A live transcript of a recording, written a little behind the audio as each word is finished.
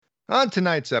On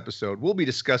tonight's episode, we'll be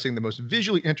discussing the most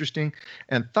visually interesting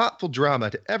and thoughtful drama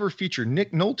to ever feature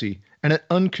Nick Nolte and an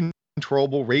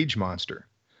uncontrollable rage monster.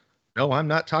 No, I'm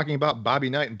not talking about Bobby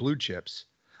Knight and Blue Chips.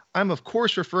 I'm, of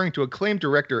course, referring to acclaimed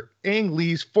director Ang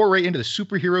Lee's foray into the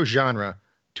superhero genre,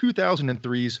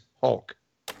 2003's Hulk.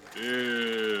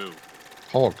 Ew.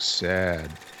 Hulk's sad.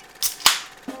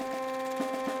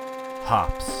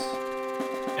 Hops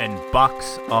and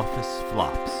box office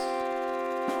flops.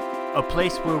 A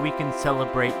place where we can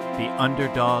celebrate the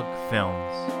underdog films,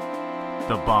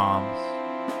 the bombs,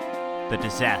 the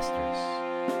disasters,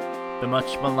 the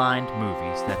much maligned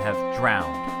movies that have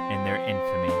drowned in their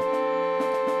infamy.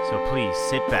 So please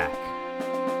sit back,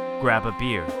 grab a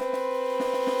beer,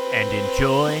 and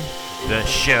enjoy the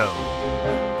show.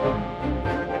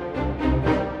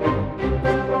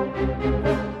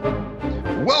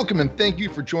 Welcome and thank you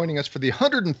for joining us for the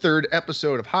 103rd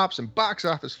episode of Hops and Box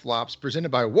Office Flops presented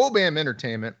by Wobam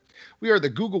Entertainment. We are the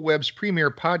Google Web's premier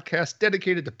podcast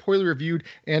dedicated to poorly reviewed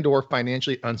and or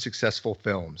financially unsuccessful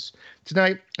films.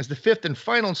 Tonight, as the fifth and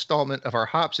final installment of our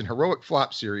Hops and Heroic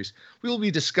Flop series, we will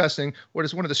be discussing what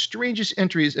is one of the strangest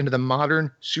entries into the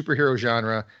modern superhero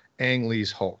genre, Ang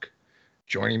Lee's Hulk.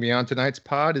 Joining me on tonight's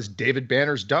pod is David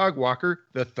Banner's dog walker,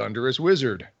 the Thunderous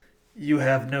Wizard. You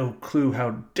have no clue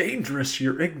how dangerous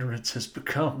your ignorance has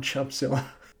become, Chumpzilla.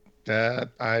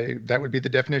 That would be the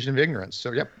definition of ignorance.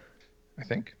 So, yep. I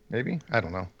think, maybe. I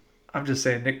don't know. I'm just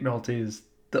saying Nick Nolte is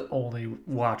the only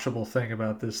watchable thing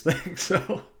about this thing,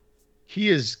 so... He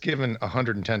is given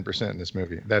 110% in this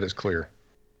movie. That is clear.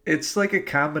 It's like a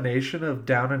combination of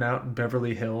Down and Out in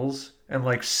Beverly Hills and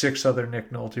like 6 other Nick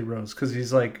Nolte roles, because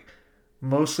he's like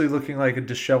mostly looking like a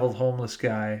disheveled homeless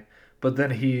guy, but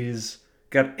then he's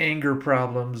got anger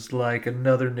problems like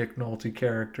another Nick Nolte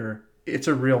character. It's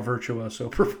a real virtuoso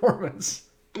performance.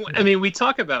 I mean, we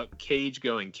talk about Cage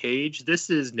going Cage. This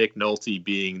is Nick Nolte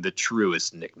being the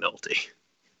truest Nick Nolte.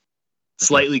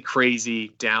 Slightly crazy,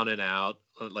 down and out,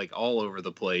 like all over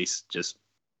the place. Just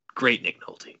great Nick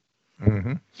Nolte.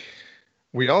 Mm-hmm.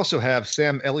 We also have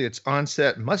Sam Elliott's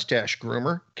on-set mustache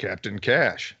groomer, Captain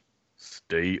Cash.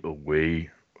 Stay away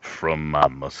from my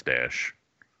mustache.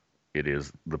 It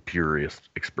is the purest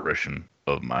expression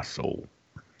of my soul.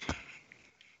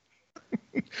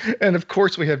 And of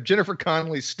course, we have Jennifer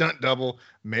Connelly's stunt double,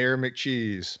 Mayor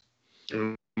McCheese.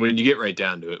 When you get right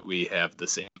down to it, we have the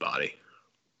same body.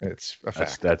 It's a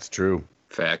fact. That's true.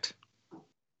 Fact.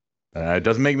 It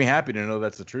doesn't make me happy to know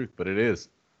that's the truth, but it is.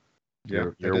 Yeah,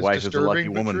 your wife is a lucky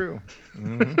woman. True.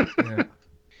 Mm-hmm. Yeah.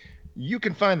 You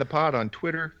can find the pod on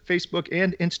Twitter, Facebook,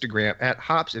 and Instagram at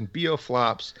Hops and BO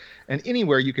Flops, and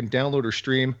anywhere you can download or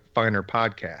stream finer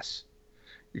podcasts.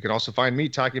 You can also find me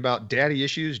talking about daddy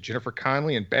issues, Jennifer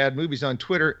Connelly, and bad movies on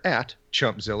Twitter at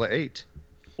Chumpzilla8.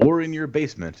 Or in your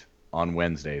basement on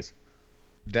Wednesdays.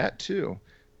 That too.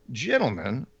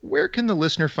 Gentlemen, where can the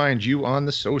listener find you on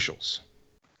the socials?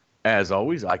 As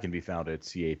always, I can be found at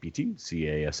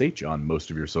CAPTCASH on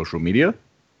most of your social media.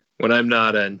 When I'm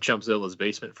not in Chumpzilla's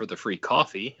basement for the free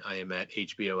coffee, I am at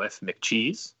HBOF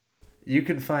McCheese. You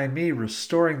can find me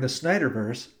restoring the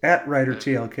Snyderverse at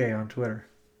WriterTLK on Twitter.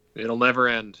 It'll never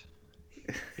end.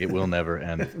 It will never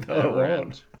end. No, it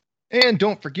won't. And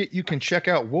don't forget, you can check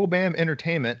out Wobam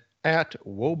Entertainment at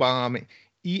Wobam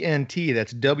ENT.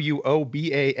 That's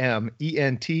WOBAM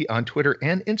ENT on Twitter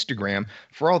and Instagram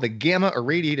for all the gamma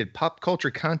irradiated pop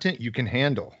culture content you can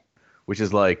handle. Which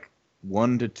is like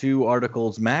 1 to 2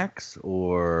 articles max,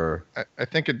 or I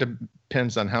think it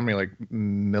depends on how many like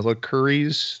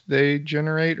millicurries they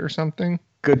generate or something.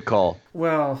 Good call.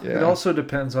 Well, Yeah. It also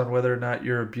depends on whether or not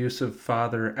your abusive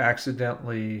father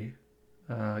accidentally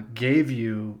gave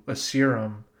you a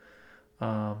serum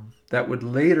that would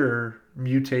later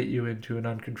mutate you into an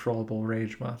uncontrollable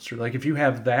rage monster. Like if you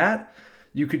have that,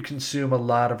 you could consume a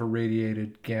lot of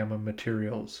irradiated gamma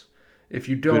materials. If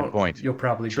you don't, Good point. You'll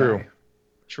probably True. die.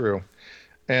 True.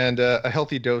 And a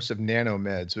healthy dose of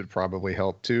nanomeds would probably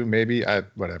help too. Maybe.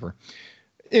 Whatever.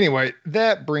 Anyway,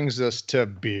 that brings us to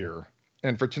beer.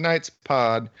 And for tonight's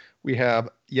pod, we have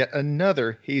yet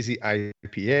another hazy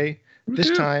IPA.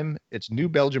 This time, it's New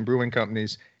Belgium Brewing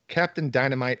Company's Captain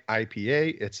Dynamite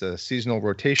IPA. It's a seasonal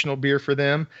rotational beer for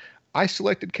them. I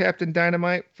selected Captain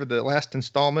Dynamite for the last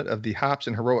installment of the Hops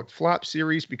and Heroic Flop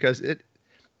series because it's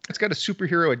got a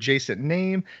superhero adjacent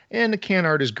name and the can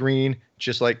art is green,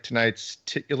 just like tonight's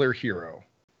titular hero.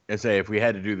 I say, if we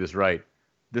had to do this right,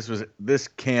 this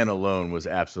can alone was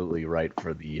absolutely right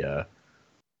for the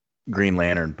Green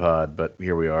Lantern pod, but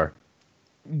here we are.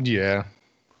 Yeah.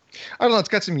 I don't know. It's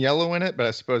got some yellow in it, but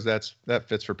I suppose that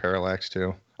fits for Parallax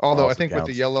too. Although Also I think counts.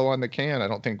 with the yellow on the can, I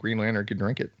don't think Green Lantern could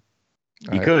drink it.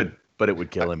 He could, but it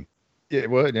would kill him. It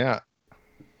would, yeah.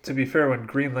 To be fair, when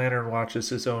Green Lantern watches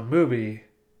his own movie,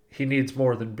 he needs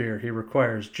more than beer. He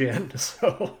requires gin.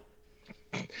 So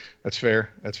That's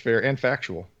fair. That's fair and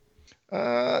factual.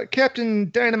 Captain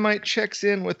Dynamite checks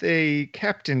in with a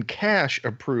Captain Cash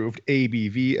approved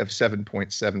ABV of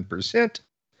 7.7%.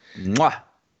 Mwah.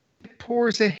 It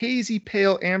pours a hazy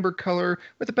pale amber color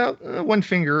with about one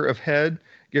finger of head,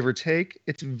 give or take.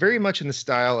 It's very much in the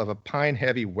style of a pine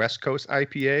heavy West Coast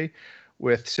IPA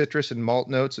with citrus and malt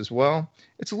notes as well.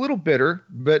 It's a little bitter,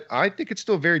 but I think it's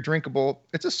still very drinkable.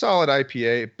 It's a solid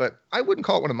IPA, but I wouldn't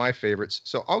call it one of my favorites,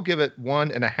 so I'll give it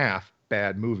 1.5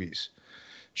 bad movies.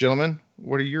 Gentlemen,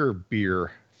 what are your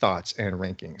beer thoughts and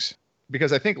rankings?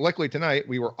 Because I think luckily tonight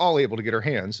we were all able to get our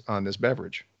hands on this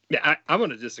beverage. Yeah, I'm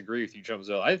going to disagree with you,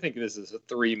 Chumsville. I think this is a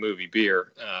 3-movie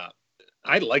beer.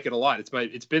 I like it a lot.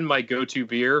 It's been my go-to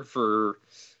beer for,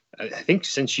 I think,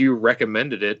 since you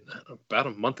recommended it about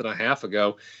a month and a half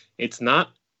ago. It's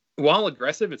not, while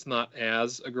aggressive, it's not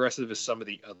as aggressive as some of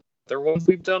the other ones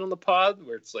we've done on the pod,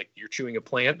 where it's like you're chewing a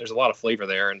plant. There's a lot of flavor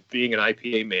there, and being an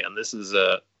IPA man, this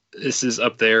is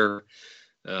up there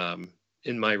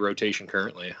in my rotation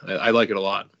currently. I like it a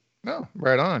lot. Oh,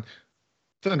 right on.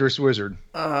 Thunderous Wizard.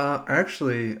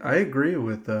 Actually, I agree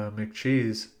with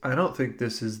McCheese. I don't think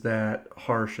this is that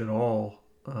harsh at all.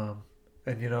 And,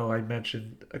 I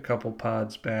mentioned a couple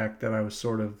pods back that I was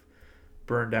sort of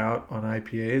burned out on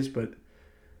IPAs, but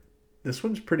this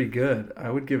one's pretty good.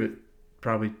 I would give it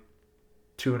probably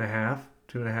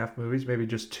 2.5 movies, maybe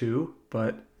just 2,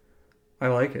 but I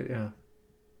like it, yeah.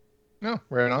 No,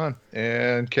 right on.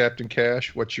 And Captain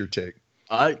Cash, what's your take?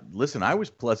 Listen, I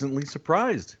was pleasantly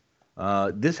surprised.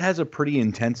 This has a pretty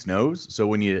intense nose, so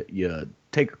when you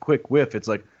take a quick whiff, it's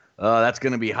like, that's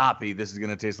going to be hoppy. This is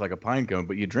going to taste like a pine cone.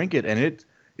 But you drink it, and it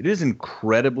is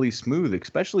incredibly smooth,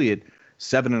 especially at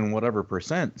 7 and whatever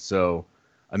percent. So,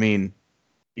 I mean,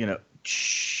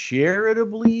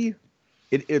 charitably,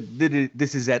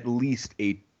 this is at least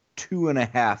a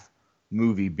 2.5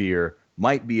 movie beer.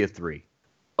 Might be a 3.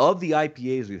 Of the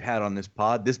IPAs we've had on this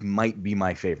pod, this might be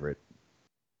my favorite.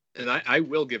 And I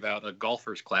will give out a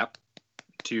golfer's clap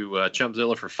to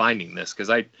Chumzilla for finding this,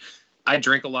 because I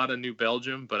drink a lot of New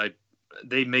Belgium, but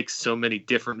they make so many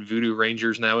different Voodoo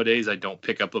Rangers nowadays. I don't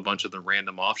pick up a bunch of the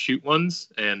random offshoot ones,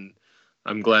 and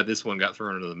I'm glad this one got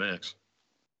thrown into the mix.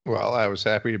 Well, I was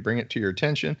happy to bring it to your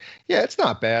attention. Yeah, it's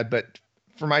not bad, but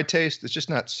for my taste, it's just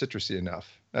not citrusy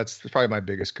enough. That's probably my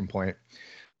biggest complaint.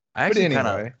 I actually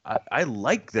I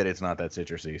like that it's not that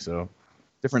citrusy, so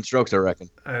different strokes, I reckon.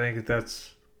 I think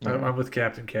that's... I'm with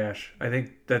Captain Cash. I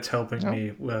think that's helping me.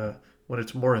 When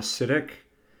it's more acidic,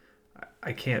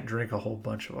 I can't drink a whole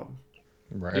bunch of them.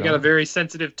 Right. You got a very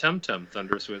sensitive tum-tum,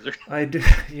 Thunderous Wizard. I do.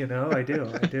 I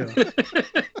do.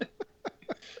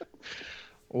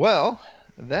 Well,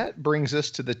 that brings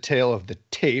us to the tale of the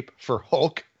tape for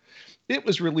Hulk. It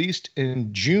was released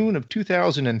in June of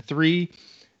 2003.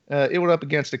 It went up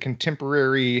against a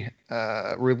contemporary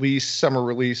summer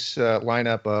release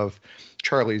lineup of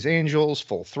Charlie's Angels,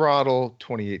 Full Throttle,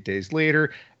 28 Days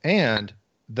Later, and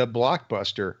the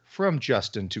blockbuster From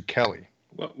Justin to Kelly.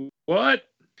 What?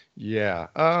 Yeah.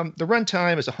 The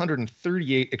runtime is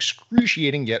 138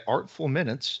 excruciating yet artful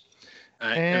minutes.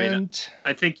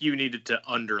 I think you needed to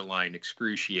underline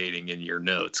excruciating in your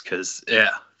notes, because,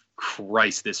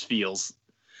 Christ, this feels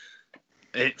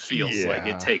like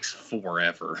it takes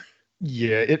forever.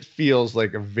 Yeah, it feels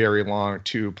like a very long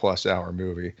 2+ hour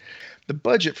movie. The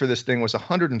budget for this thing was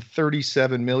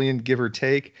 137 million, give or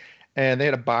take, and they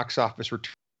had a box office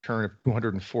return of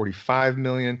 245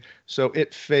 million. So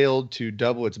it failed to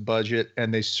double its budget,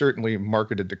 and they certainly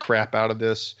marketed the crap out of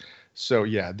this. So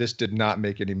yeah, this did not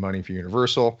make any money for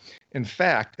Universal. In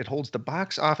fact, it holds the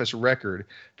box office record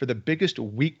for the biggest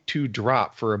week 2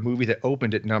 drop for a movie that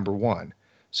opened at number 1.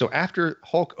 So after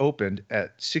Hulk opened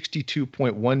at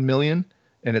 62.1 million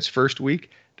in its first week,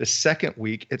 the second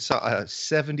week it saw a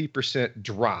 70%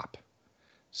 drop.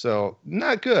 So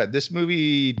not good. This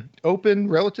movie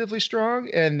opened relatively strong,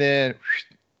 and then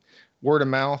word of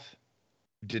mouth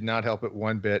did not help it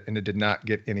one bit, and it did not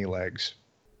get any legs.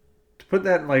 To put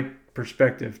that in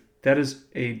perspective, that is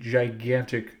a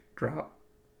gigantic drop,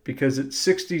 because at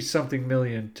 60-something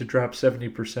million to drop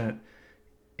 70%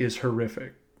 is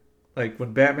horrific. Like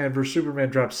when Batman vs. Superman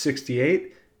dropped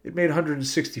 68, it made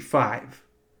 165.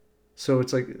 So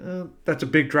it's like, that's a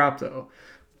big drop though.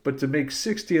 But to make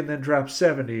 60 and then drop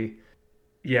 70,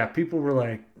 yeah, people were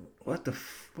like, what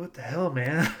the hell,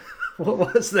 man?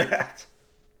 What was that?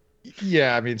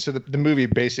 Yeah, I mean, so the movie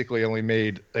basically only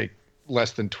made like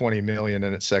less than 20 million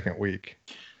in its second week.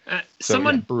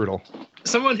 Brutal.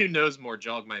 Someone who knows more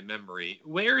jog my memory.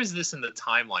 Where is this in the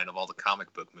timeline of all the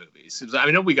comic book movies? I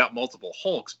know we got multiple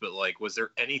Hulks, but like, was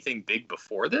there anything big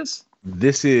before this?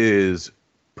 This is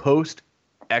post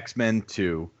X-Men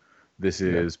 2. This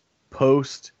is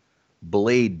post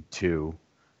Blade 2.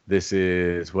 This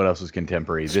is what else was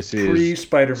contemporary? This is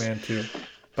pre-Spider-Man 2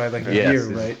 by like a year,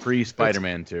 right?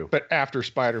 Pre-Spider-Man 2. But after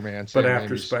Spider-Man. But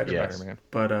after Spider-Man.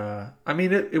 But I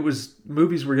mean, it was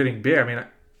movies were getting big. I mean,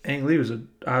 Ang Lee was an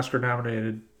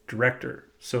Oscar-nominated director.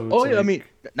 So I mean,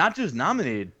 not just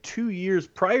nominated. 2 years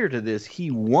prior to this,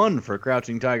 he won for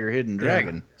Crouching Tiger, Hidden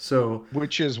Dragon. Yeah. So,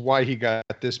 which is why he got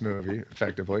this movie,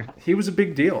 effectively. He was a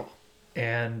big deal,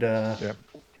 and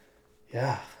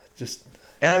just.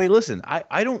 And I mean, listen,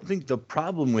 I don't think the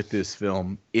problem with this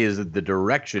film is the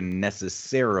direction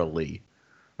necessarily,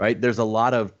 right? There's a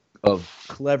lot of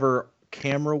clever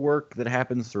camera work that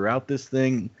happens throughout this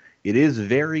thing. It is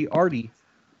very arty.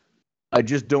 I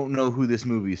just don't know who this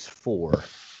movie's for.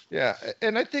 Yeah,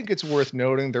 and I think it's worth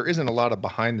noting there isn't a lot of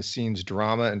behind-the-scenes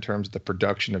drama in terms of the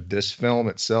production of this film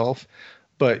itself,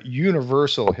 but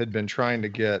Universal had been trying to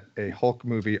get a Hulk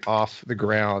movie off the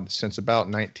ground since about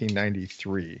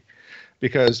 1993.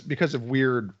 Because of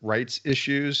weird rights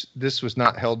issues, this was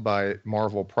not held by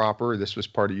Marvel proper. This was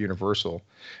part of Universal.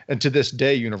 And to this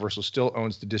day, Universal still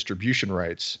owns the distribution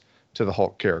rights to the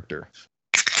Hulk character.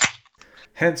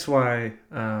 Hence why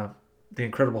The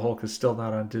Incredible Hulk is still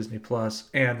not on Disney Plus,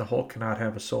 and the Hulk cannot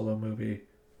have a solo movie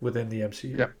within the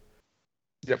MCU.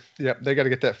 Yep. They got to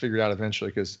get that figured out eventually,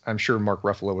 because I'm sure Mark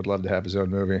Ruffalo would love to have his own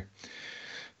movie.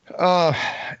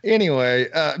 Anyway,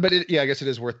 but I guess it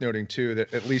is worth noting too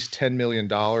that at least $10 million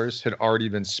had already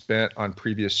been spent on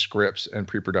previous scripts and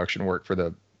pre-production work for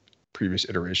the previous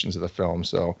iterations of the film.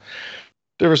 So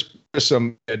there was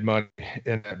some dead money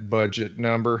in that budget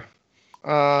number.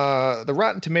 The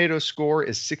Rotten Tomatoes score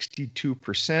is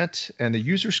 62%, and the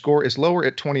user score is lower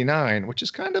at 29, which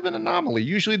is kind of an anomaly.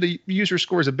 Usually the user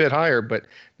score is a bit higher, but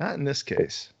not in this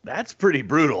case. That's pretty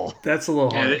brutal. That's a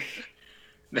little harsh.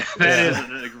 That is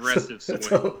an aggressive swing.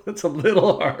 That's a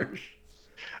little harsh.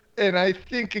 And I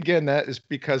think, again, that is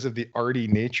because of the arty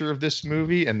nature of this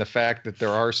movie and the fact that there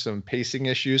are some pacing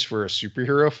issues for a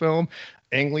superhero film.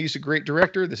 Ang Lee's a great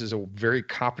director. This is a very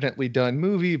competently done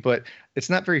movie, but it's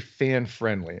not very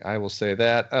fan-friendly. I will say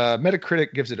that.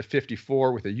 Metacritic gives it a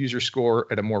 54 with a user score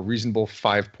at a more reasonable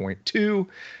 5.2.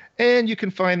 And you can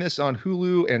find this on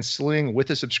Hulu and Sling with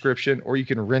a subscription, or you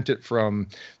can rent it from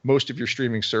most of your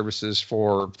streaming services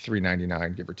for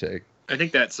 $3.99, give or take. I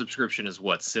think that subscription is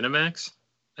what, Cinemax?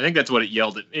 I think that's what it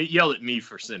yelled at. It yelled at me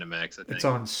for Cinemax, I think. It's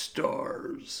on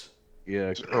Stars.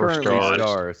 Yeah, currently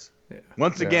Stars. Yeah.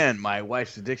 Once again, my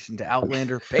wife's addiction to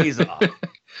Outlander pays off.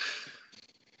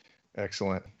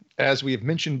 Excellent. As we've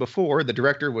mentioned before, the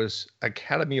director was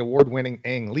Academy Award-winning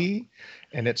Ang Lee,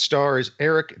 and it stars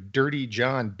Eric Dirty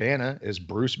John Bana as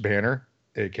Bruce Banner,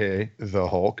 a.k.a. the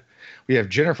Hulk. We have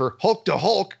Jennifer Hulk to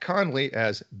Hulk Connelly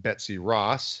as Betsy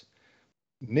Ross.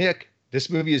 Nick, this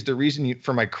movie is the reason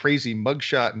for my crazy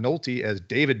mugshot Nolte as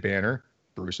David Banner,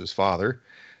 Bruce's father.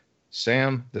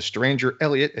 Sam, the Stranger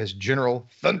Elliott as General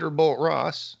Thunderbolt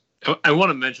Ross. I want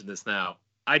to mention this now.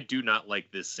 I do not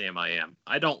like this Sam I Am.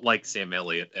 I don't like Sam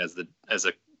Elliott as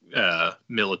a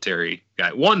military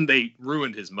guy. One, they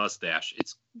ruined his mustache.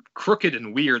 It's crooked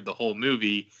and weird the whole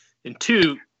movie. And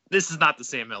two, this is not the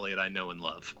Sam Elliott I know and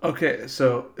love. Okay,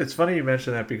 so it's funny you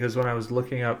mention that, because when I was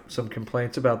looking up some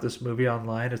complaints about this movie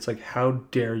online, it's like, how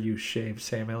dare you shave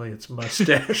Sam Elliott's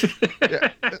mustache?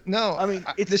 No, I mean,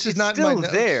 this is not still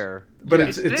there. But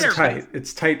it's there, tight.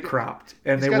 It's tight cropped,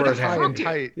 and they weren't having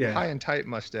high and tight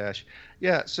mustache.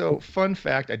 Yeah. So, fun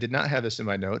fact: I did not have this in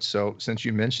my notes. So, since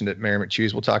you mentioned it, Mary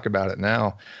McCheese, we'll talk about it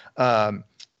now.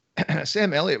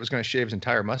 Sam Elliott was going to shave his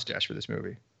entire mustache for this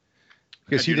movie.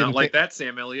 Because he didn't like that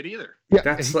Sam Elliott either. Yeah,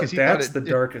 that's the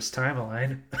darkest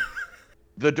timeline.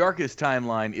 The darkest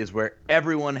timeline is where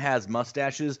everyone has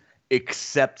mustaches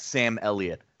except Sam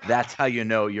Elliott. That's how you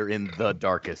know you're in the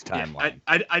darkest timeline.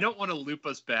 Yeah, I don't want to loop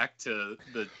us back to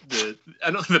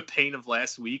the pain of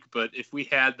last week, but if we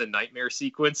had the nightmare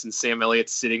sequence and Sam Elliott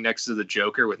sitting next to the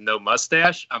Joker with no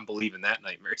mustache, I'm believing that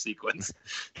nightmare sequence.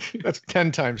 That's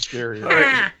 10 times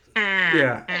scarier.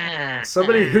 Yeah.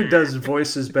 Somebody who does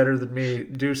voices better than me,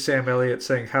 do Sam Elliott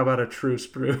saying, "How about a truce,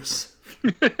 Bruce?"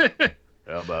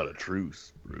 How about a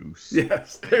truce, Bruce?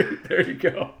 Yes, there you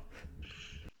go.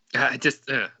 I just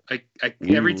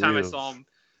every time I saw him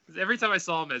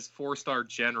as 4-star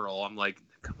general, I'm like,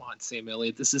 come on, Sam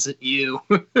Elliott, this isn't you.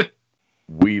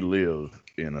 We live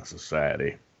in a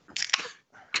society.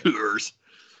 Coors.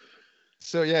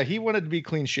 So yeah, he wanted to be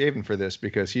clean shaven for this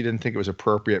because he didn't think it was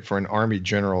appropriate for an army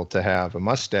general to have a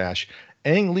mustache.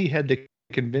 Ang Lee had to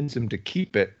convince him to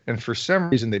keep it, and for some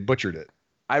reason they butchered it.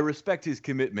 I respect his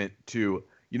commitment to,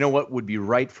 you know what would be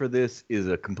right for this is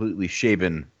a completely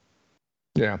shaven.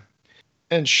 Yeah.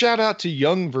 And shout out to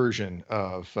young version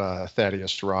of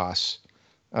Thaddeus Ross.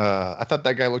 I thought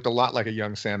that guy looked a lot like a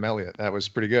young Sam Elliott. That was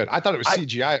pretty good. I thought it was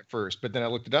CGI at first, but then I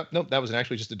looked it up. Nope, that was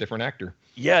actually just a different actor.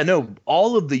 Yeah, no,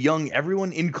 all of the young,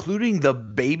 everyone, including the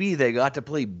baby, they got to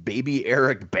play baby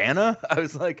Eric Bana. I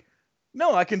was like,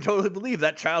 no, I can totally believe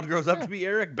that child grows up to be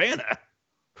Eric Bana.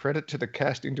 Credit to the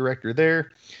casting director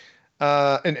there.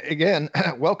 And again,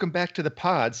 welcome back to the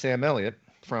pod, Sam Elliott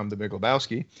from The Big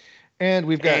Lebowski. And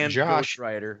we've got Josh. Ghost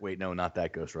Rider. Wait, no, not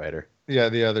that Ghost Rider. Yeah,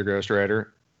 the other Ghost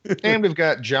Rider. And we've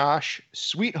got Josh,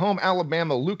 Sweet Home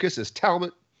Alabama Lucas as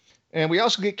Talbot. And we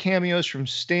also get cameos from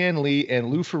Stan Lee and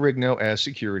Lou Ferrigno as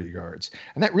security guards.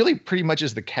 And that really pretty much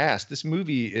is the cast. This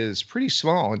movie is pretty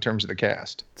small in terms of the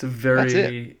cast. It's a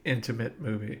very intimate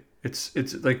movie. It's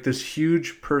like this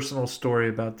huge personal story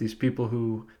about these people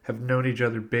who have known each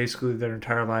other basically their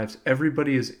entire lives.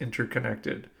 Everybody is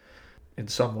interconnected in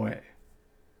some way.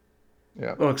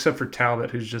 Yeah. Well, except for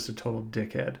Talbot, who's just a total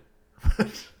dickhead.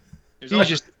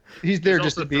 He's there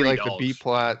just to be like dogs. the B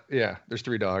plot. Yeah, there's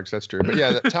 3 dogs. That's true. But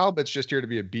yeah, Talbot's just here to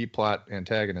be a B plot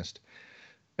antagonist.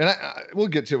 And we'll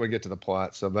get to it when we get to the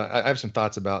plot. So, but I have some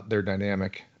thoughts about their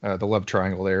dynamic, the love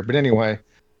triangle there. But anyway,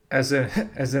 as in,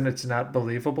 it's not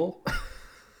believable.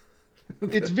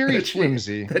 It's very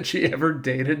flimsy that she ever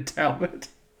dated Talbot.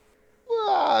 Well,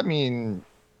 I mean,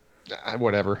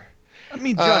 whatever. I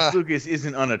mean, Josh Lucas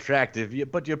isn't unattractive,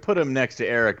 but you put him next to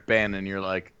Eric Bana, and you're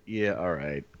like, yeah, all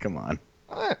right, come on.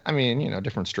 I mean,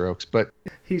 different strokes, but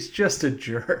he's just a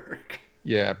jerk.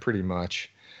 Yeah, pretty much.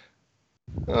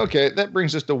 Okay, that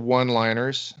brings us to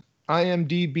one-liners.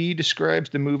 IMDb describes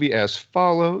the movie as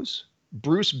follows.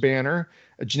 Bruce Banner,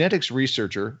 a genetics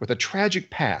researcher with a tragic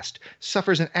past,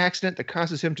 suffers an accident that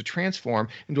causes him to transform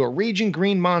into a raging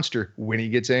green monster when he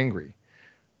gets angry.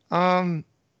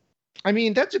 I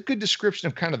mean, that's a good description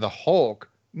of kind of the Hulk.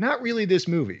 Not really this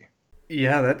movie.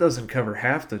 Yeah, that doesn't cover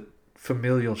half the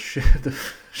familial shit, the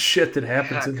shit that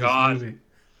happens in this movie.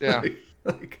 Yeah.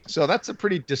 So that's a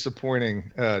pretty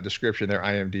disappointing description there,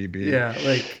 IMDb. Yeah,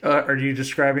 like, are you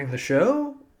describing the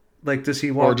show? Like, does he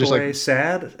walk away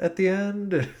sad at the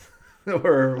end?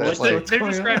 Or they're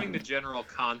describing the general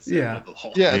concept of the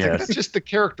Hulk. Yeah, that's just the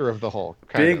character of the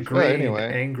Hulk. Big, green,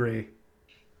 angry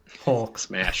Hulk.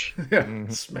 Smash. Yeah,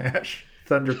 smash.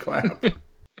 Thunderclap.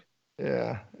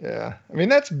 Yeah. I mean,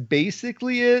 that's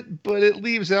basically it, but it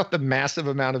leaves out the massive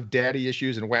amount of daddy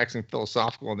issues and waxing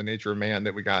philosophical on the nature of man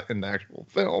that we got in the actual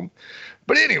film.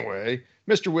 But anyway,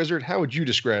 Mr. Wizard, how would you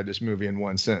describe this movie in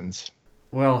one sentence?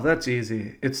 Well, that's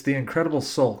easy. It's the Incredible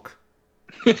Sulk.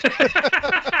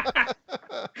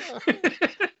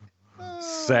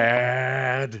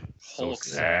 Sad. Hulk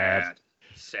sad.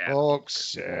 Hulk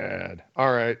sad.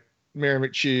 All right, Mary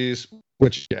McCheese,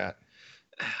 what you got?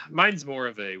 Mine's more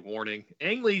of a warning.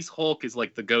 Ang Lee's Hulk is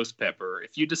like the ghost pepper.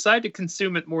 If you decide to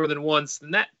consume it more than once,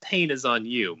 then that pain is on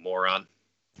you, moron.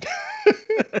 You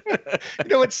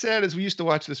know what's sad is we used to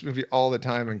watch this movie all the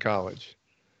time in college.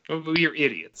 We're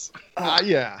idiots.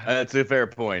 Yeah. That's a fair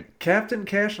point. Captain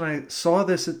Cash and I saw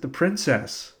this at the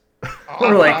Princess.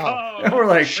 We're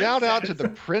like, shout out to the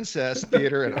Princess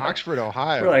Theater in Oxford,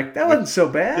 Ohio. We're like, that wasn't so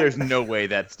bad. There's no way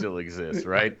that still exists,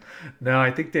 right? No,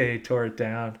 I think they tore it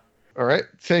down. All right.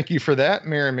 Thank you for that,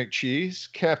 Mary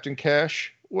McCheese. Captain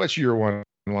Cash, what's your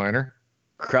one-liner?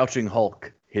 Crouching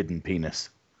Hulk, hidden penis.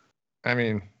 I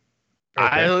mean,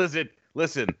 okay.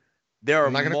 Listen. There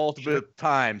are multiple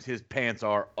times his pants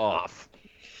are off.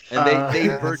 And they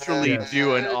virtually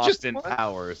do an Austin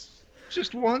Powers.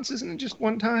 Just once, isn't it? Just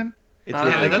one time? It's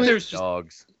like there's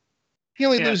dogs. He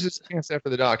only loses his pants after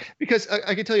the dog. Because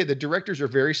I can tell you, the directors are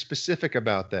very specific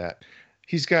about that.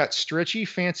 He's got stretchy,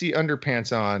 fancy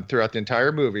underpants on throughout the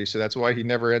entire movie, so that's why he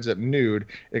never ends up nude,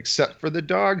 except for the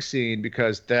dog scene,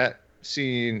 because that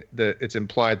scene, it's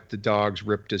implied the dogs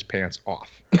ripped his pants off.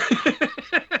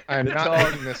 I'm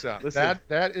not making this up.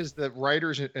 That is the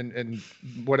writers and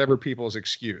whatever people's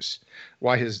excuse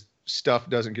why his stuff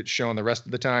doesn't get shown the rest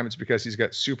of the time. It's because he's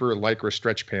got super lycra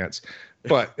stretch pants.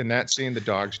 But in that scene, the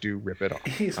dogs do rip it off.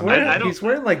 He's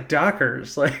wearing like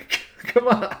Dockers. Like, come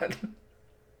on.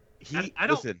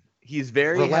 He's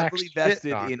very heavily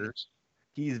vested in.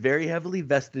 He's very heavily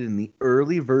vested in the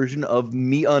early version of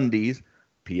MeUndies.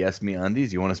 P.S.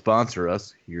 MeUndies, you want to sponsor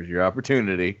us? Here's your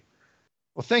opportunity.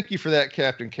 Well, thank you for that,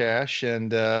 Captain Cash.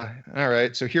 And all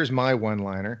right, so here's my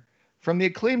one-liner from the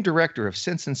acclaimed director of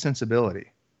Sense and Sensibility.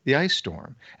 The Ice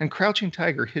Storm, and Crouching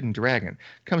Tiger, Hidden Dragon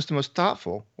comes the most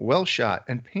thoughtful, well-shot,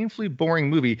 and painfully boring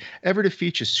movie ever to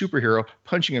feature a superhero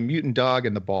punching a mutant dog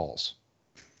in the balls.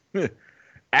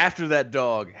 After that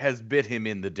dog has bit him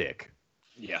in the dick.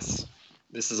 Yes.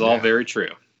 This is all very true.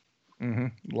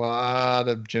 A lot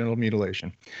of genital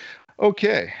mutilation.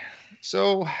 Okay,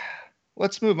 so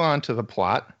let's move on to the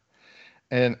plot.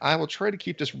 And I will try to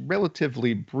keep this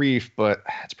relatively brief, but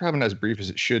it's probably not as brief as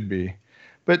it should be.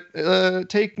 But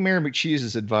take Mayor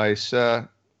McCheese's advice.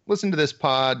 Listen to this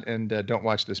pod and don't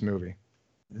watch this movie.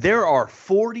 There are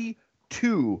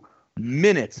 42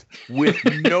 minutes with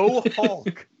no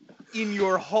Hulk in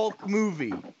your Hulk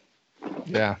movie.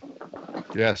 Yeah.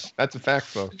 Yes, that's a fact,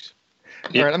 folks.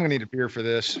 Yeah. All right, I'm going to need a beer for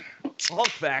this. Hulk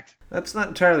fact. That's not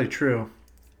entirely true.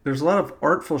 There's a lot of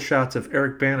artful shots of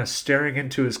Eric Bana staring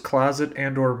into his closet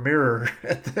and or mirror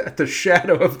at the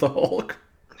shadow of the Hulk.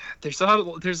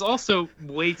 There's also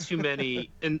way too many,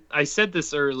 and I said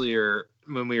this earlier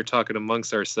when we were talking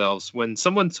amongst ourselves. When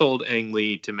someone told Ang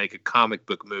Lee to make a comic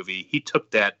book movie, he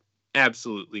took that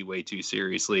absolutely way too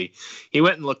seriously. He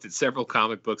went and looked at several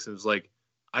comic books and was like,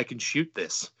 I can shoot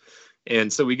this.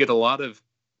 And so we get a lot of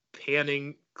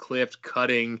panning, clipped,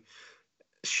 cutting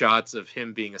shots of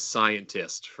him being a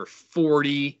scientist for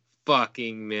 40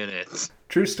 fucking minutes.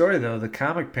 True story, though. The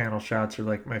comic panel shots are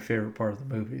like my favorite part of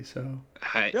the movie. So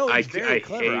It's very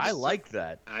clever. I like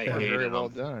that. I Yeah, hate very them. well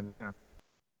done. Yeah.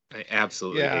 I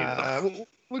absolutely hate them.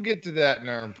 We'll get to that in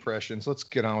our impressions. Let's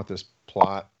get on with this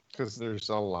plot because there's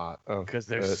a lot of Because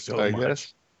there's it, so I much.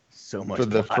 guess, So much for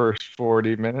the plot. first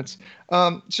 40 minutes.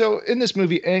 So in this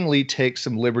movie, Ang Lee takes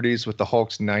some liberties with the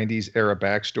Hulk's 90s era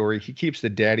backstory. He keeps the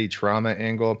daddy trauma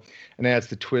angle and adds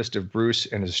the twist of Bruce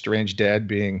and his estranged dad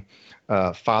being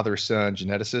father-son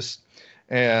geneticists.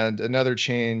 And another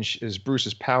change is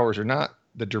Bruce's powers are not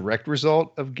the direct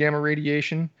result of gamma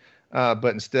radiation,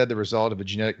 but instead the result of a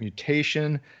genetic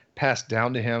mutation passed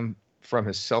down to him from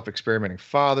his self-experimenting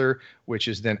father, which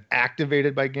is then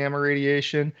activated by gamma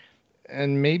radiation.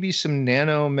 And maybe some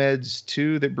nanomeds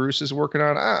too that Bruce is working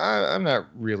on. I'm not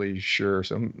really sure,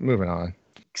 so I'm moving on.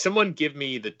 Someone give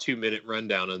me the 2-minute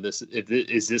rundown on this.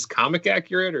 Is this comic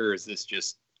accurate or is this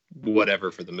just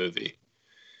whatever for the movie?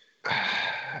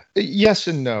 Yes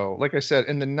and no. Like I said,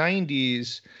 in the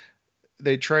 90s,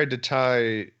 they tried to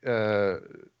tie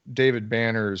David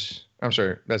Banner's, I'm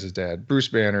sorry, that's his dad, Bruce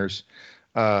Banner's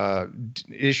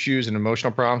issues and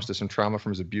emotional problems to some trauma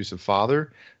from his abusive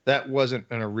father. That wasn't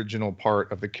an original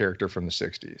part of the character from the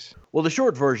 60s. Well, the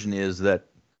short version is that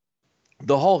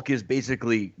the Hulk is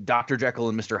basically Dr. Jekyll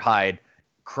and Mr. Hyde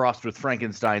crossed with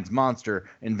Frankenstein's monster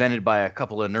invented by a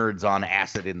couple of nerds on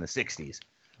acid in the 60s.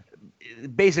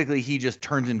 Basically, he just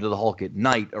turns into the Hulk at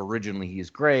night. Originally, he's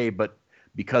gray, but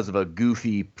because of a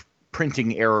goofy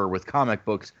printing error with comic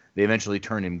books, they eventually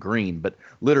turn him green. But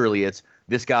literally, it's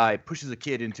this guy pushes a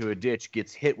kid into a ditch,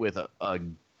 gets hit with a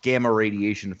gamma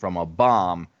radiation from a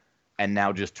bomb, and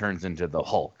now just turns into the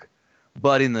Hulk.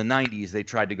 But in the 90s, they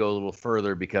tried to go a little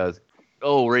further because,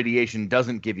 radiation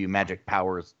doesn't give you magic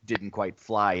powers, didn't quite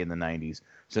fly in the 90s.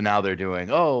 So now they're doing,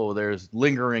 there's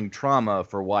lingering trauma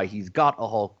for why he's got a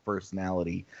Hulk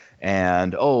personality.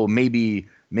 And,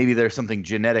 maybe there's something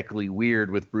genetically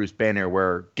weird with Bruce Banner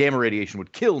where gamma radiation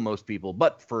would kill most people,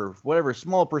 but for whatever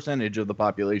small percentage of the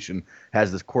population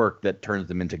has this quirk that turns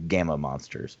them into gamma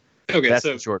monsters. Okay, That's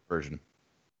so the short version.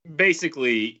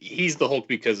 basically he's the Hulk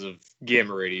because of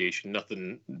gamma radiation.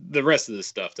 Nothing, the rest of this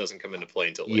stuff doesn't come into play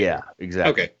until later. Yeah,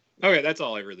 exactly. Okay, that's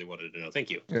all I really wanted to know. Thank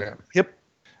you. Yeah. Yep.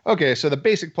 Okay, so the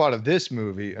basic plot of this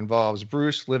movie involves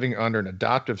Bruce living under an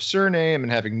adoptive surname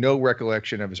and having no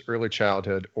recollection of his early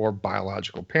childhood or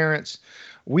biological parents.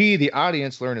 We, the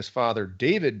audience, learn his father,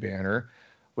 David Banner,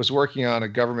 was working on a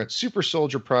government super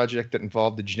soldier project that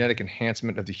involved the genetic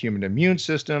enhancement of the human immune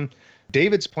system.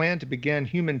 David's plan to begin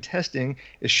human testing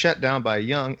is shut down by a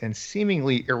young and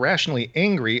seemingly irrationally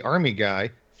angry army guy,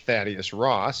 Thaddeus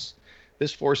Ross.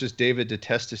 This forces David to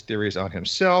test his theories on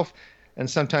himself, and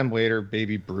sometime later,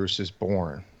 baby Bruce is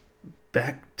born.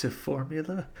 back to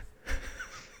formula.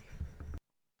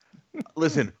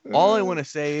 Listen, all I want to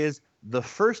say is the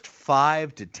first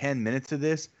 5 to 10 minutes of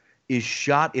this is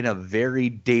shot in a very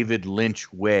David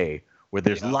Lynch way, where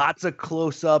there's lots of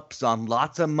close-ups on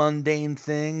lots of mundane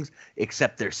things,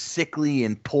 except they're sickly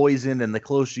and poisoned, and the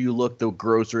closer you look, the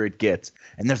grosser it gets.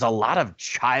 And there's a lot of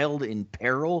child in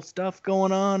peril stuff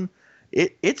going on.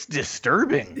 It's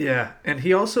disturbing. Yeah, and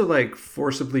he also like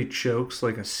forcibly chokes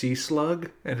like a sea slug,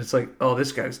 and it's like, oh,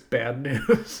 this guy's bad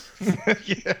news.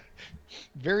 Yeah,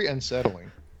 very unsettling.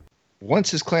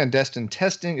 Once his clandestine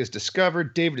testing is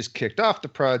discovered, David is kicked off the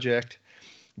project.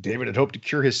 David had hoped to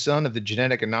cure his son of the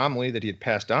genetic anomaly that he had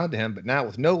passed on to him, but now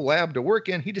with no lab to work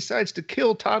in, he decides to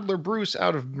kill toddler Bruce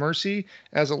out of mercy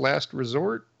as a last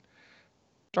resort.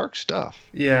 Dark stuff.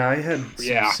 Yeah, I had some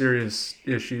Yeah. serious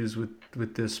issues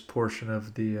with this portion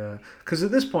of the because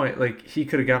at this point, like, he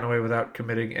could have gotten away without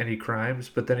committing any crimes,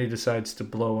 but then he decides to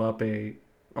blow up a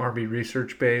army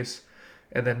research base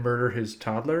and then murder his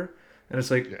toddler. And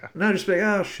it's like, Yeah. no, just be like,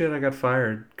 oh shit, I got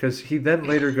fired. Because he then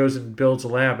later goes and builds a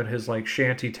lab in his like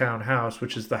shanty town house,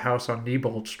 which is the house on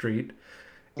Neibolt Street,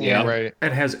 Yeah. Right.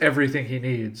 and has everything he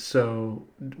needs. So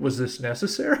was this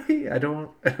necessary? I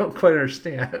don't quite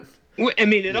understand. Well, I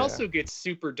mean, it Yeah. also gets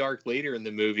super dark later in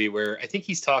the movie where I think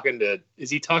he's talking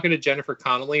to Jennifer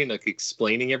Connelly and like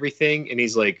explaining everything, and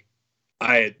he's like,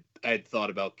 I had thought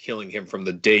about killing him from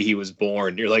the day he was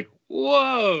born. You're like,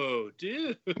 whoa,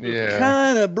 dude. Yeah.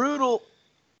 Kind of brutal.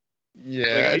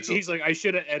 Yeah. Like, he's like, I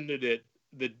should have ended it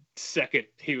the second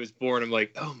he was born. I'm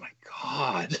like, oh my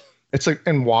god. It's like,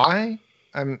 and why?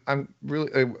 I'm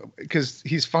really, because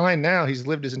he's fine now. He's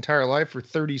lived his entire life for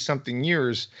 30 something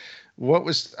years. What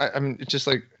was, I mean, it's just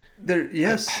like,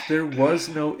 There was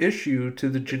no issue to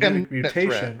the genetic That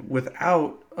mutation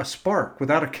without a spark,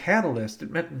 without a catalyst.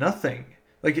 It meant nothing.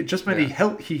 Like, it just meant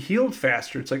he healed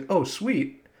faster. It's like, oh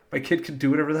sweet, my kid can do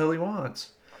whatever the hell he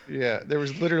wants. yeah, there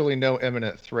was literally no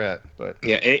imminent threat, but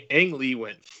Yeah, Ang Lee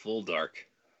went full dark.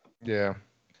 yeah.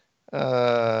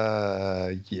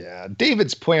 Yeah.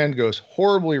 David's plan goes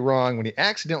horribly wrong when he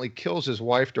accidentally kills his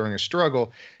wife during a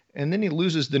struggle, and then he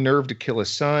loses the nerve to kill his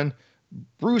son.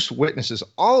 Bruce witnesses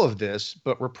all of this,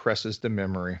 but represses the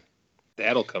memory.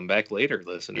 That'll come back later,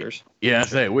 listeners. Yeah, I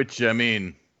say, which, I mean,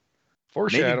 maybe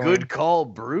Foreshadowing. good call,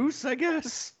 Bruce, I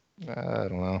guess. I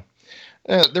don't know.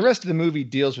 The rest of the movie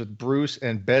deals with Bruce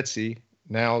and Betsy,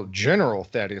 now General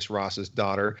Thaddeus Ross's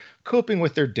daughter, coping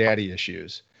with their daddy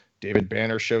issues. David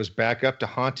Banner shows back up to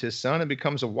haunt his son and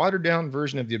becomes a watered-down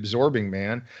version of the Absorbing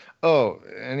Man. Oh,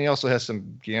 and he also has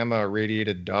some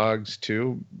gamma-irradiated dogs,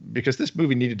 too, because this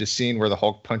movie needed a scene where the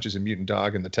Hulk punches a mutant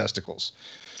dog in the testicles.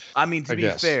 I mean, to I be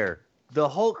guess. fair, the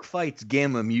Hulk fights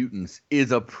Gamma Mutants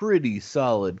is a pretty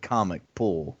solid comic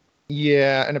pull.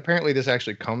 Yeah, and apparently this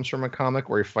actually comes from a comic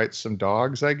where he fights some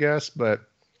dogs, I guess, but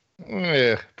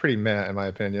pretty meh, in my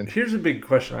opinion. Here's a big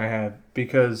question I had,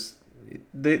 because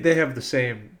they have the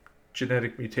same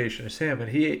genetic mutation as him, and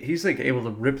he's like able to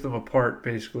rip them apart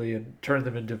basically and turn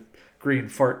them into green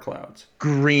fart clouds.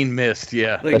 Green mist,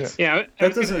 yeah. Like, Yeah, I that was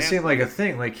gonna doesn't ask, seem like a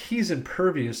thing. Like, he's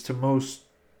impervious to most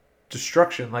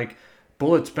destruction. Like,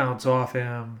 bullets bounce off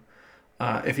him.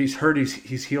 If he's hurt,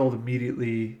 he's healed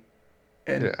immediately.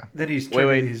 And Yeah. then he's Wait, turning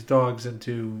wait. these dogs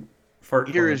into fart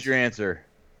Here clouds. is your answer.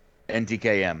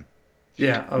 NTKM.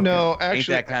 Yeah. Okay. No,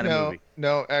 actually, that kind of no, movie.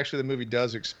 no. Actually, the movie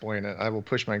does explain it. I will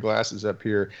push my glasses up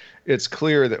here. It's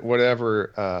clear that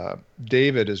whatever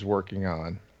David is working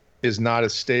on is not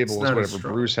as stable It's as not as whatever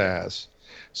strong. Bruce has.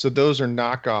 So those are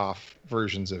knockoff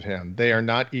versions of him. They are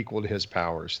not equal to his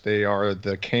powers. They are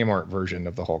the Kmart version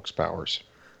of the Hulk's powers.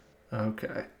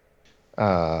 Okay.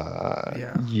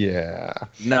 Yeah.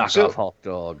 Knockoff So- Hulk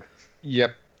dog.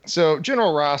 Yep. So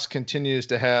General Ross continues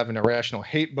to have an irrational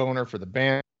hate boner for the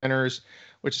Banners,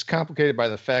 which is complicated by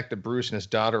the fact that Bruce and his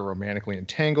daughter are romantically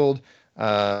entangled.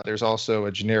 There's also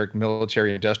a generic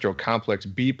military-industrial complex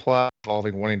B plot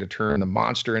involving wanting to turn the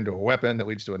monster into a weapon that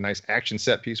leads to a nice action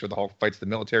set piece where the Hulk fights the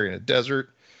military in a desert.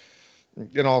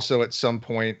 And also at some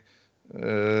point,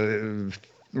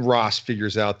 Ross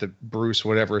figures out that Bruce,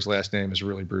 whatever his last name, is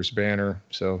really Bruce Banner.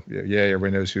 So yeah,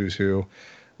 everybody knows who's who.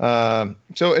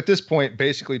 So at this point,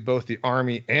 basically both the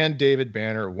Army and David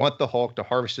Banner want the Hulk to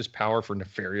harvest his power for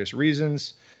nefarious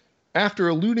reasons. After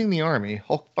eluding the Army,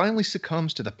 Hulk finally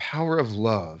succumbs to the power of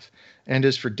love and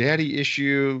is, for daddy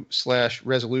issue /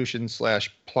 resolution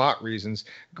 / plot reasons,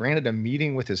 granted a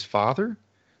meeting with his father.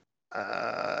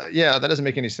 Yeah, that doesn't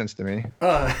make any sense to me.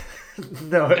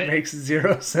 No, it makes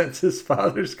zero sense. His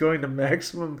father's going to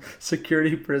maximum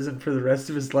security prison for the rest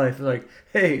of his life. And like,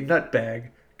 hey, nutbag,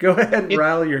 go ahead and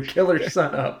rile your killer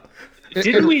son up.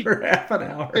 Didn't we? For half an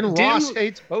hour? And Didn't Ross we-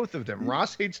 hates both of them.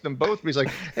 Ross hates them both, but he's like,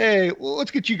 hey, well,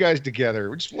 let's get you guys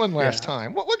together just one last Yeah.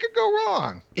 time. What could go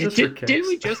wrong? Just for Didn't kicks.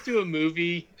 we just do a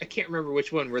movie? I can't remember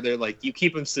which one where they're like, you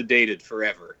keep him sedated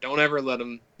forever. Don't ever let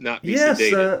him not be Yes,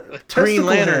 sedated. Green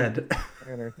Lantern.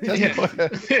 Lantern. Yeah.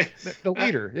 The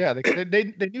leader, yeah,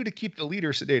 they knew to keep the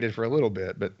leader sedated for a little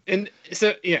bit, but And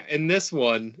so, yeah, in this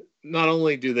one, not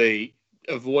only do they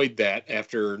avoid that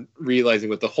after realizing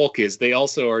what the Hulk is, they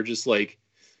also are just like,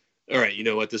 all right, you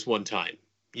know what, this one time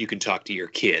you can talk to your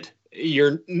kid.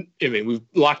 We've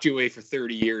locked you away for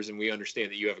 30 years and we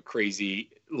understand that you have a crazy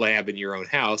lab in your own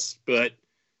house, but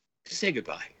just say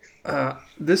goodbye.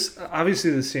 This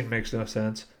obviously this scene makes no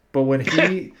sense, but when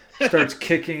he starts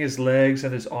kicking his legs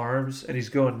and his arms and he's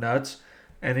going nuts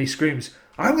and he screams,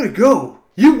 "I'm gonna go!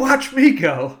 You watch me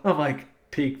go!" I'm like,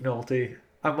 peak Nolte.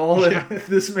 I'm all in.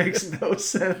 This makes no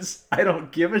sense. I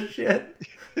don't give a shit.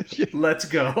 Let's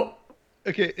go.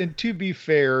 Okay, and to be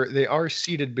fair, they are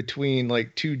seated between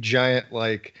like two giant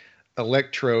like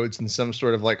electrodes and some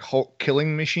sort of like Hulk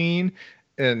killing machine.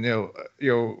 And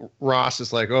Ross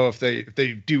is like, oh, if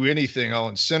they do anything,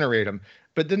 I'll incinerate them.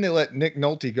 But then they let Nick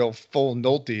Nolte go full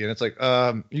Nolte, and it's like,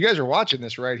 you guys are watching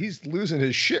this, right? He's losing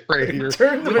his shit right here.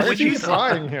 Turn the Why are you machine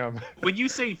frying him? When you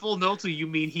say full Nolte, you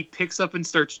mean he picks up and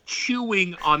starts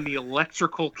chewing on the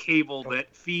electrical cable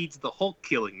that feeds the Hulk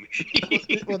killing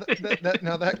machine. Well,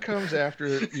 now that comes after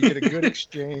you get a good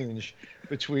exchange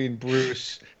between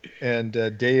Bruce and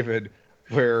David,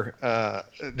 where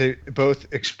they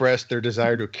both express their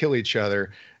desire to kill each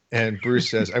other. And Bruce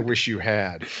says, "I wish you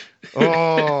had."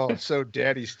 Oh, so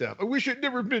daddy stuff. I wish I'd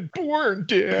never been born,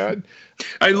 Dad.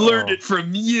 I learned it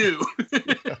from you.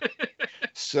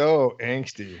 So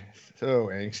angsty.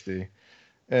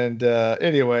 And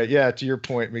anyway, yeah, to your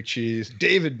point, McCheese,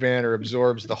 David Banner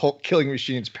absorbs the Hulk killing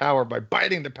machine's power by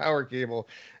biting the power cable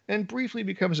and briefly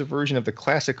becomes a version of the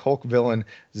classic Hulk villain,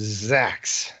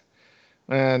 Zax.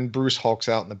 And Bruce hulks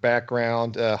out in the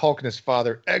background. Hulk and his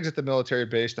father exit the military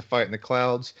base to fight in the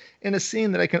clouds in a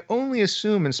scene that I can only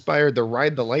assume inspired the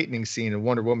Ride the Lightning scene in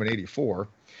Wonder Woman 84.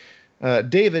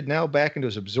 David, now back into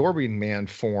his absorbing man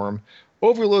form,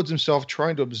 overloads himself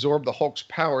trying to absorb the Hulk's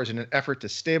powers in an effort to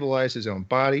stabilize his own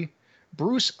body.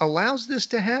 Bruce allows this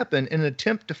to happen in an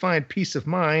attempt to find peace of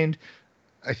mind,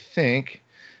 I think.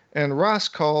 And Ross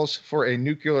calls for a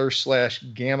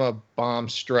nuclear/gamma bomb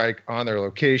strike on their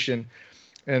location.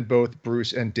 And both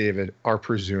Bruce and David are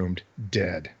presumed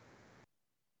dead.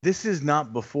 This is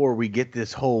not before we get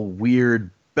this whole weird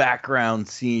background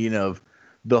scene of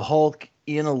the Hulk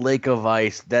in a lake of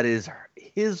ice that is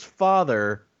his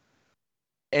father,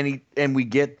 and we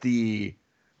get the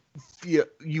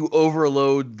you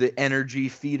overload the energy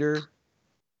feeder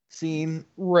scene.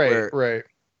 Right.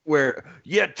 Where,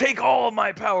 take all of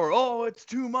my power. Oh, it's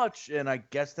too much. And I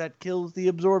guess that kills the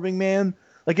absorbing man.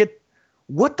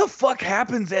 What the fuck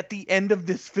happens at the end of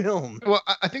this film? Well,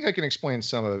 I think I can explain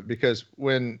some of it, because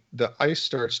when the ice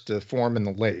starts to form in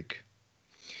the lake,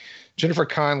 Jennifer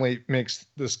Connelly makes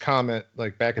this comment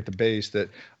like back at the base that,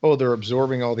 oh, they're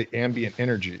absorbing all the ambient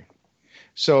energy.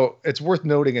 So it's worth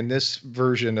noting in this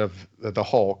version of the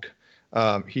Hulk,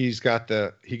 he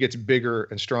gets bigger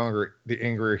and stronger the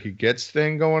angrier he gets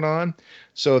thing going on.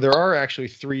 So there are actually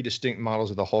three distinct models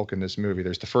of the Hulk in this movie.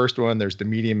 There's the first one, there's the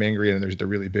medium angry, and there's the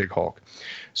really big Hulk.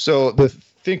 So the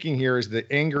thinking here is the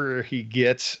angrier he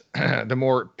gets, the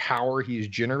more power he's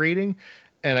generating.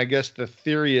 And I guess the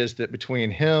theory is that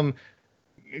between him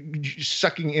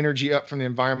sucking energy up from the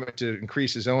environment to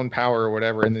increase his own power or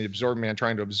whatever, and the absorbed man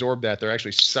trying to absorb that, they're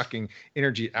actually sucking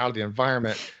energy out of the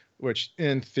environment, which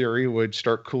in theory would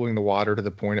start cooling the water to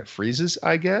the point it freezes,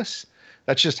 I guess.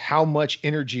 That's just how much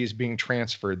energy is being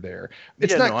transferred there.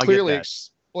 It's not clearly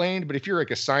explained, but if you're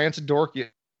like a science dork, you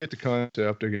get the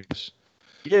concept, I guess.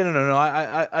 Yeah, no.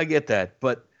 I get that.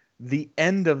 But the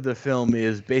end of the film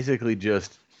is basically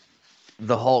just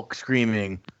the Hulk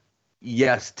screaming,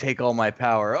 "Yes, take all my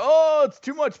power. Oh, it's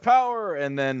too much power."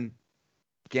 And then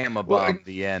gamma bomb,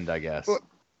 the end, I guess. Well,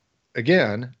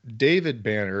 again, David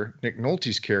Banner, Nick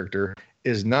Nolte's character,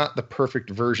 is not the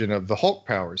perfect version of the Hulk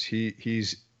powers.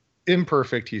 He's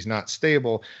imperfect. He's not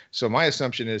stable. So my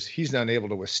assumption is he's not able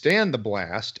to withstand the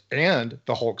blast and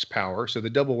the Hulk's power. So the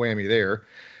double whammy there.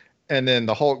 And then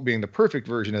the Hulk, being the perfect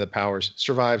version of the powers,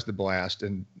 survives the blast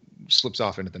and slips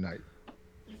off into the night.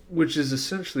 Which is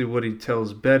essentially what he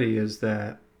tells Betty, is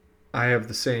that I have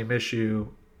the same issue,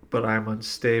 but I'm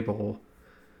unstable.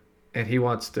 And he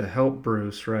wants to help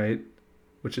Bruce, right?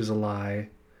 Which is a lie.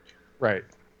 Right.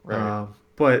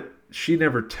 But she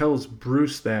never tells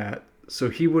Bruce that, so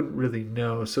he wouldn't really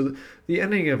know. So the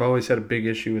ending, I've always had a big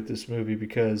issue with this movie,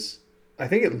 because I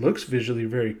think it looks visually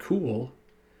very cool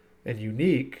and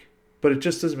unique, but it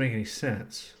just doesn't make any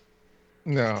sense.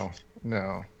 No,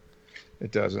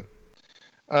 it doesn't.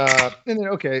 And then,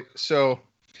 okay, so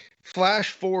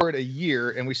flash forward a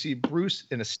year, and we see Bruce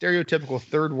in a stereotypical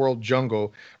third world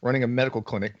jungle running a medical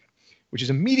clinic, which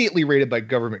is immediately raided by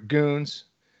government goons.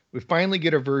 We finally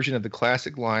get a version of the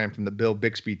classic line from the Bill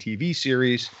Bixby TV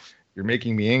series, "You're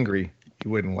making me angry.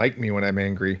 You wouldn't like me when I'm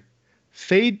angry."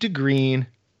 Fade to green,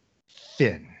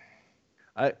 thin.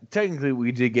 Technically,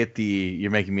 we did get the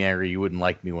 "You're making me angry. You wouldn't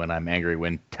like me when I'm angry"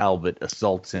 when Talbot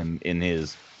assaults him in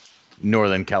his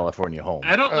Northern California home.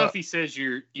 I don't know if he says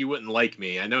you wouldn't like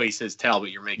me. I know he says tell,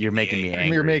 but you're making me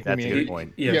angry. You're making That's me a good angry.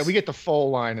 point. Yes. Yeah, we get the full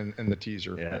line in the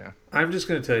teaser. Yeah. Yeah. I'm just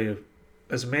going to tell you,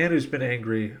 as a man who's been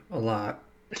angry a lot,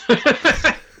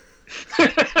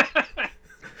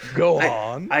 Go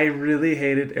on. I really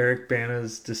hated Eric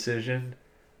Bana's decision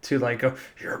to like go,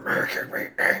 "You're making me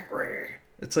angry."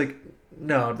 It's like,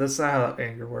 no, that's not how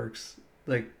anger works.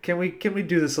 Like, can we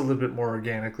do this a little bit more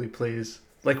organically, please?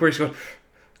 Like, where he's going.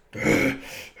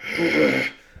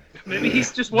 Maybe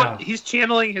he's just he's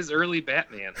channeling his early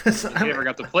Batman. He never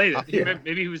got to play it. Yeah.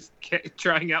 Maybe he was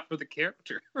trying out for the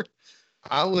character.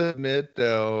 I'll admit,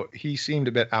 though, he seemed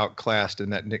a bit outclassed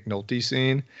in that Nick Nolte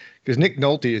scene because Nick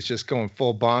Nolte is just going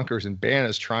full bonkers and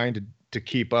Bana's trying to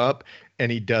keep up,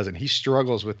 and he doesn't. He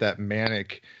struggles with that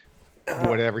manic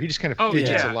whatever. He just kind of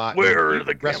fidgets a lot. Where and are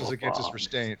the wrestles against his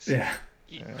restraints. Yeah.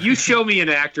 You show me an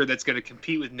actor that's going to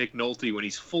compete with Nick Nolte when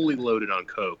he's fully loaded on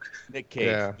coke. Nick Cage.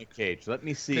 Yeah. Nick Cage. Let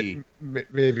me see.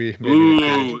 Maybe.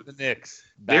 Ooh. The Knicks.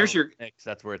 There's your Knicks.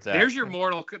 That's where it's at. There's your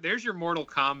Mortal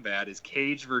Kombat is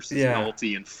Cage versus Yeah.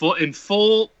 Nolte in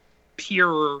full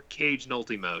pure Cage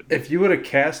Nolte mode. If you would have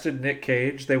casted Nick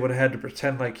Cage, they would have had to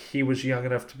pretend like he was young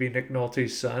enough to be Nick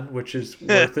Nolte's son, which is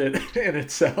worth it in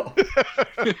itself.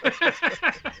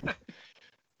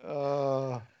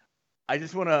 I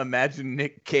just want to imagine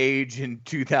Nick Cage in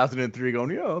 2003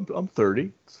 going, "Yeah, I'm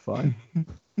 30. It's fine."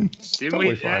 Didn't Totally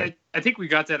we? fine. I think we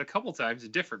got that a couple times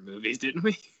in different movies, didn't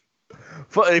we?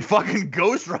 Fucking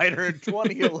Ghost Rider in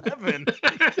 2011.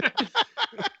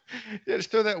 Yeah,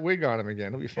 just throw that wig on him again.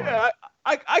 It'll be fine. Yeah,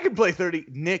 I could play 30.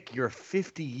 Nick, you're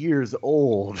 50 years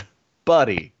old,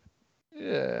 buddy.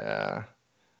 Yeah.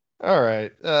 All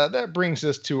right. That brings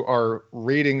us to our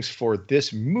ratings for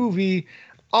this movie.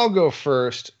 I'll go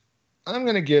first. I'm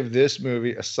going to give this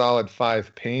movie a solid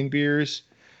 5 pain beers.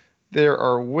 There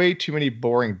are way too many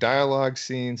boring dialogue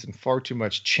scenes and far too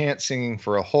much chant singing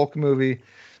for a Hulk movie.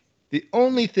 The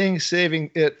only thing saving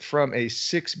it from a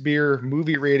 6 beer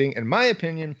movie rating, in my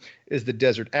opinion, is the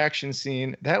desert action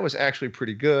scene. That was actually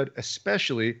pretty good,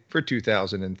 especially for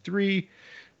 2003.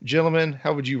 Gentlemen,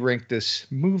 how would you rank this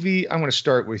movie? I'm going to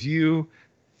start with you,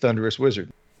 Thunderous Wizard.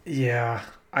 Yeah,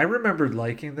 I remembered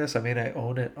liking this. I mean, I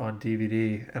own it on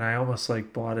DVD, and I almost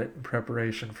like bought it in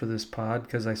preparation for this pod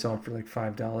because I saw it for like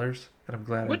 $5, and I'm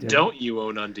glad I What did. don't you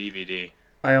own on DVD?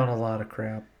 I own a lot of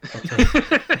crap.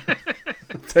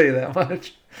 I'll tell you that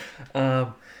much.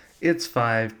 It's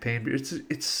 5 pain beers.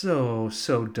 It's so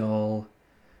dull.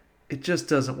 It just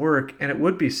doesn't work, and it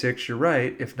would be 6. You're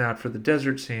right, if not for the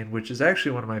desert scene, which is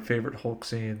actually one of my favorite Hulk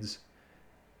scenes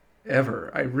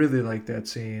ever. I really like that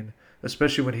scene,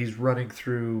 especially when he's running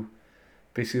through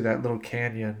basically that little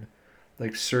canyon,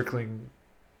 like circling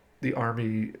the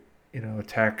army,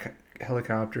 attack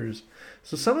helicopters.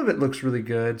 So some of it looks really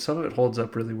good, some of it holds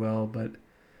up really well, but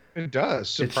It does,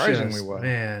 surprisingly well.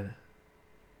 Man,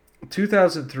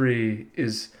 2003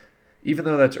 is, even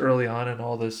though that's early on in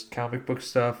all this comic book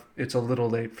stuff, it's a little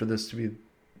late for this to be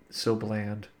so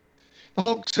bland.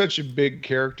 Hulk's such a big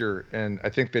character, and I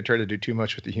think they try to do too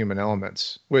much with the human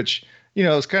elements, which,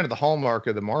 is kind of the hallmark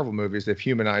of the Marvel movies. They've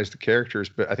humanized the characters,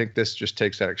 but I think this just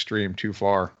takes that extreme too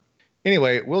far.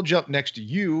 Anyway, we'll jump next to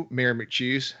you, Mayor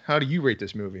McCheese. How do you rate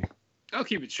this movie? I'll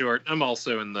keep it short. I'm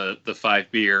also in the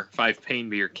 5 pain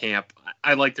beer camp.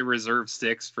 I like to reserve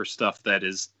 6 for stuff that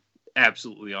is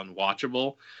absolutely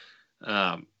unwatchable.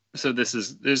 So this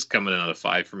is coming in at a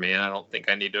 5 for me, and I don't think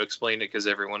I need to explain it because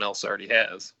everyone else already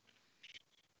has.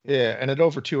 Yeah, and at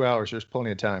over 2 hours, there's plenty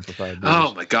of time for 5 beers.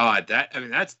 Oh my God,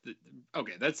 that's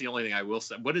the only thing I will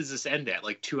say. What does this end at?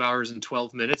 Like 2 hours and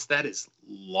 12 minutes? That is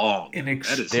long. An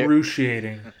That is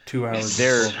excruciating 2 hours.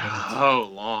 There- and 12 minutes. so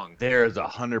long. There is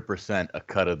 100% a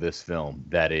cut of this film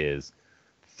that is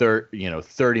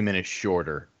 30 minutes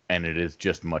shorter, and it is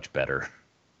just much better.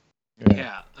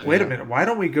 Yeah. Wait a minute. Why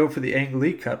don't we go for the Ang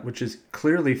Lee cut, which is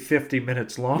clearly 50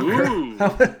 minutes longer? Ooh.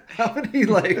 How many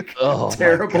Oh my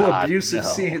terrible God, abusive no.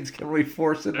 scees can we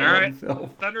force into All one right. film?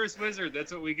 Thunderous Wizard,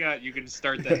 that's what we got. You can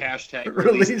start the hashtag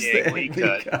Release release the Ang Lee Ang Lee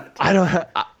cut. cut. I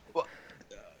don't.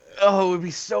 Oh, it would be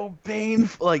so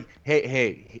painful. Like,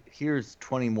 hey, here's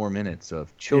 20 more minutes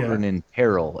of children in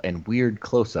peril and weird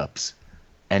close-ups,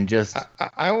 and just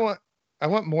I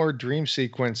want more dream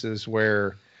sequences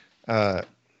where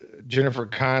Jennifer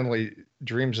Connelly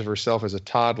dreams of herself as a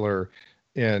toddler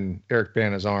in Eric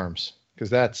Bana's arms, because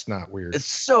that's not weird. it's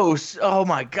so. Oh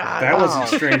my God, That wasn't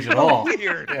strange at all.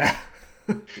 Weird. Yeah.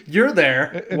 You're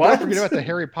there. And What? don't forget about the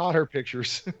Harry Potter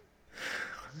pictures.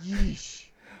 Yeesh.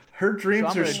 Her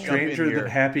dreams So I'm are gonna jump in stranger than here.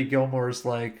 Happy Gilmore's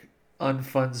like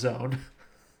unfun zone.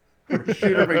 Where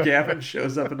Shooter McGavin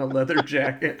shows up in a leather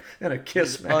jacket and a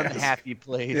kiss mask. Unhappy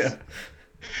place.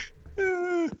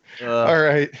 Yeah. All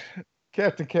right,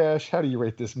 Captain Cash, how do you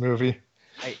rate this movie?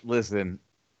 Listen,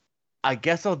 I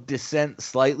guess I'll dissent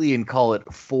slightly and call it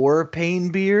 4 pain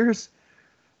beers.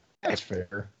 That's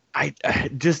fair. I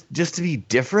just to be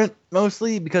different,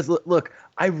 mostly because look,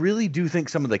 I really do think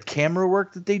some of the camera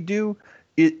work that they do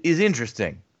is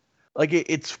interesting. Like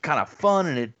it's kind of fun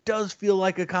and it does feel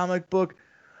like a comic book.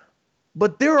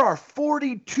 But there are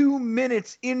 42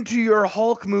 minutes into your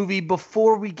Hulk movie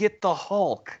before we get the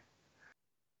Hulk.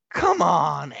 Come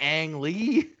on, Ang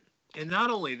Lee. And not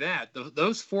only that,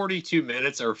 those 42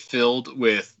 minutes are filled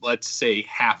with, let's say,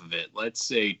 half of it. Let's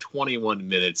say 21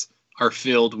 minutes are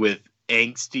filled with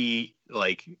angsty,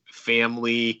 like,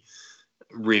 family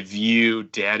review,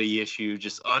 daddy issue,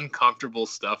 just uncomfortable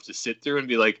stuff to sit through and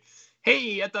be like,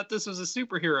 hey, I thought this was a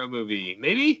superhero movie.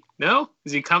 Maybe? No?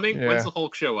 Is he coming? Yeah. When's the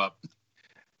Hulk show up?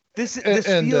 This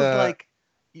feels like...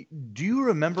 Do you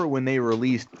remember when they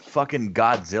released fucking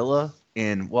Godzilla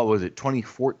in, what was it,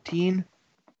 2014?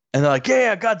 And they're like,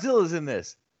 yeah, Godzilla's in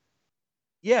this.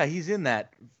 Yeah, he's in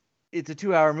that. It's a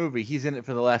 2-hour movie. He's in it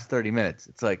for the last 30 minutes.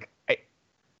 It's like,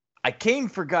 I came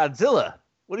for Godzilla.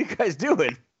 What are you guys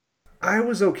doing? I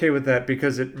was okay with that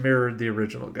because it mirrored the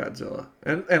original Godzilla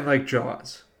and like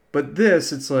Jaws. But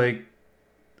this, it's like,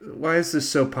 why is this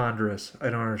so ponderous? I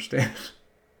don't understand.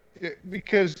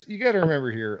 Because you got to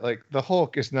remember here, like, the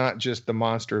Hulk is not just the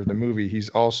monster of the movie. He's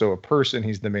also a person.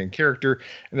 He's the main character.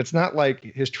 And it's not like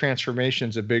his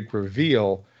transformation's a big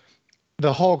reveal.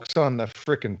 The Hulk's on the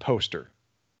frickin' poster.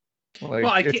 Like,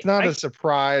 well, it's not a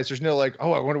surprise. There's no, like,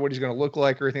 oh, I wonder what he's going to look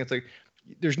like or anything. It's like,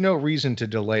 there's no reason to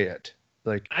delay it.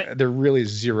 Like, there really is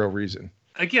zero reason.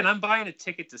 Again, I'm buying a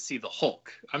ticket to see the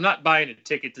Hulk. I'm not buying a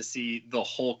ticket to see the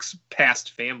Hulk's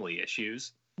past family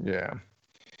issues. Yeah.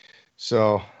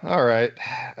 So, all right.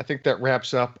 I think that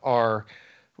wraps up our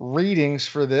readings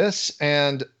for this.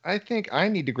 And I think I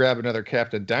need to grab another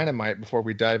Captain Dynamite before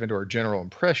we dive into our general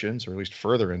impressions, or at least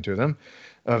further into them,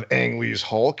 of Ang Lee's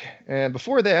Hulk. And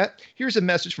before that, here's a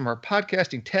message from our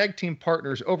podcasting tag team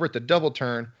partners over at the Double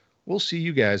Turn. We'll see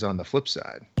you guys on the flip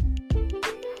side.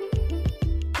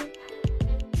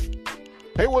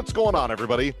 Hey, what's going on,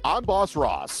 everybody? I'm Boss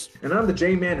Ross. And I'm the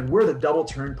J-Man, and we're the Double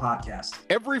Turn Podcast.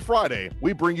 Every Friday,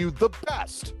 we bring you the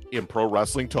best in pro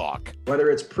wrestling talk. Whether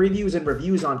it's previews and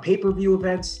reviews on pay-per-view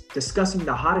events, discussing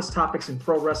the hottest topics in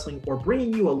pro wrestling, or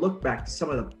bringing you a look back to some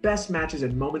of the best matches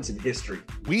and moments in history.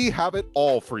 We have it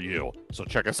all for you. So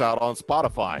check us out on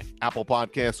Spotify, Apple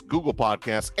Podcasts, Google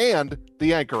Podcasts, and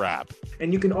the Anchor app.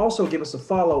 And you can also give us a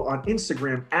follow on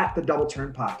Instagram at the Double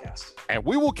Turn Podcast. And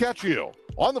we will catch you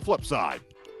on the flip side.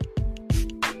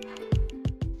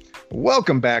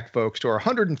 Welcome back, folks, to our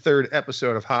 103rd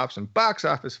episode of Hops and Box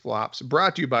Office Flops,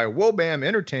 brought to you by Wobam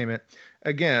Entertainment.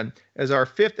 Again, as our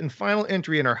 5th and final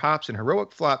entry in our Hops and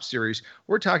Heroic Flop series,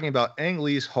 we're talking about Ang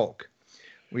Lee's Hulk.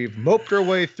 We've moped our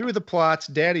way through the plots,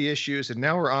 daddy issues, and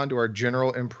now we're on to our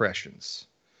general impressions.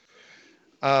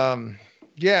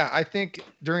 Yeah, I think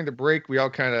during the break, we all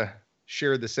kind of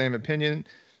shared the same opinion.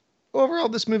 Overall,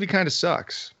 this movie kind of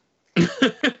sucks.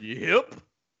 Yep.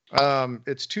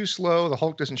 It's too slow. The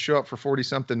Hulk doesn't show up for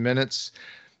 40-something minutes.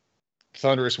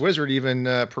 Thunderous Wizard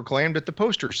even proclaimed that the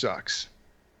poster sucks.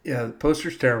 Yeah, the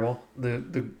poster's terrible.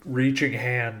 The reaching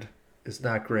hand is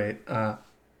not great.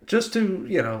 Just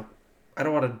to, I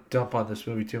don't want to dump on this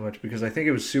movie too much because I think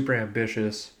it was super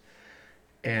ambitious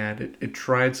and it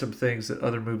tried some things that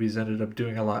other movies ended up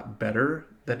doing a lot better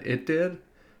than it did.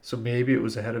 So maybe it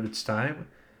was ahead of its time.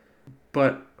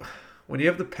 But when you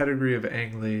have the pedigree of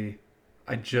Ang Lee,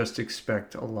 I just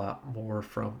expect a lot more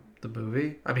from the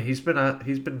movie. I mean, he's been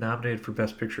nominated for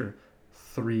Best Picture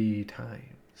 3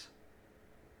 times.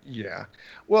 Yeah.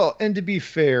 Well, and to be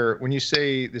fair, when you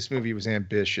say this movie was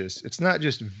ambitious, it's not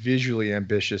just visually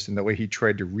ambitious in the way he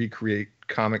tried to recreate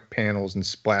comic panels and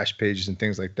splash pages and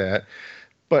things like that,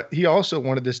 but he also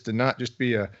wanted this to not just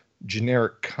be a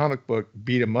generic comic book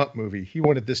beat 'em up movie. He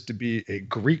wanted this to be a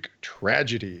Greek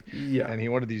tragedy. Yeah. And he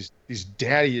wanted these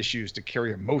daddy issues to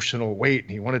carry emotional weight,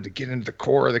 and he wanted to get into the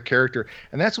core of the character.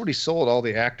 And that's what he sold all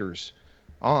the actors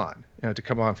on, to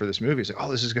come on for this movie. He's like,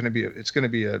 oh, this is going to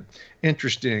be a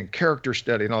interesting character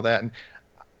study and all that. And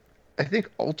I think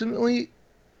ultimately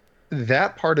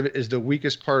that part of it is the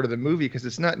weakest part of the movie because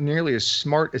it's not nearly as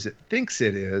smart as it thinks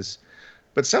it is,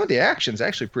 but some of the action's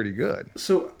actually pretty good.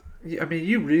 So, I mean,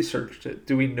 you researched it.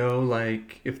 Do we know,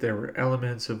 if there were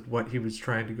elements of what he was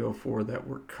trying to go for that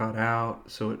were cut out,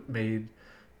 so it made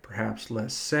perhaps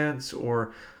less sense?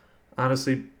 Or,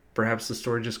 honestly, perhaps the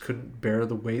story just couldn't bear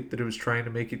the weight that it was trying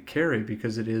to make it carry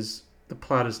because the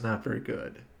plot is not very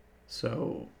good.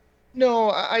 So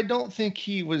No, I don't think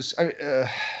he was. I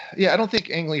don't think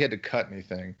Ang Lee had to cut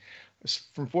anything.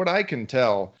 From what I can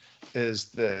tell, is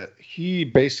that he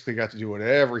basically got to do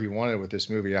whatever he wanted with this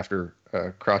movie after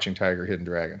Crouching Tiger, Hidden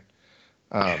Dragon.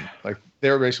 Like they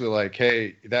were basically like,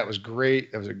 "Hey, that was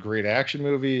great. That was a great action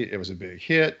movie. It was a big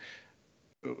hit.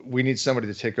 We need somebody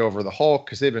to take over the Hulk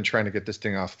because they've been trying to get this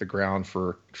thing off the ground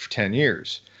for 10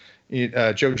 years."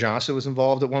 Joe Johnson was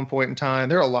involved at one point in time.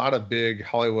 There are a lot of big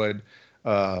Hollywood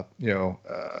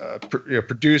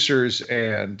producers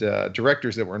and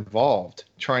directors that were involved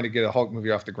trying to get a Hulk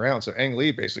movie off the ground. So Ang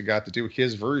Lee basically got to do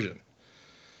his version.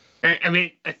 I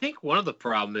mean, I think one of the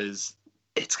problem is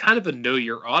it's kind of a know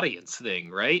your audience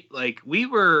thing, right? Like we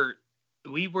were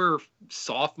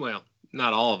sophomore, well,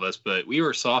 not all of us, but we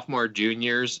were sophomore,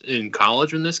 juniors in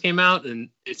college when this came out, and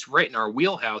it's right in our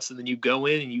wheelhouse. And then you go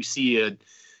in and you see a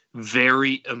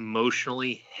very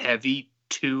emotionally heavy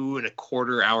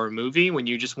 2.25 hour movie when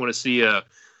you just want to see a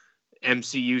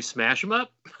MCU smash them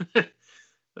up.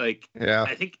 Like, yeah,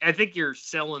 I think you're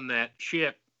selling that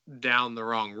ship down the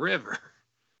wrong river.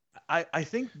 I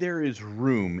think there is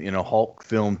room in a Hulk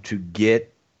film to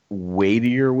get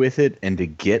weightier with it and to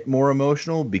get more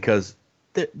emotional because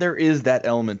there is that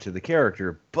element to the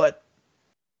character, but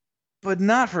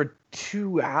not for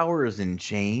 2 hours and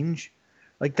change.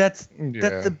 Like that's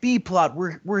the B plot.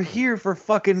 We're here for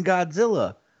fucking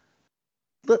Godzilla.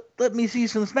 Let me see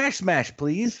some smash,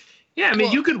 please. Yeah, I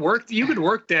mean, you could work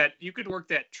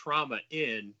that trauma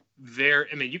in there.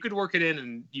 I mean, you could work it in,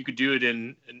 and you could do it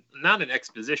in not an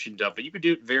exposition dump, but you could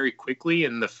do it very quickly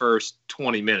in the first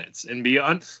 20 minutes and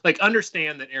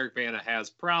understand that Eric Bana has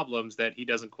problems that he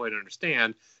doesn't quite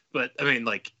understand. But I mean,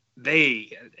 like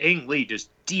Ang Lee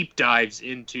just deep dives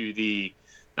into the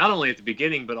not only at the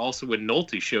beginning, but also when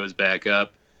Nolte shows back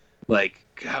up. Like,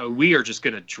 God, we are just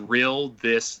gonna drill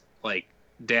this like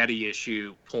daddy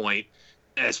issue point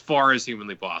as far as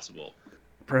humanly possible.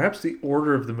 Perhaps the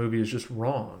order of the movie is just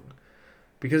wrong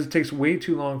because it takes way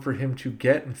too long for him to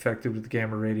get infected with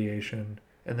gamma radiation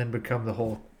and then become the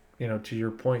Hulk, to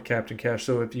your point, Captain Cash.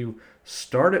 So if you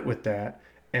start it with that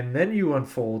and then you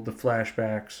unfold the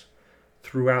flashbacks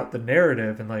throughout the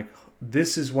narrative and like,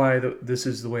 this is why this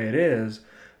is the way it is,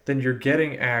 then you're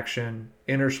getting action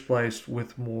interspliced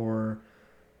with more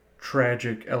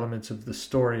tragic elements of the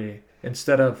story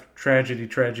instead of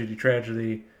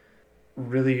tragedy,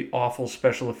 really awful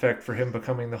special effect for him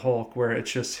becoming the Hulk where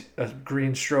it's just a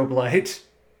green strobe light.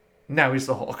 Now he's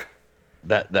the Hulk.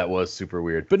 That was super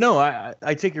weird. But no,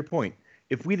 I take your point.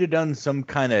 If we'd have done some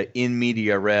kind of in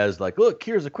media res, like, look,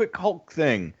 here's a quick Hulk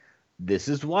thing. This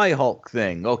is why Hulk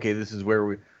thing. Okay, this is where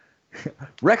we...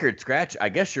 Record scratch, I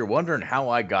guess you're wondering how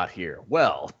I got here.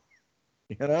 Well,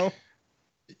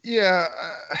 Yeah,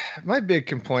 my big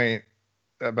complaint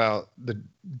about the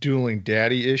dueling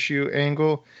daddy issue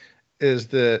angle is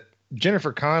that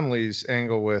Jennifer Connelly's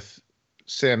angle with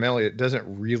Sam Elliott doesn't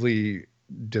really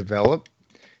develop.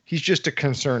 He's just a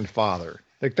concerned father.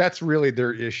 Like that's really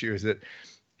their issue, is that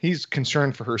he's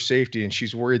concerned for her safety and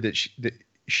she's worried that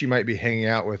she might be hanging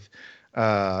out with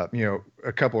a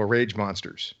couple of rage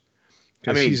monsters.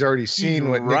 Because he's already seen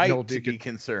what Nick Nolte to be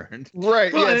concerned.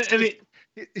 Right. Well, yeah,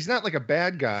 he's not like a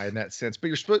bad guy in that sense, but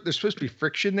there's supposed to be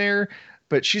friction there.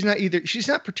 But she's not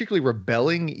particularly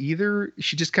rebelling either.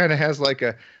 She just kind of has like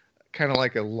a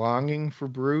longing for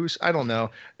Bruce. I don't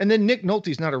know. And then Nick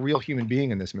Nolte's not a real human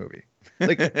being in this movie.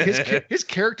 Like his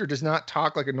character does not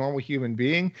talk like a normal human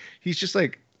being. He's just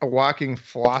like a walking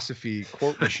philosophy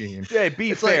quote machine. Yeah,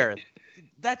 be fair.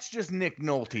 That's just Nick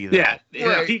Nolte, though. Yeah,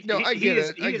 right. He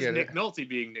is Nick Nolte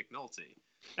being Nick Nolte.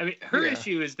 I mean, her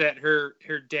issue is that her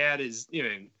dad is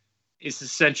is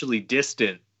essentially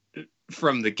distant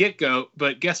from the get-go.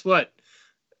 But guess what?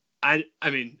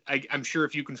 I'm sure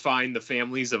if you can find the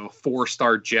families of a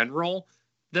 4-star general,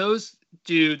 those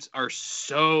dudes are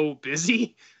so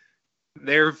busy.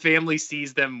 Their family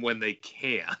sees them when they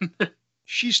can.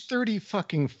 She's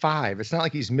 35. It's not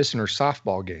like he's missing her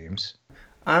softball games.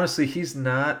 Honestly, he's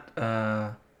not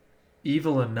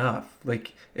evil enough.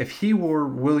 Like, if he were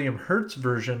William Hurt's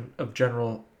version of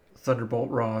General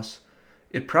Thunderbolt Ross,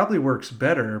 it probably works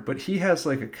better, but he has,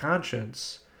 like, a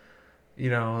conscience.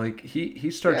 Like,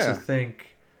 he starts to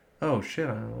think, oh, shit,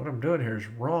 what I'm doing here is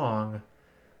wrong.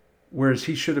 Whereas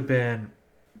he should have been,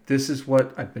 this is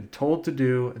what I've been told to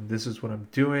do, and this is what I'm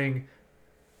doing.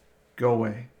 Go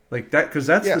away. Like that, because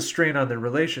that's the strain on their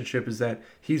relationship, is that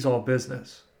he's all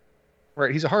business.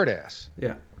 Right, he's a hard ass.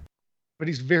 Yeah. But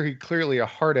he's very clearly a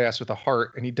hard ass with a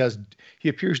heart, and he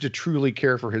appears to truly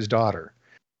care for his daughter.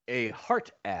 A heart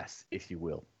ass, if you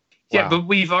will. Yeah, but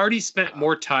we've already spent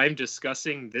more time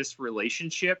discussing this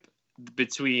relationship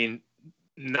between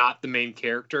not the main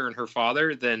character and her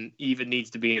father than even needs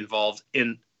to be involved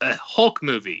in a Hulk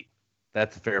movie.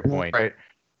 That's a fair point. Right.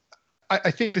 I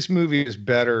think this movie is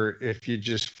better if you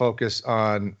just focus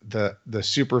on the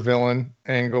supervillain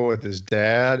angle with his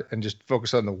dad and just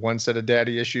focus on the one set of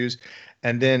daddy issues.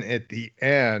 And then at the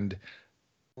end,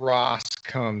 Ross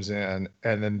comes in,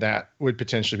 and then that would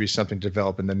potentially be something to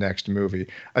develop in the next movie.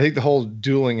 I think the whole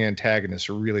dueling antagonists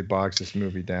really bogs this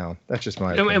movie down. That's just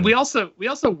my opinion. And we also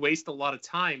waste a lot of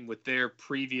time with their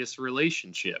previous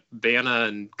relationship, Banna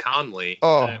and Conley.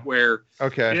 Where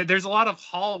there's a lot of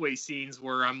hallway scenes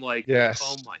where I'm like,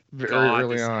 oh my God,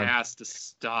 this has to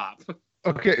stop.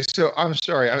 Okay, so I'm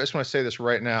sorry. I just want to say this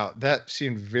right now. That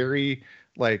seemed very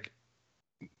like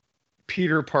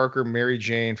Peter Parker, Mary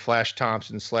Jane, Flash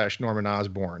Thompson / Norman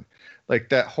Osborn. Like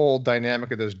that whole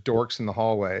dynamic of those dorks in the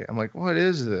hallway. I'm like, what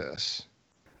is this?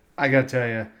 I gotta tell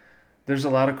you, there's a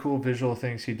lot of cool visual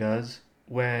things he does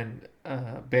when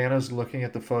Banna's looking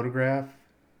at the photograph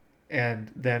and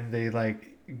then they like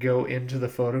go into the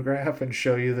photograph and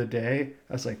show you the day.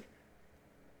 I was like,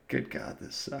 good God,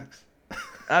 this sucks.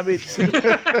 I mean,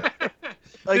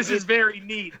 this is very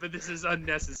neat, but this is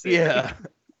unnecessary. Yeah.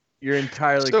 You're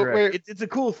entirely correct. It's a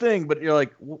cool thing, but you're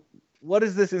like, what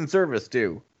is this in service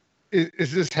to?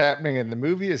 Is this happening in the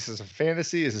movie? Is this a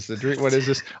fantasy? Is this a dream? What is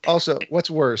this? Also,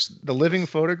 what's worse, the living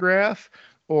photograph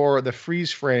or the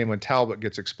freeze frame when Talbot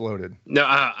gets exploded? No,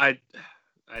 I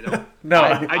don't. No,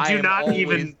 I do not always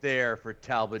even there for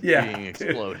Talbot being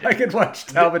exploded. I could watch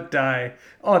Talbot die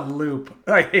on loop.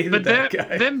 I hated that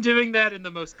guy. Them doing that in the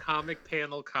most comic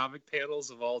panels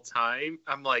of all time.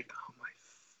 I'm like, oh my.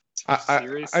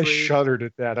 Seriously? I shuddered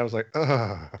at that. I was like,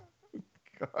 oh,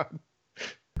 God.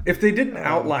 If they didn't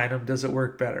outline them, does it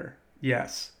work better?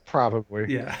 Yes.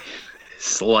 Probably. Yeah.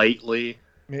 Slightly.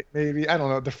 Maybe. I don't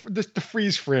know. The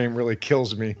freeze frame really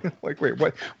kills me. Like, wait,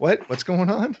 what's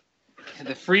going on?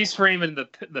 The freeze frame and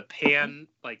the pan,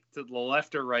 like to the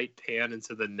left or right pan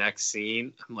into the next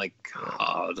scene. I'm like,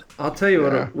 God. I'll tell you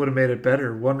what would have made it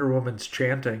better. Wonder Woman's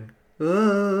chanting. We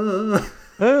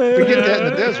get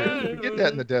that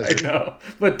in the desert. I know.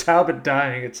 But Talbot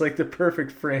dying, it's like the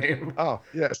perfect frame. Oh,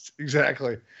 yes,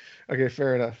 exactly. Okay,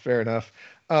 fair enough.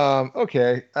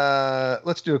 Okay,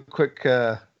 let's do a quick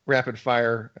rapid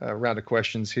fire round of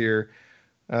questions here.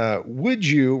 Would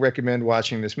you recommend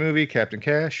watching this movie, Captain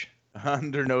Cash?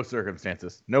 Under no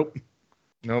circumstances. Nope.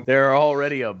 Nope. There are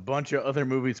already a bunch of other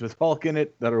movies with Hulk in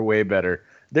it that are way better.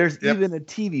 There's even a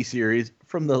TV series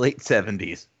from the late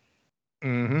 70s.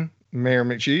 Mm-hmm. Mayor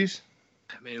McCheese?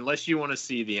 I mean, unless you want to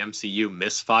see the MCU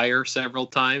misfire several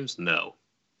times, no.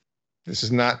 This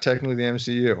is not technically the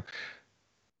MCU.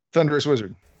 Thunderous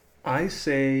Wizard? I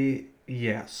say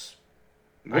yes.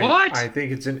 What? I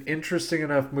think it's an interesting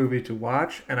enough movie to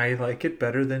watch, and I like it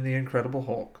better than The Incredible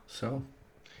Hulk. So,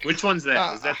 which one's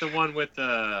that? Is that the one with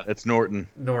That's Norton.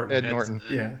 Ed Norton.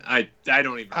 Yeah. I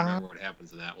don't even remember what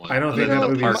happens in that one. I don't think that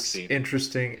movie is scene.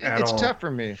 interesting at all. It's tough for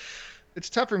me. It's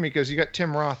tough for me because you got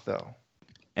Tim Roth, though.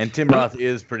 And Tim Roth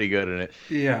is pretty good in it.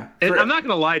 Yeah. And I'm not going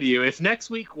to lie to you. If next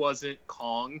week wasn't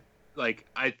Kong, like,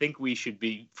 I think we should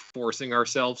be forcing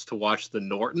ourselves to watch the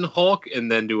Norton Hulk and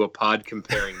then do a pod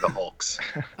comparing the Hulks.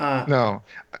 No.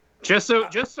 Just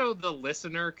so the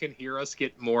listener can hear us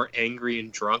get more angry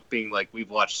and drunk, being like, we've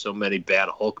watched so many bad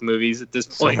Hulk movies at this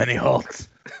point. So many Hulks.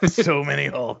 So many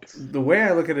Hulks. The way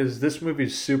I look at it is this movie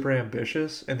is super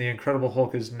ambitious, and The Incredible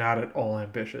Hulk is not at all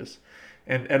ambitious.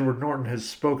 And Edward Norton has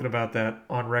spoken about that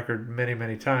on record many,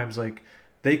 many times. Like,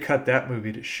 they cut that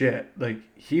movie to shit. Like,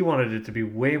 he wanted it to be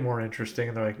way more interesting,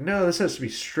 and they're like, no, this has to be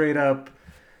straight up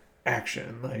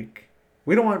action. Like,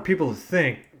 we don't want people to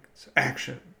think it's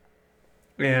action.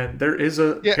 And there is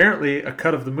apparently a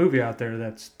cut of the movie out there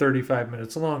that's 35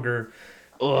 minutes longer.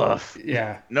 Ugh.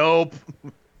 Yeah. Nope.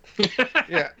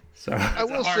 Yeah. So I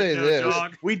will say this.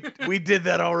 We did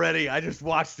that already. I just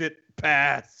watched it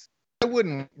pass. I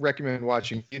wouldn't recommend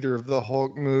watching either of the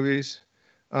Hulk movies.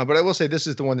 But I will say this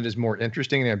is the one that is more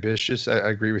interesting and ambitious. I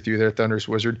agree with you there, Thunderous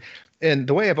Wizard. And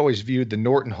the way I've always viewed the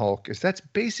Norton Hulk is that's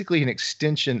basically an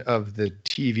extension of the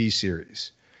TV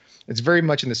series. It's very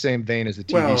much in the same vein as the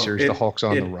TV series, The Hulk's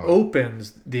on the Road. It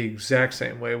opens the exact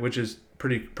same way, which is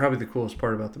probably the coolest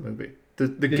part about the movie.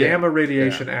 The gamma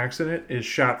radiation accident is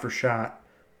shot for shot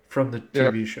from the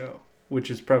TV show,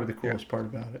 which is probably the coolest part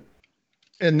about it.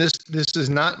 And this is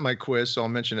not my quiz, so I'll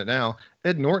mention it now.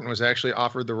 Ed Norton was actually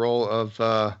offered the role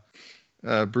of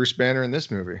Bruce Banner in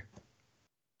this movie,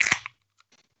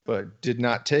 but did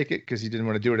not take it because he didn't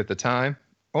want to do it at the time,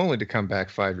 only to come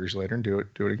back 5 years later and do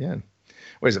it again.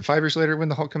 Wait, is it 5 years later when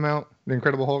the Hulk come out? The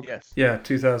Incredible Hulk? Yes. Yeah,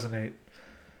 2008.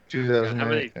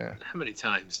 2008. How many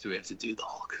times do we have to do the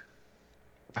Hulk?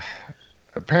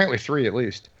 Apparently 3 at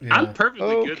least. Yeah. I'm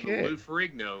perfectly good Okay. with Lou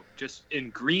Ferrigno, just in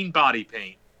green body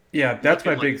paint. Yeah, that's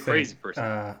my Looking like big a crazy thing.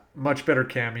 person. Much better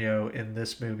cameo in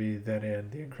this movie than in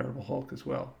The Incredible Hulk as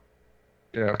well.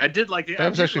 Yeah. I did like it. That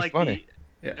was actually funny.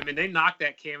 Yeah. I mean, they knocked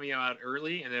that cameo out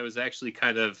early, and it was actually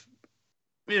kind of,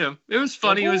 it was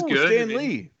funny. It was good. Stan I mean,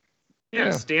 Lee. Yeah,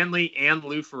 Yeah. Stan Lee and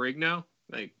Lou Ferrigno.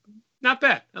 Like, not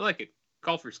bad. I like it.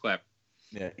 Golfers clap.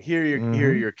 Yeah, here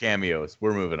are your cameos.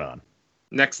 We're moving on.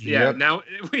 Next, Yep. now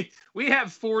we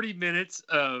have 40 minutes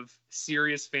of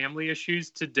serious family issues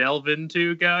to delve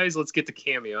into, guys. Let's get the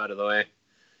cameo out of the way.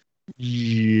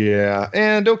 Yeah.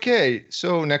 And okay,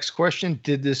 so next question.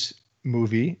 Did this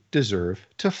movie deserve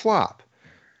to flop?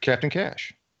 Captain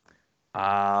Cash. Yeah.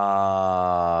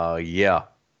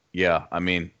 I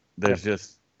mean, there's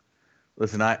just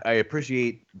listen. I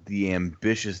appreciate the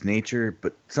ambitious nature,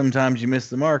 but sometimes you miss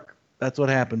the mark. That's what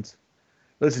happens.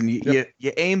 Listen, you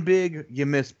aim big, you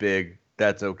miss big.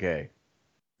 That's okay.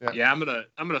 Yeah, I'm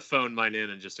gonna phone mine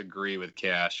in and just agree with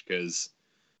Cash because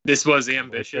this was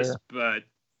ambitious, but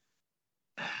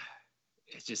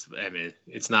it's just, I mean,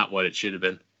 it's not what it should have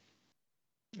been.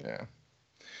 Yeah.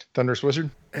 Thunderous Wizard.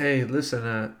 Hey,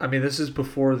 listen, I mean, this is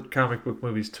before the comic book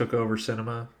movies took over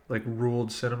cinema, like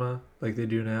ruled cinema, like they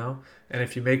do now. And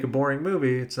if you make a boring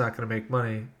movie, it's not going to make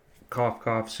money. Cough,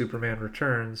 cough, Superman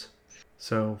Returns.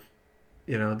 So,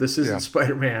 this isn't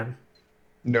Spider-Man.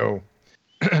 No.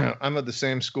 I'm of the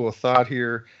same school of thought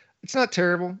here. It's not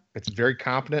terrible. It's very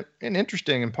competent and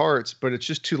interesting in parts, but it's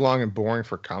just too long and boring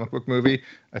for a comic book movie.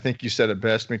 I think you said it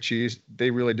best, McCheese. They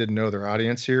really didn't know their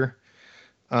audience here.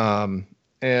 And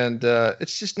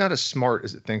it's just not as smart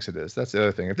as it thinks it is. That's the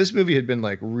other thing. If this movie had been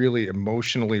like really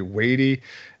emotionally weighty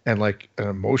and like an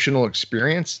emotional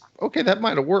experience, okay, that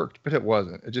might have worked, but it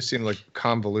wasn't. It just seemed like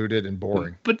convoluted and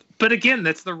boring. But again,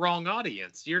 that's the wrong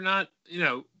audience. You're not,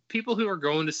 people who are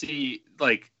going to see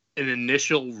like an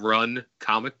initial run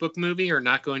comic book movie are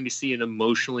not going to see an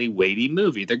emotionally weighty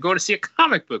movie. They're going to see a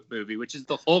comic book movie, which is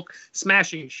the Hulk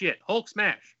smashing shit. Hulk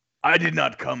smash. I did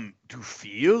not come to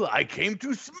feel. I came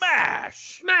to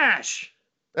smash. Smash.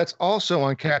 That's also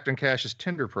on Captain Cash's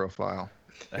Tinder profile.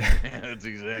 That's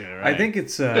exactly right. I think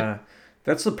it's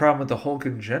that's the problem with the Hulk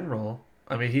in general.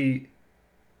 I mean,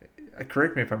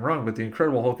 correct me if I'm wrong, but the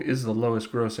Incredible Hulk is the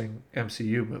lowest grossing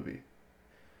MCU movie.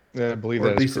 Yeah, I believe Or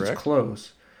that at least is correct. it's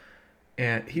close.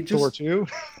 And he just Thor 2?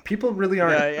 people really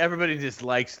aren't. Yeah, everybody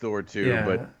dislikes Thor 2,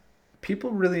 but people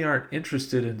really aren't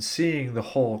interested in seeing the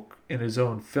Hulk in his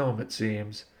own film, it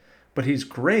seems. But he's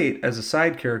great as a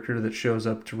side character that shows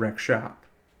up to wreck shop.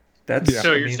 That's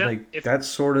So you're saying that's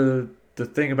sort of the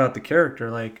thing about the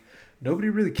character. Like, nobody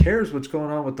really cares what's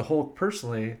going on with the Hulk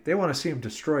personally. They want to see him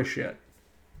destroy shit.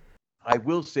 I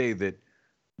will say that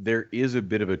there is a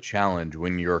bit of a challenge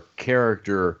when your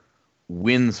character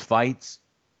wins fights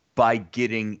by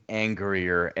getting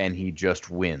angrier and he just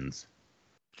wins.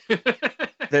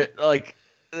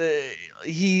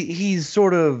 He's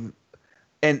sort of,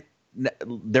 and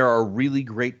there are really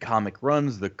great comic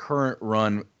runs. The current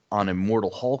run on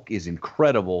Immortal Hulk is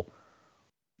incredible,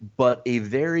 but a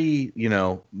very,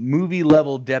 movie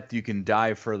level depth you can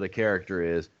dive for the character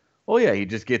is, oh yeah, he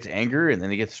just gets angrier and then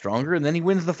he gets stronger and then he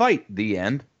wins the fight. The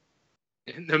end.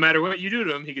 No matter what you do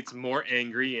to him, he gets more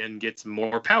angry and gets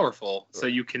more powerful. So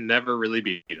you can never really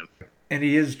beat him. And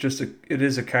it is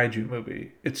a kaiju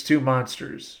movie. It's two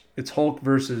monsters. It's Hulk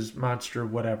versus monster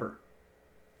whatever.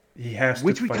 He has to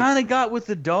Which we fight. kind of got with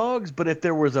the dogs, but if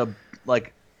there was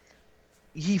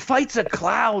he fights a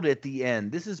cloud at the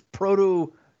end. This is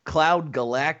proto Cloud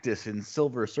Galactus in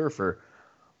Silver Surfer.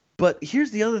 But here's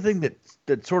the other thing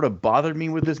that sort of bothered me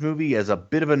with this movie as a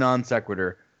bit of a non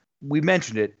sequitur. We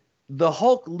mentioned it. The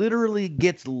Hulk literally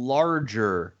gets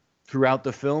larger throughout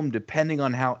the film depending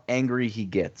on how angry he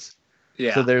gets.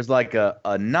 Yeah. So there's like a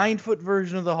 9-foot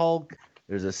version of the Hulk,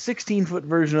 there's a 16-foot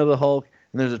version of the Hulk,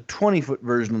 and there's a 20-foot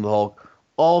version of the Hulk,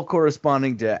 all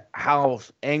corresponding to how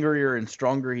angrier and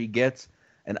stronger he gets.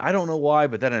 And I don't know why,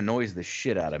 but that annoys the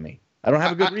shit out of me. I don't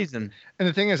have a good reason. And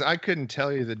the thing is, I couldn't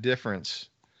tell you the difference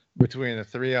between the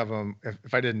three of them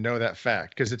if I didn't know that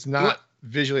fact, because it's not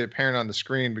visually apparent on the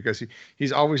screen because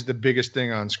he's always the biggest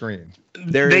thing on screen.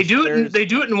 They do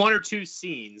it in one or two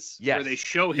scenes where they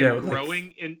show him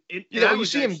growing and you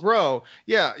see him grow.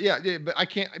 Yeah, but I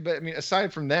can't. But I mean,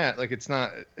 aside from that, like it's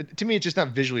not. To me, it's just not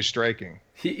visually striking.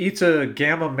 He eats a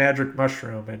gamma magic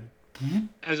mushroom and.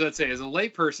 As I'd say, as a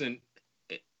layperson,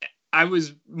 I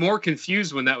was more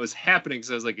confused when that was happening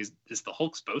because I was like, "Is the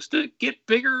Hulk supposed to get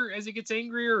bigger as he gets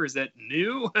angrier, or is that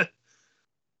new?"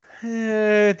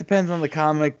 It depends on the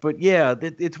comic, but yeah,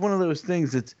 it's one of those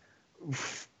things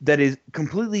that is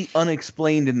completely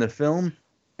unexplained in the film,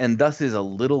 and thus is a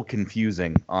little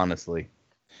confusing, honestly.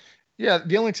 Yeah,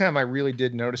 the only time I really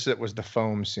did notice it was the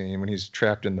foam scene when he's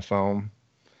trapped in the foam,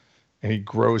 and he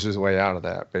grows his way out of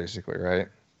that, basically, right?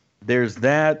 There's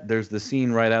that. There's the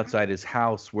scene right outside his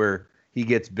house where he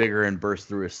gets bigger and bursts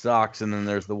through his socks, and then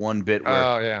there's the one bit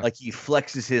where like he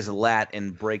flexes his lat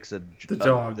and breaks the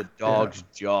dog's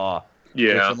jaw.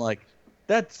 Yeah, which I'm like,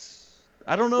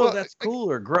 I don't know if that's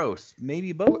cool or gross.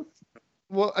 Maybe both.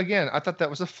 Well, again, I thought that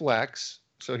was a flex.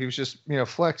 So he was just,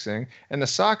 flexing. And the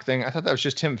sock thing, I thought that was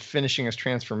just him finishing his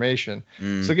transformation.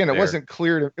 So again, it wasn't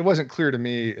clear to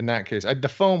me in that case. The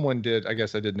foam one did. I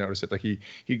guess I did notice it. Like he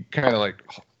kind of like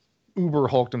uber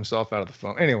hulked himself out of the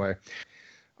foam. Anyway,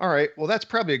 all right. Well, that's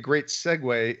probably a great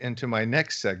segue into my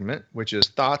next segment, which is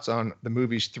thoughts on the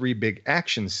movie's 3 big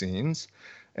action scenes.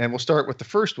 And we'll start with the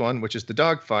first one, which is the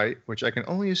dogfight, which I can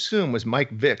only assume was Mike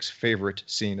Vick's favorite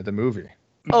scene of the movie.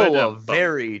 Oh, a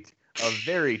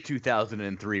very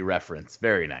 2003 reference.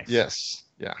 Very nice. Yes.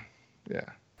 Yeah.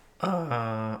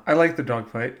 I like the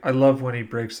dogfight. I love when he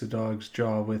breaks the dog's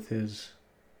jaw with his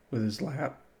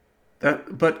lap.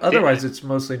 But otherwise, it's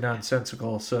mostly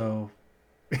nonsensical. So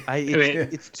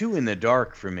it's too in the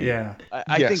dark for me. Yeah.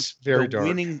 I think very dark.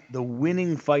 The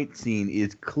winning fight scene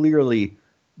is clearly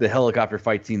the helicopter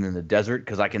fight scene in the desert,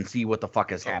 because I can see what the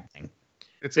fuck is happening.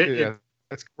 That's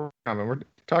common. We're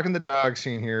talking the dog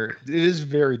scene here. It is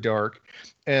very dark.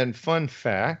 And fun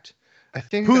fact, I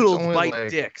think poodles bite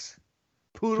dicks.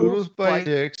 Poodles bite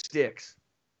dicks.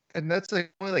 And that's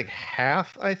only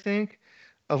half, I think,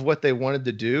 of what they wanted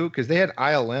to do, because they had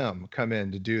ILM come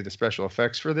in to do the special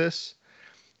effects for this,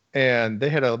 and they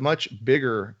had a much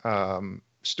bigger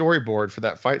storyboard for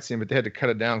that fight scene, but they had to cut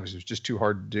it down because it was just too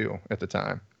hard to do at the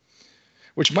time.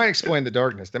 Which might explain the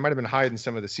darkness. They might have been hiding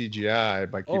some of the CGI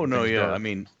by keeping things dark. I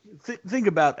mean, think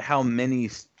about how many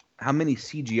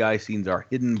CGI scenes are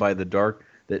hidden by the dark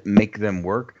that make them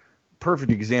work.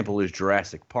 Perfect example is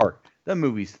Jurassic Park. That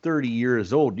movie's 30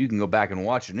 years old. You can go back and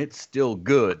watch it, and it's still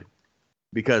good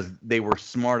because they were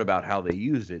smart about how they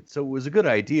used it. So it was a good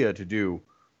idea to do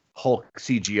Hulk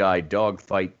CGI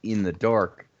dogfight in the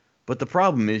dark. But the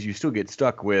problem is you still get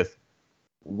stuck with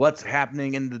what's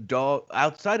happening in the dog.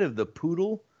 Outside of the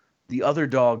poodle, the other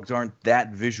dogs aren't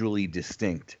that visually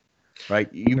distinct,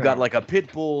 right? You've got like a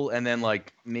pit bull and then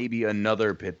like maybe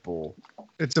another pit bull.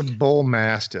 It's a bull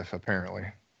mastiff, apparently.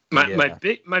 My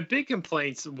big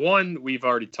complaints, one we've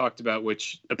already talked about,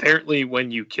 which apparently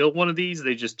when you kill one of these,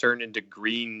 they just turn into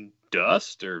green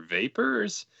dust or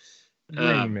vapors.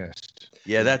 Green mist.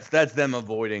 Yeah, that's them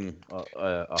avoiding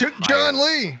John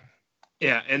Lee.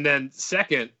 Yeah, and then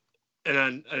second,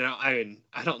 and I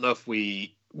don't know if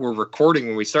we were recording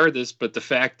when we started this, but the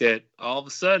fact that all of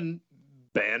a sudden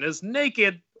Banna's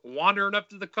naked, wandering up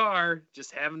to the car,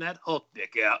 just having that Hulk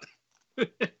dick out.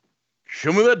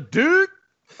 Show me that dick.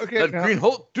 Okay, that green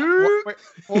Hulk dick. Wait,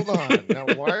 hold on. Now,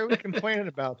 why are we complaining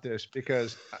about this?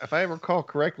 Because if I recall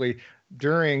correctly,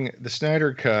 during the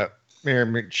Snyder Cut, Mayor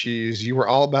McCheese, you were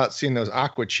all about seeing those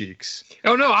aqua cheeks.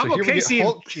 Oh no, I'm okay seeing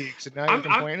Hulk cheeks, and now you're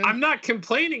complaining. I'm not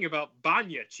complaining about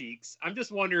Banya cheeks. I'm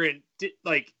just wondering,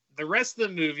 like the rest of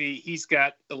the movie, he's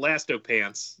got elasto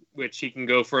pants, which he can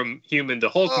go from human to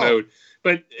Hulk mode.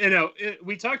 But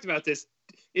we talked about this.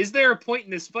 Is there a point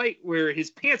in this fight where his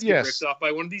pants get ripped off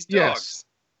by one of these dogs? Yes.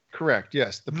 Correct.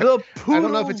 Yes. The poodle I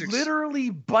don't know if it's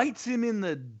literally bites him in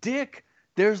the dick.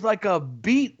 There's like a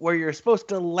beat where you're supposed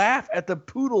to laugh at the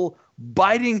poodle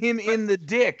biting him in the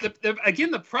dick.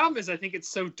 Again, the problem is I think it's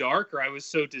so dark, or I was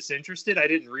so disinterested, I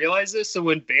didn't realize this. So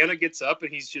when Banna gets up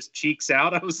and he's just cheeks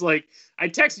out, I was like, I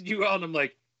texted you all and I'm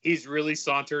like, he's really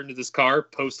sauntered into this car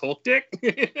post Hulk dick.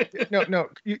 No.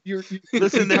 You're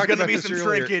listen, there's going to be some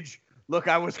shrinkage. Look,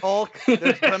 I was Hulk.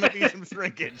 There's going to be some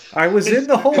shrinkage. I was in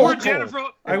the Hulk. Poor Jennifer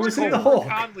Hulk.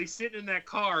 Connelly sitting in that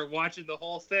car watching the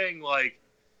whole thing like,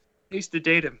 I used to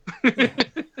date him.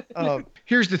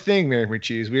 Here's the thing, Mary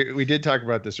McCheese. We did talk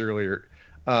about this earlier.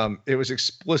 It was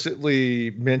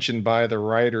explicitly mentioned by the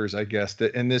writers, I guess,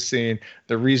 that in this scene,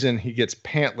 the reason he gets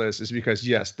pantless is because,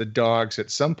 yes, the dogs at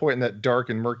some point in that dark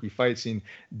and murky fight scene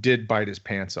did bite his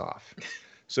pants off.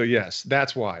 So, yes,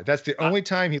 that's why. That's the only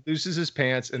time he loses his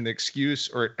pants, and the excuse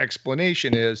or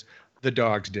explanation is the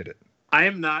dogs did it. I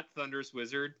am not Thunderous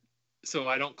Wizard, so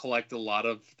I don't collect a lot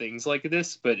of things like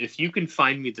this, but if you can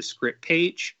find me the script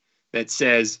page that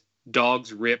says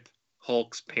dogs rip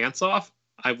Hulk's pants off,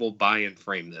 I will buy and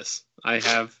frame this. I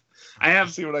have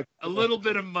a little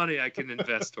bit of money I can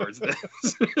invest towards this.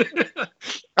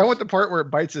 I want the part where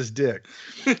it bites his dick.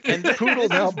 And the poodle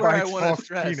now bites Hulk's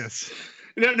penis.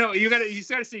 No, you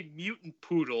gotta say mutant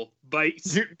poodle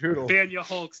bites Mutant poodle. Vanya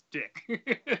Hulk's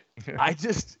dick.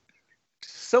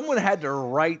 Someone had to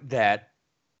write that.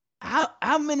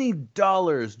 How many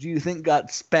dollars do you think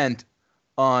got spent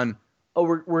on? Oh,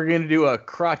 we're gonna do a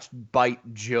crotch bite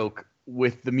joke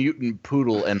with the mutant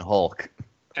poodle and Hulk.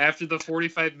 After the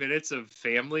 45 minutes of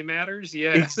Family Matters,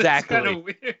 yeah, Exactly. It's kind of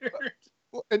weird.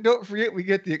 And don't forget, we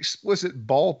get the explicit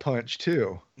ball punch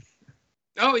too.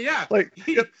 Oh yeah, Like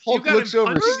Hulk got looks him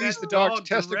over, punching sees that the dog's dog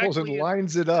testicles, and directly in-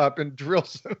 lines it up and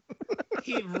drills him.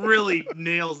 he really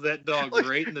nails that dog Like-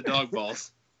 right in the dog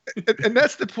balls. And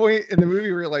that's the point in the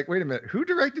movie where you're like, wait a minute, who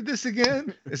directed this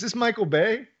again? Is this Michael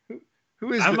Bay?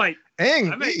 Who is I it? might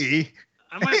Ang I might- Lee.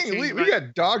 I might Ang change Lee. my- We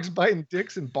got dogs biting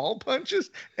dicks and ball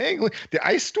punches. Ang Lee. The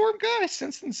Ice Storm guy,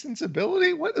 Sense and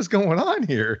Sensibility. What is going on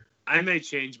here? I may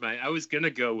change my. I was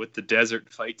gonna go with the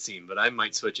desert fight scene, but I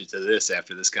might switch it to this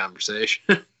after this conversation.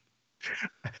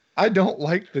 I don't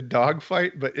like the dog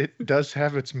fight, but it does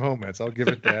have its moments. I'll give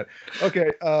it that.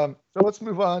 Okay, so let's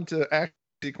move on to action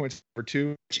sequence number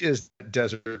 2, which is the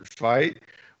desert fight,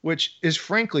 which is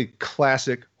frankly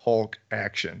classic Hulk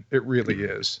action. It really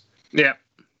is. Yeah.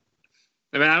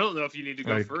 I mean, I don't know if you need to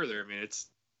go Like- further. I mean, it's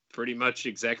pretty much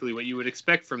exactly what you would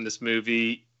expect from this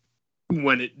movie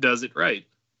when it does it right.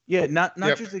 Yeah, not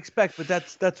Yep. just expect, but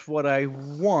that's what I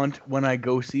want when I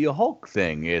go see a Hulk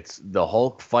thing. It's the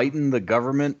Hulk fighting the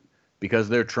government because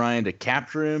they're trying to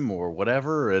capture him or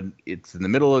whatever, and it's in the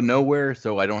middle of nowhere,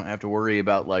 so I don't have to worry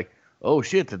about like, oh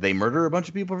shit, did they murder a bunch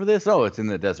of people for this? Oh, it's in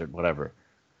the desert, whatever.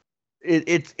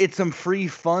 It's some free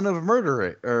fun of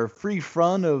murder or free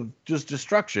fun of just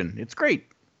destruction. It's great.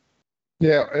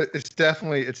 Yeah, it's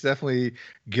definitely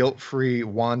guilt-free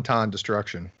wonton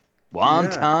destruction.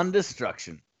 Wonton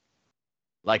destruction.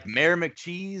 Like Mayor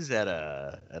McCheese at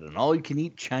an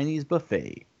all-you-can-eat Chinese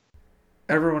buffet.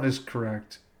 Everyone is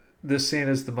correct. This scene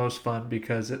is the most fun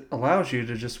because it allows you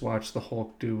to just watch the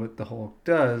Hulk do what the Hulk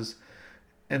does.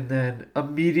 And then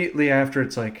immediately after,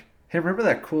 it's like, hey, remember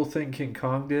that cool thing King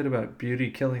Kong did about Beauty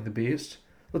killing the Beast?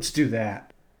 Let's do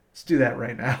that. Let's do that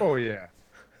right now. Oh yeah.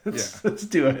 Let's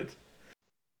do it.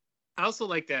 I also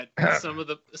like that some of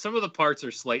the parts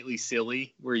are slightly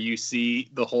silly, where you see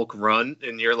the Hulk run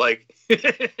and you're like,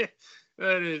 that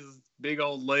is big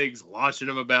old legs launching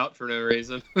him about for no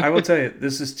reason. I will tell you,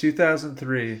 this is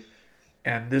 2003,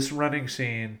 and this running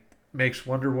scene makes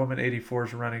Wonder Woman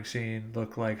 84's running scene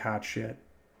look like hot shit.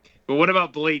 But what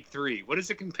about Blade 3? What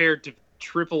is it compared to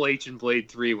Triple H in Blade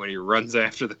 3 when he runs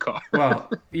after the car?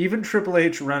 Well, even Triple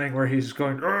H running where he's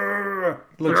going, "Arrgh,"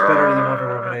 looks better than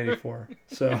Wonder Woman 84.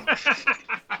 So,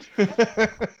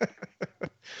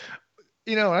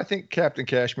 You know, I think Captain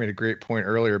Cash made a great point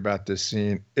earlier about this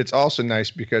scene. It's also nice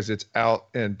because it's out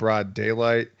in broad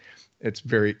daylight. It's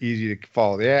very easy to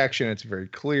follow the action. It's very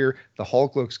clear. The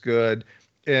Hulk looks good.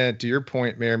 And to your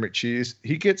point, Mayor McCheese,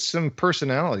 he gets some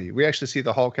personality. We actually see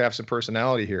the Hulk have some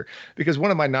personality here. Because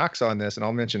one of my knocks on this, and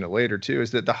I'll mention it later too,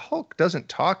 is that the Hulk doesn't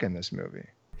talk in this movie.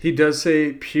 he does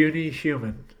say puny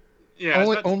human. Yeah,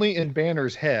 Only in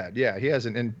Banner's head. Yeah, he has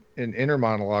an inner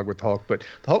monologue with the Hulk, but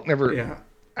the Hulk never Yeah.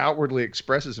 outwardly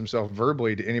expresses himself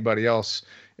verbally to anybody else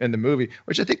in the movie,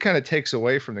 which I think kind of takes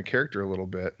away from the character a little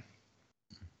bit.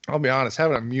 I'll be honest,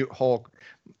 having a mute Hulk,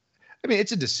 I mean,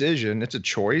 it's a decision, it's a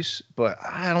choice, but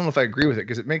I don't know if I agree with it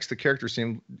because it makes the character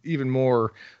seem even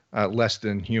more less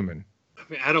than human. I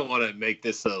mean, I don't want to make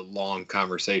this a long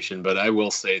conversation, but I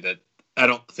will say that I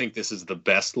don't think this is the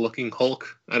best looking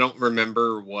Hulk. I don't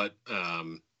remember what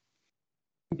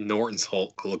Norton's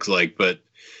Hulk looks like, but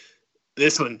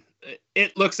this one,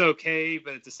 it looks okay,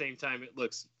 but at the same time, it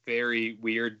looks very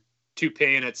weird.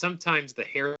 Toupee in it. Sometimes the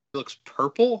hair looks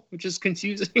purple, which is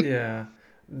confusing. Yeah.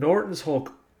 Norton's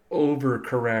Hulk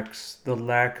overcorrects the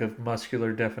lack of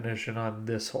muscular definition on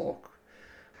this Hulk.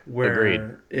 Where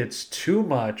Agreed. it's too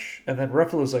much, and then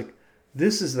Ruffalo's like,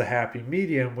 this is the happy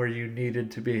medium where you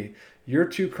needed to be. You're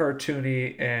too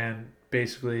cartoony, and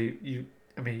basically,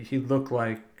 he looked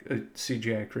like a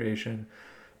CGI creation.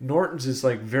 Norton's is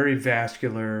like very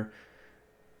vascular,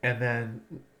 and then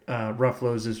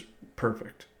Ruffalo's is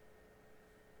perfect.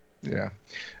 Yeah.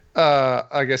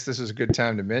 I guess this is a good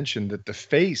time to mention that the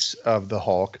face of the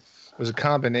Hulk was a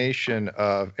combination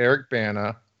of Eric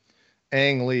Bana,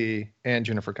 Ang Lee, and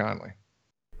Jennifer Connelly.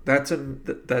 That's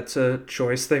a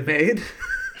choice they made.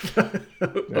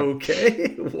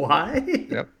 Okay, why?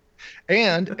 Yep.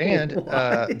 And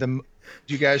Why? do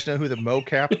you guys know who the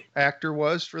mocap actor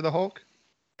was for the Hulk?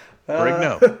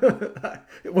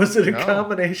 Was it a No.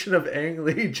 combination of Ang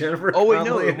Lee, Jennifer? Oh wait, no,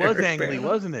 Connelly, it and was Eric Ang Lee, Bana?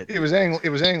 wasn't it? It was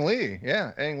Ang Lee.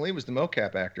 Yeah, Ang Lee was the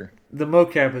mocap actor. The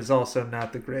mocap is also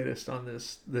not the greatest on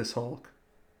this Hulk.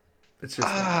 It's just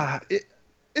not.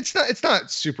 It's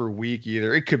not super weak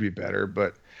either. It could be better,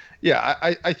 but yeah,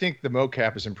 I think the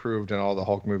mocap has improved in all the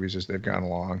Hulk movies as they've gone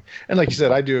along. And like you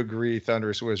said, I do agree,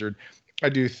 Thunderous Wizard. I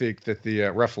do think that the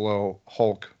Ruffalo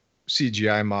Hulk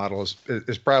CGI model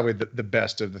is probably the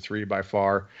best of the three by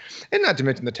far. And not to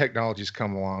mention the technology's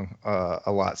come along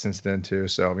a lot since then too.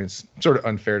 So I mean, it's sort of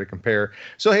unfair to compare.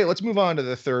 So hey, let's move on to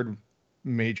the third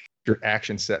major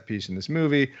action set piece in this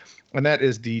movie, and that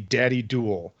is the Daddy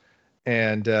Duel.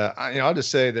 And I'll just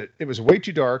say that it was way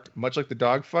too dark, much like the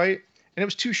dogfight, and it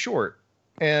was too short.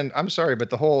 And I'm sorry, but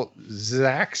the whole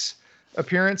Zax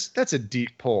appearance, that's a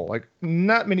deep pull. Like,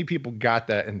 not many people got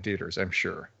that in theaters, I'm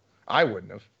sure. I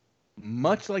wouldn't have.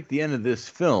 Much like the end of this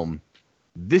film,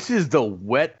 this is the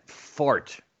wet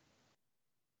fart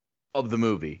of the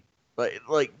movie.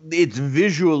 Like it's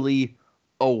visually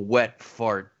a wet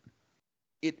fart.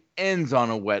 It ends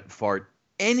on a wet fart.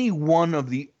 Any one of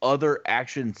the other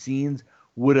action scenes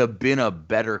would have been a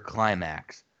better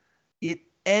climax. It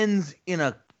ends in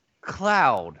a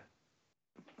cloud.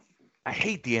 I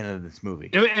hate the end of this movie.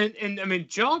 And I mean,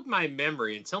 jog my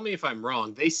memory and tell me if I'm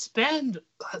wrong. They spend,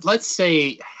 let's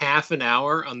say, half an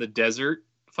hour on the desert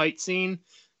fight scene,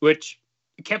 which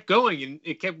kept going, and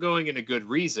it kept going in a good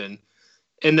reason.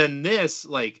 And then this,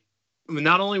 like,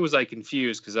 not only was I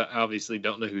confused because I obviously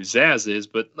don't know who Zaz is,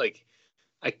 but like,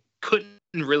 I couldn't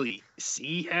really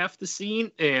see half the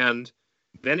scene, and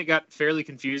then it got fairly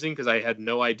confusing because I had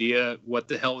no idea what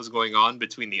the hell was going on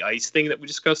between the ice thing that we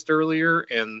discussed earlier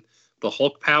and the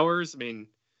Hulk powers. I mean,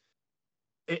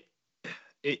 it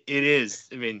is.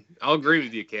 I mean, I'll agree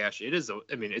with you, Cash. It is.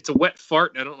 It's a wet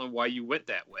fart, and I don't know why you went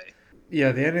that way.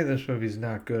 Yeah, the ending of this movie is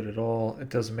not good at all. It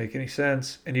doesn't make any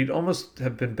sense, and you'd almost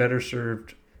have been better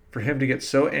served for him to get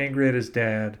so angry at his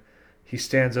dad, he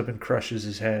stands up and crushes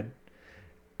his head,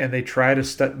 and they try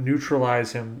to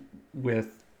neutralize him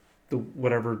with the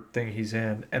whatever thing he's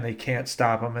in, and they can't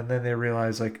stop him, and then they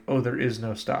realize, like, oh, there is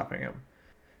no stopping him.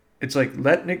 It's like,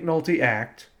 let Nick Nolte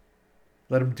act,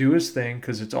 let him do his thing,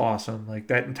 because it's awesome. Like,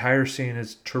 that entire scene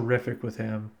is terrific with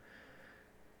him.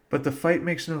 But the fight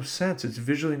makes no sense. It's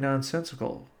visually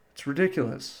nonsensical. It's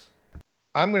ridiculous.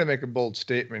 I'm going to make a bold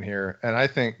statement here, and I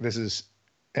think this is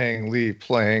Ang Lee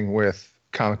playing with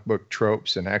comic book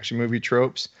tropes and action movie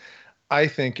tropes. I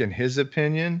think, in his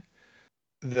opinion,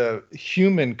 the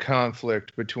human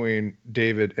conflict between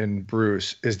David and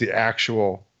Bruce is the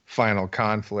actual final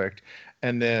conflict.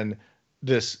 And then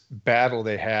this battle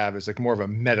they have is like more of a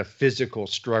metaphysical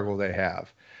struggle they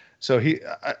have. So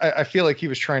I feel like he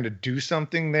was trying to do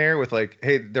something there with, like,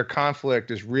 hey, their conflict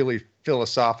is really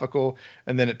philosophical,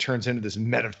 and then it turns into this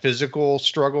metaphysical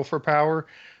struggle for power.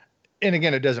 And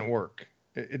again, it doesn't work.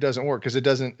 It doesn't work because it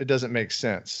doesn't make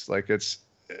sense. Like,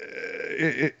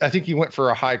 I think he went for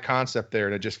a high concept there,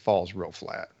 and it just falls real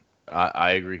flat.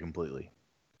 I agree completely.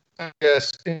 I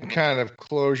guess in kind of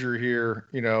closure here,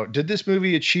 did this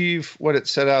movie achieve what it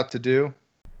set out to do?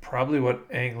 Probably what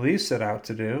Ang Lee set out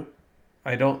to do.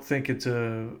 I don't think it's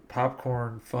a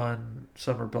popcorn, fun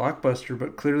summer blockbuster,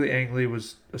 but clearly Ang Lee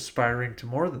was aspiring to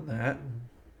more than that. And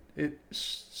it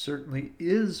certainly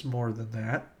is more than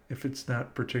that, if it's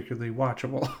not particularly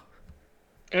watchable.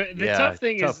 The tough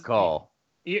thing tough is, call.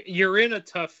 You're in a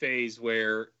tough phase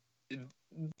where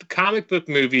comic book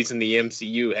movies in the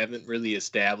MCU haven't really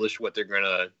established what they're going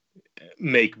to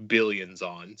make billions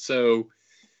on. So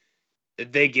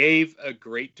they gave a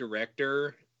great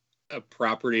director a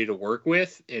property to work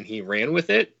with, and he ran with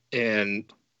it. And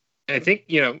I think,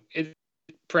 it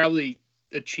probably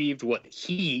achieved what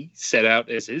he set out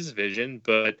as his vision,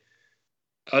 but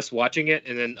us watching it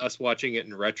and then us watching it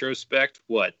in retrospect,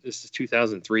 this is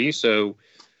 2003. So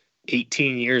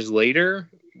 18 years later,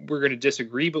 we're going to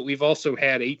disagree, but we've also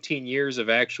had 18 years of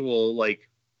actual, like,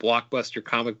 blockbuster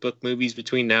comic book movies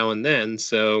between now and then.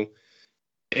 So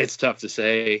it's tough to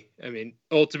say. I mean,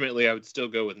 ultimately, I would still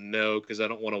go with no, because I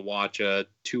don't want to watch a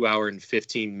 2 hour and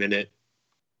 15-minute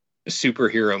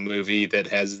superhero movie that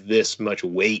has this much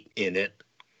weight in it.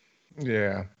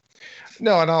 Yeah.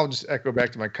 No, and I'll just echo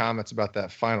back to my comments about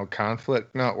that final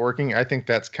conflict not working. I think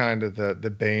that's kind of the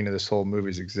bane of this whole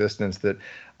movie's existence, that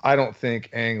I don't think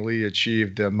Ang Lee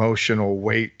achieved the emotional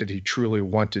weight that he truly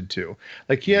wanted to.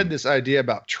 Like, he had this idea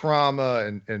about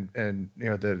trauma and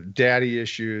the daddy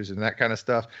issues and that kind of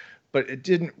stuff, but it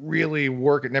didn't really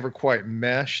work. It never quite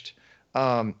meshed.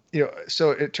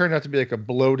 So it turned out to be like a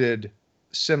bloated,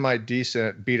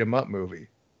 semi-decent beat 'em up movie.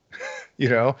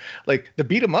 Like, the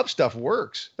beat 'em up stuff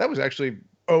works. That was actually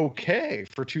okay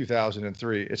for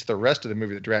 2003. It's the rest of the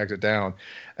movie that drags it down.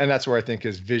 And that's where I think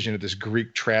his vision of this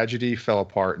Greek tragedy fell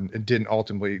apart and didn't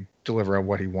ultimately deliver on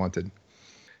what he wanted.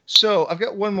 So I've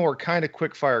got one more kind of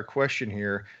quick fire question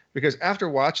here, because after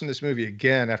watching this movie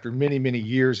again, after many, many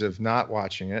years of not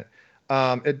watching it,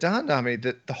 it dawned on me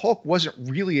that the Hulk wasn't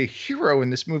really a hero in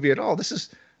this movie at all. This is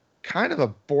kind of a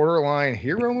borderline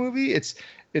hero movie. It's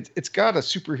got a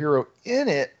superhero in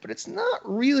it, but it's not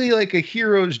really like a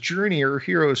hero's journey or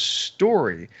hero's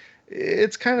story.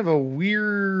 It's kind of a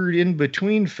weird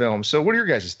in-between film. So what are your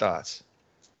guys' thoughts?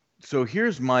 So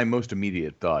here's my most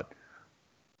immediate thought.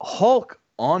 Hulk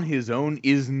on his own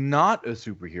is not a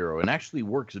superhero and actually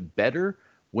works better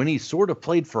when he's sort of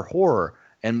played for horror.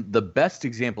 And the best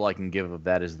example I can give of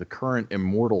that is the current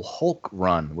Immortal Hulk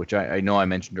run, which I know I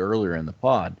mentioned earlier in the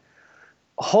pod.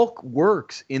 Hulk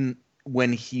works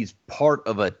when he's part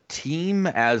of a team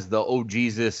as the, oh,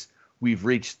 Jesus, we've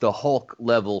reached the Hulk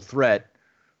level threat.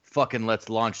 Fucking let's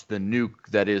launch the nuke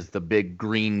that is the big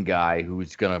green guy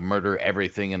who's going to murder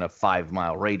everything in a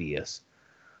 5-mile radius.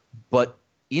 But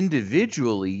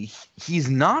individually, he's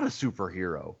not a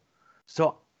superhero.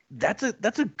 So that's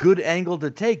a good angle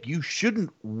to take. You shouldn't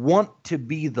want to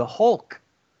be the Hulk,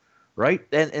 right?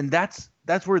 And that's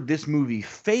where this movie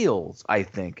fails, I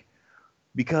think.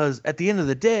 Because at the end of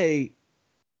the day,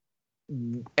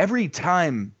 every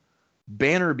time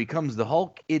Banner becomes the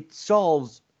Hulk, it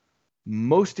solves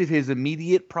most of his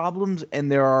immediate problems,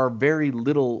 and there are very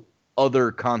little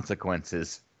other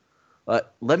consequences.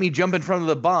 Let me jump in front of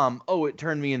the bomb. Oh, it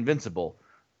turned me invincible.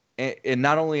 And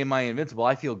not only am I invincible,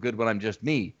 I feel good when I'm just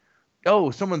me. Oh,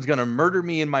 someone's going to murder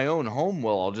me in my own home.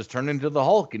 Well, I'll just turn into the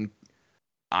Hulk, and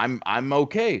I'm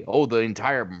okay. Oh, the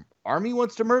entire army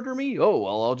wants to murder me? Oh,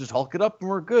 well, I'll just Hulk it up and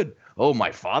we're good. Oh,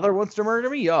 my father wants to murder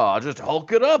me? Oh, I'll just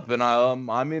Hulk it up and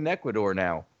I'm in Ecuador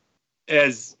now.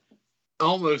 As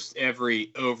almost every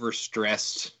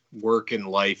overstressed work and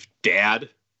life dad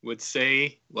would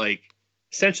say, like,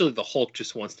 essentially the Hulk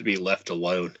just wants to be left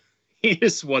alone. He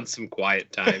just wants some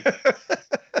quiet time.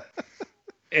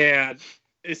 And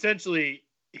essentially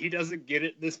he doesn't get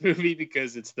it in this movie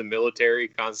because it's the military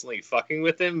constantly fucking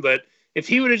with him. But if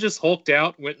he would have just hulked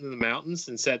out, went into the mountains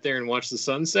and sat there and watched the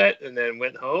sunset and then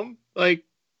went home, like,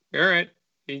 all right.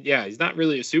 Yeah, he's not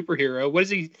really a superhero.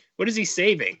 What is he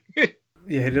saving?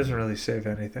 Yeah, he doesn't really save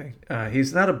anything.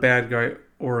 He's not a bad guy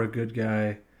or a good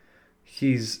guy.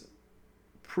 He's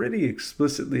pretty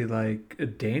explicitly like a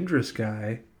dangerous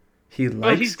guy. He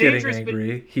likes getting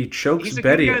angry. He chokes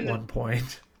Betty at one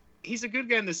point. He's a good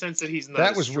guy in the sense that he's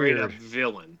not a straight up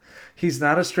villain. He's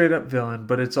not a straight up villain,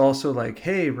 but it's also like,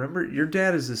 hey, remember your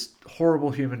dad is this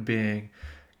horrible human being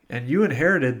and you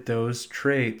inherited those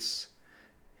traits.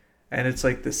 And it's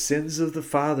like the sins of the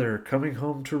father coming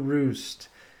home to roost.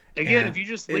 Again, if you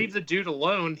just leave the dude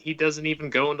alone, he doesn't even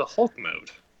go into Hulk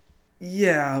mode.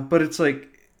 Yeah, but it's like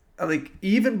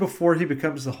even before he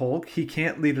becomes the Hulk, he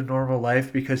can't lead a normal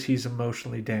life because he's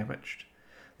emotionally damaged.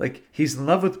 Like, he's in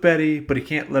love with Betty, but he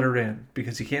can't let her in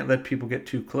because he can't let people get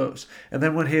too close. And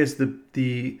then when he has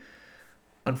the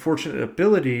unfortunate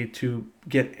ability to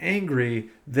get angry,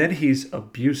 then he's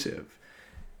abusive.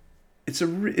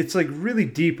 It's like really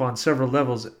deep on several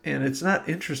levels, and it's not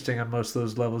interesting on most of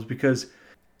those levels because,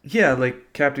 yeah,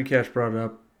 like Captain Cash brought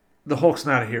up, the Hulk's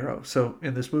not a hero. So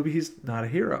in this movie, he's not a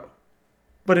hero.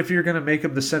 But if you're going to make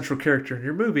him the central character in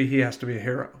your movie, he has to be a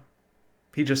hero.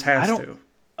 He just has to.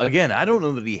 Again, I don't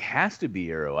know that he has to be a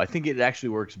hero. I think it actually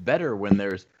works better when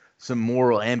there's some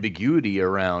moral ambiguity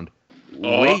around.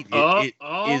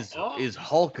 Is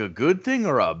Hulk a good thing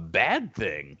or a bad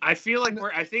thing? I feel like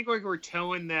we're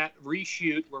towing that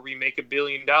reshoot where we make $1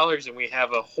 billion and we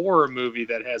have a horror movie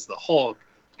that has the Hulk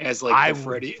as like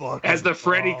the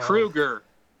Freddy Krueger.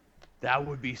 That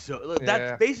would be so. Yeah.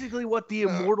 That's basically what the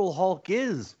Immortal Hulk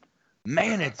is.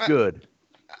 Man, it's good.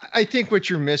 I think what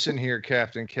you're missing here,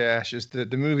 Captain Cash, is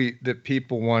that the movie that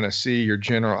people want to see, your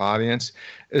general audience,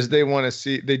 is they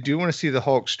do want to see the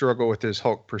Hulk struggle with his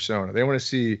Hulk persona. They want to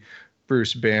see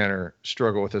Bruce Banner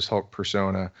struggle with his Hulk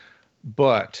persona,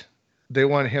 but they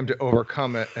want him to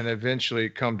overcome it and eventually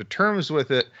come to terms with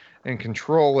it and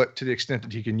control it to the extent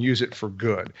that he can use it for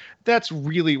good. That's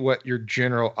really what your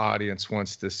general audience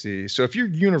wants to see. So if you're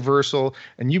Universal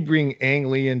and you bring Ang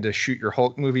Lee in to shoot your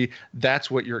Hulk movie, that's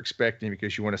what you're expecting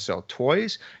because you want to sell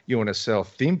toys, you want to sell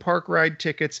theme park ride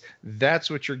tickets.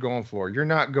 That's what you're going for. You're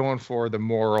not going for the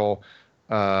morally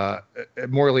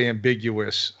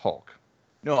ambiguous Hulk.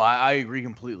 No, I agree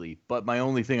completely. But my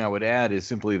only thing I would add is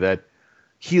simply that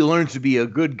he learns to be a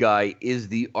good guy is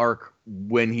the arc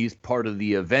when he's part of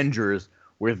the Avengers,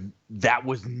 where that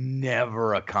was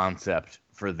never a concept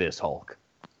for this Hulk.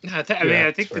 I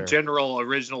think the general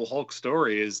original Hulk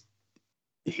story is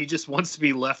He just wants to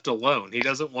be left alone. He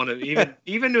doesn't want to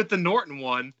even with the Norton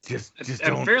one.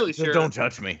 I'm fairly sure. Don't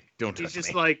touch me. Don't touch me. He's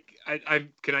just like,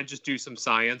 can I just do some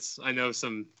science? I know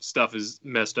some stuff is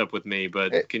messed up with me,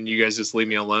 but can you guys just leave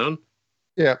me alone?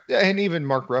 Yeah, and even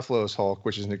Mark Ruffalo's Hulk,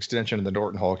 which is an extension of the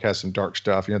Norton Hulk, has some dark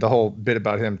stuff. The whole bit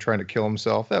about him trying to kill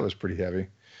himself, that was pretty heavy.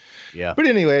 Yeah. But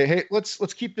anyway, hey, let's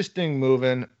keep this thing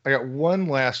moving. I got one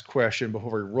last question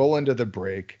before we roll into the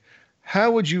break.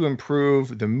 How would you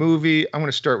improve the movie? I'm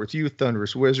going to start with you,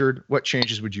 Thunderous Wizard. What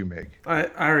changes would you make? I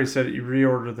already said it. You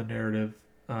reorder the narrative.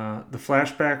 The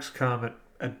flashbacks come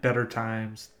at better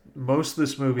times. Most of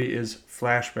this movie is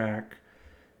flashback.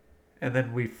 And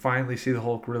then we finally see the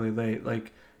Hulk really late.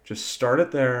 Like, just start it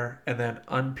there and then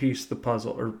unpiece the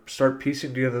puzzle, or start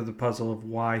piecing together the puzzle of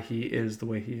why he is the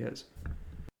way he is.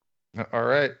 All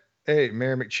right. Hey,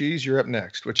 Mayor McCheese, you're up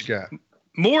next. What you got?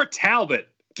 More Talbot.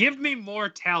 Give me more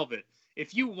Talbot.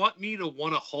 If you want me to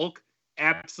want a Hulk,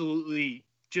 absolutely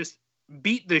just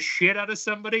beat the shit out of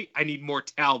somebody, I need more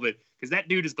Talbot, because that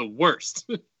dude is the worst.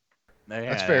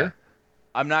 That's fair.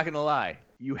 I'm not going to lie.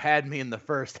 You had me in the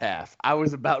first half. I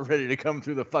was about ready to come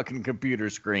through the fucking computer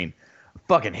screen. I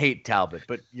fucking hate Talbot,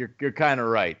 but you're kind of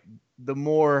right. The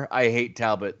more I hate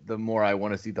Talbot, the more I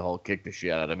want to see the Hulk kick the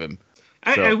shit out of him.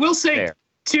 I will say,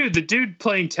 too, the dude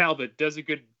playing Talbot does a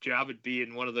good job at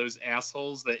being one of those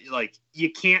assholes that, like,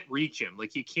 you can't reach him.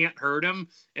 Like, you can't hurt him.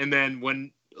 And then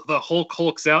when the Hulk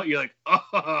hulks out, you're like,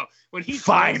 oh. When he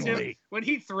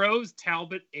throws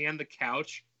Talbot and the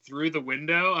couch through the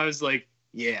window, I was like,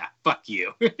 yeah, fuck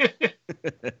you.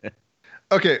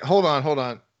 Okay, hold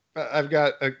on. I've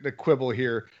got a quibble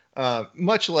here.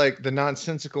 Much like the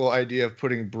nonsensical idea of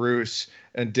putting Bruce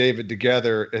and David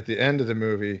together at the end of the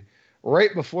movie,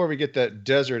 right before we get that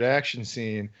desert action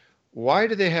scene, why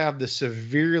do they have the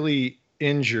severely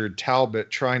injured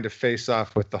Talbot trying to face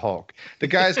off with the Hulk? The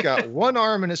guy's got one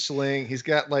arm in a sling. He's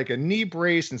got like a knee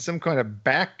brace and some kind of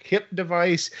back hip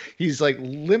device. He's like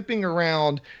limping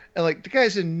around. And like the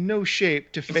guy's in no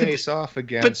shape to face off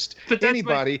against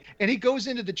anybody. And he goes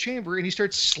into the chamber and he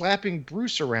starts slapping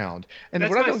Bruce around. And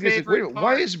what I don't get is,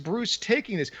 why is Bruce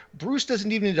taking this? Bruce doesn't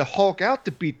even need to Hulk out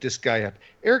to beat this guy up.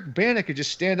 Eric Bana could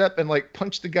just stand up and like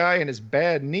punch the guy in his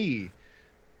bad knee,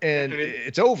 and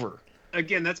it's over.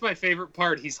 Again, that's my favorite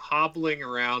part. He's hobbling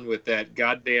around with that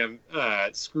goddamn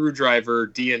screwdriver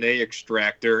DNA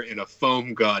extractor and a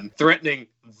foam gun, threatening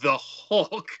the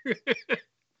Hulk.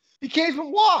 He can't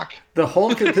even walk. The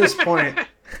Hulk at this point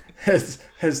has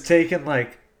taken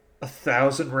like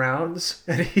 1,000 rounds,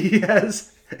 and he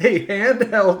has a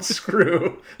handheld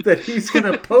screw that he's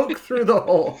gonna poke through the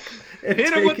Hulk and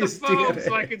hit him with the foam DNA.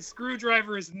 so I can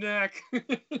screwdriver his neck.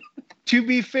 To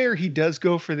be fair, he does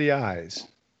go for the eyes.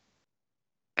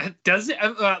 Does it?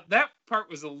 That part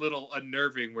was a little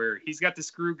unnerving, where he's got the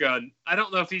screw gun. I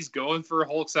don't know if he's going for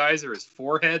Hulk's eyes or his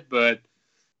forehead, but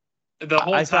the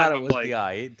whole I time thought it I'm was like, the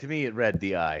eye. To me, it read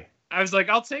the eye. I was like,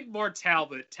 I'll take more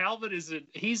Talbot. Talbot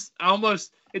he's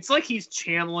almost, it's like he's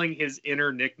channeling his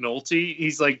inner Nick Nolte.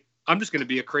 He's like, I'm just going to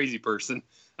be a crazy person.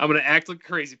 I'm going to act like a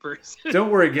crazy person. Don't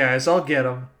worry, guys. I'll get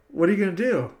him. What are you going to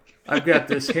do? I've got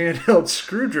this handheld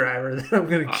screwdriver that I'm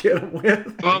going to get him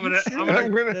with. Well,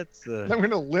 I'm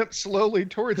gonna limp slowly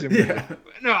towards him. Yeah.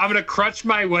 No, I'm going to crutch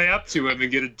my way up to him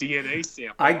and get a DNA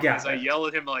sample. I yell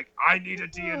at him like, I need a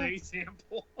DNA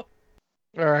sample.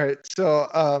 All right, so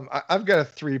I've got a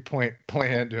 3-point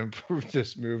plan to improve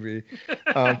this movie.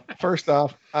 First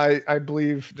off, I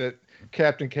believe that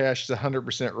Captain Cash is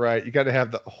 100% right. You got to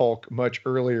have the Hulk much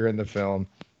earlier in the film.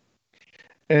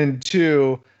 And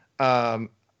two,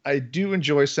 I do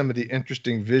enjoy some of the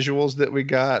interesting visuals that we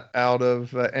got out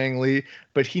of Ang Lee,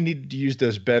 but he needed to use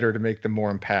those better to make them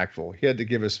more impactful. He had to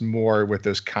give us more with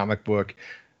those comic book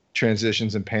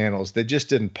transitions and panels. They just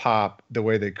didn't pop the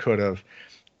way they could have.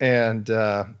 And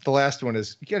the last one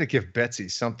is, you got to give Betsy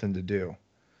something to do,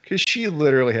 because she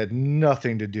literally had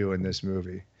nothing to do in this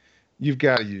movie. You've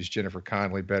got to use Jennifer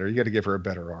Connelly better. You got to give her a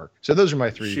better arc. So those are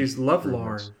my three. She's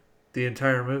lovelorn the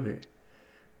entire movie.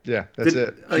 Yeah, that's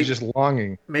it. She's just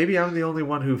longing. Maybe I'm the only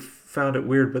one who found it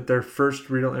weird, but their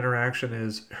first real interaction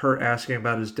is her asking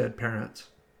about his dead parents.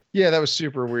 Yeah, that was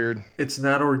super weird. It's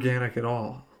not organic at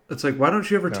all. It's like, why don't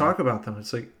you ever talk about them?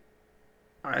 It's like,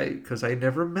 because I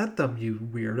never met them, you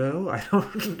weirdo. I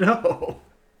don't know.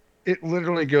 It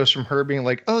literally goes from her being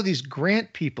like, oh, these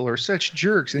Grant people are such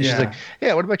jerks. And she's like,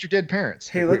 yeah, what about your dead parents?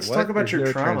 Hey, let's talk about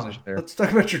your trauma. Let's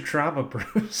talk about your trauma,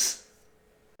 Bruce.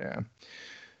 Yeah.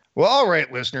 Well, all right,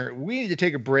 listener, we need to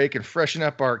take a break and freshen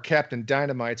up our Captain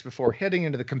Dynamites before heading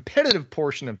into the competitive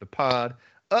portion of the pod.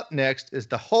 Up next is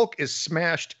the Hulk is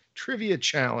Smashed Trivia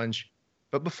Challenge.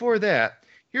 But before that,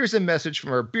 here's a message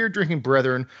from our beer-drinking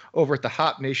brethren over at the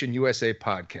Hop Nation USA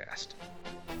podcast.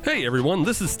 Hey everyone,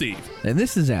 this is Steve. And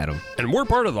this is Adam. And we're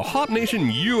part of the Hop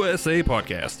Nation USA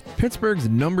podcast, Pittsburgh's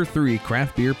 #3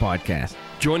 craft beer podcast.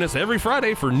 Join us every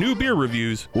Friday for new beer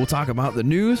reviews. We'll talk about the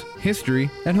news,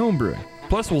 history, and homebrewing.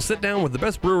 Plus, we'll sit down with the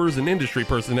best brewers and industry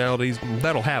personalities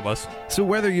that'll have us. So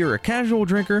whether you're a casual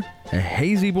drinker, a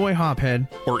hazy boy hophead,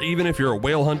 or even if you're a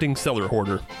whale hunting cellar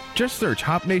hoarder, just search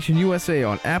Hop Nation USA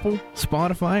on Apple,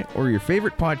 Spotify, or your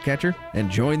favorite podcatcher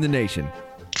and join the nation.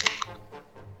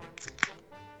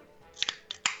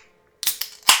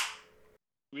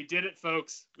 We did it,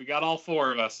 folks. We got all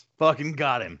 4 of us. Fucking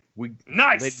got him.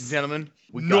 Nice. Ladies and gentlemen,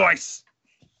 we got Nice.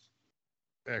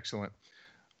 Excellent.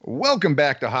 Welcome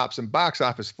back to Hops and Box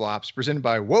Office Flops, presented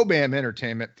by Wobam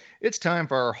Entertainment. It's time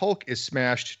for our Hulk is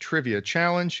Smashed Trivia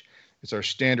Challenge. It's our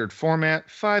standard format,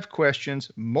 5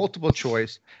 questions, multiple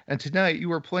choice, and tonight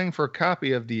you are playing for a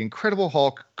copy of the Incredible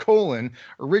Hulk,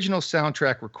 original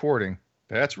soundtrack recording.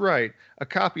 That's right, a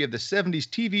copy of the 70s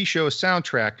TV show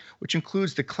soundtrack, which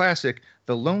includes the classic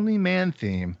The Lonely Man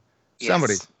theme. Yes.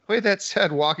 Somebody, play that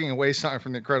sad Walking Away song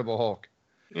from the Incredible Hulk.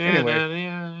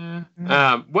 Anyway.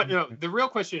 The real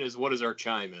question is, what is our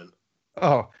chime in?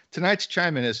 Oh, tonight's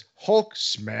chime in is Hulk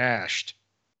Smashed.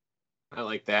 I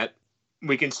like that.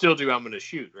 We can still do I'm Gonna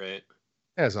Shoot, right?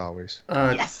 As always.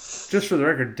 Yes. Just for the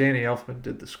record, Danny Elfman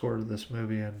did the score to this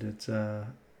movie, and it's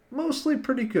mostly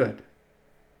pretty good.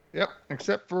 Yep,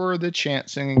 except for the chant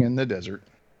singing in the desert.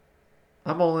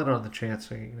 I'm all in on the chant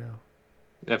singing now.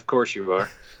 Of course you are.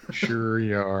 Sure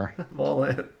you are. I'm all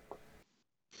in.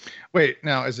 Wait,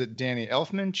 now is it Danny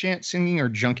Elfman chant singing or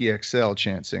Junkie XL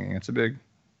chant singing? It's a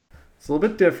little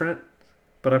bit different,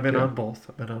 but I'm in Yeah. on both.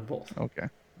 Okay.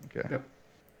 Yep.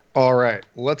 All right,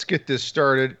 let's get this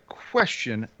started.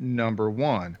 Question number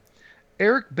 1.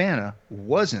 Eric Bana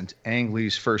wasn't Ang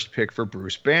Lee's first pick for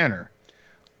Bruce Banner.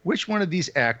 Which one of these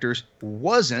actors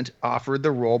wasn't offered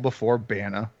the role before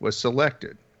Bana was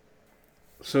selected?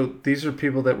 So these are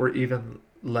people that were even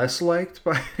less liked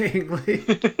by Ang Lee?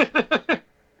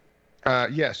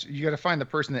 Yes, you got to find the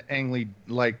person that Ang Lee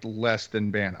liked less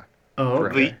than Bana. Oh,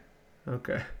 Correct.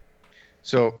 Okay.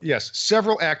 So, yes,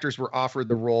 several actors were offered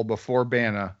the role before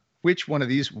Bana. Which one of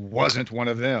these wasn't one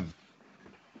of them?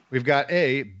 We've got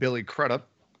A, Billy Crudup,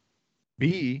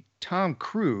 B, Tom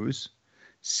Cruise,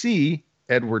 C,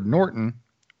 Edward Norton,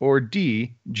 or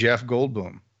D, Jeff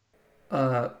Goldblum.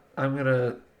 I'm going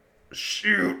to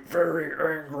shoot very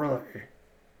angrily.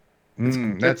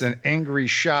 That's an angry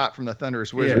shot from the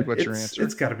Thunderous Wizard. What's your answer?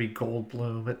 It's got to be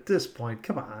Goldblum at this point.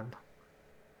 Come on.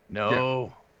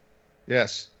 No. Yeah.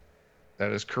 Yes,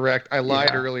 that is correct. I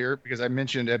lied earlier because I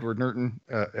mentioned Edward Norton.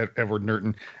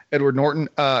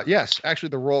 Yes, actually,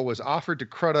 the role was offered to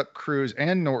Crudup, Cruise,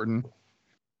 and Norton.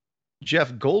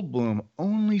 Jeff Goldblum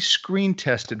only screen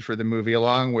tested for the movie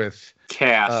along with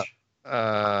Cash.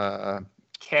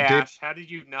 Cash. How did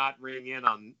you not ring in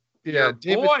on Yeah,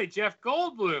 your boy Jeff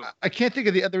Goldblum? I can't think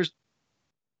of the others.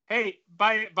 Hey,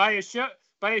 by a show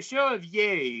of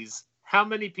yays, how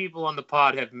many people on the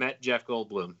pod have met Jeff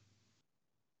Goldblum?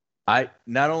 I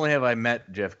not only have I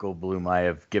met Jeff Goldblum, I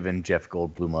have given Jeff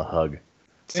Goldblum a hug.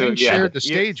 So shared the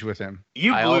stage with him.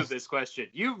 You blew this question.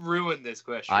 You ruined this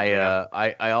question.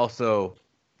 I also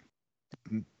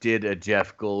did a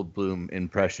Jeff Goldblum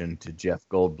impression to Jeff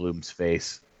Goldblum's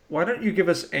face. Why don't you give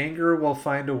us anger will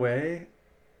find a way?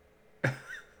 But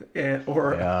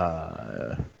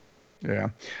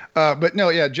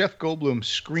no, Jeff Goldblum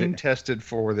screen tested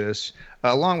for this,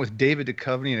 along with David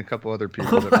Duchovny and a couple other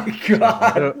people. Oh my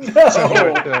God!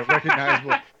 Somewhat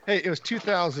recognizable. Hey, it was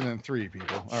 2003,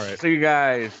 people. All right. So you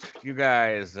guys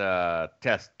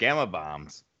test gamma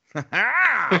bombs. All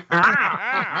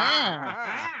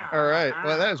right.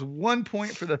 Well, that is 1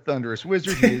 point for the Thunderous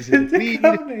Wizard. He is in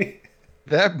lead.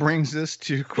 That brings us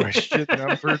to question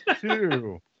number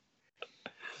 2.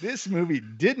 This movie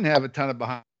didn't have a ton of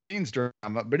behind-the-scenes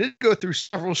drama, but it did go through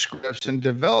several scripts and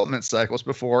development cycles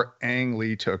before Ang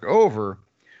Lee took over.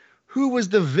 Who was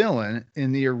the villain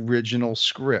in the original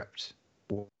script?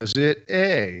 Was it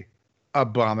A,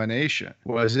 Abomination?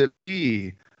 Was it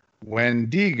B,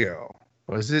 Wendigo?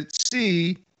 Was it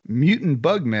C, Mutant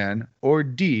Bugman? Or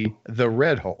D, the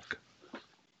Red Hulk?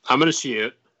 I'm going to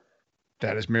shoot.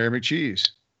 That is Mary McCheese.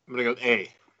 I'm going to go A.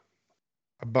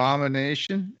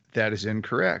 Abomination? That is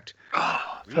incorrect.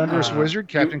 Thunderous Wizard,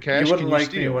 Captain Cash. You wouldn't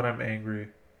like me when I'm angry.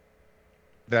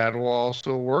 That will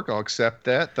also work. I'll accept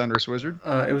that. Thunderous Wizard.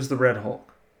 It was the Red Hulk.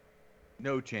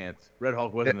 No chance. Red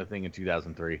Hulk wasn't a thing in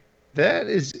 2003. That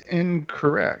is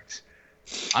incorrect.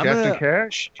 Captain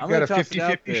Cash, you got a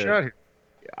 50-50 shot here.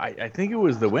 I think it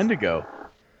was the Wendigo.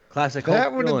 Classic That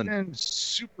Hulk would have villain. been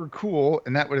super cool,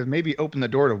 and that would have maybe opened the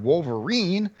door to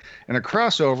Wolverine and a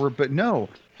crossover. But no,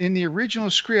 in the original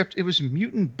script, it was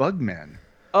mutant bugmen.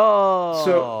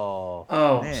 Oh,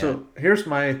 man. So here's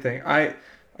my thing. I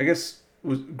guess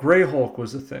Gray Hulk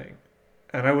was a thing,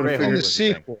 and I would have Grey In Hulk the figured. was a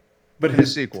thing. sequel, But in the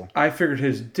his sequel. I figured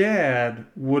his dad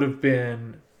would have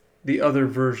been the other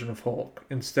version of Hulk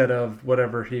instead of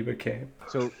whatever he became.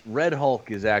 So Red Hulk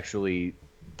is actually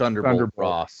Thunderbolt, Thunderbolt.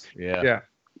 Ross. Yeah. Yeah.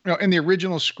 No, in the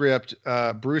original script,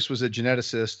 Bruce was a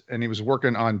geneticist and he was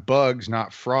working on bugs,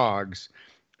 not frogs.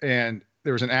 And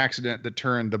there was an accident that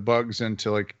turned the bugs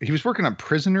into like he was working on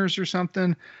prisoners or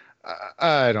something.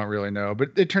 I don't really know, but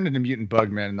it turned into mutant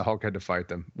bugmen and the Hulk had to fight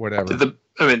them. Whatever.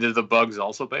 Did the bugs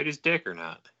also bite his dick or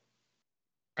not?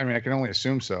 I mean, I can only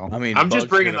assume so. I mean, I'm just bugs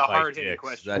bringing gonna the bite hard-hitting dicks.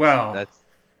 question. That's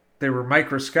They were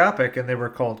microscopic and they were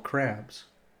called crabs.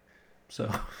 So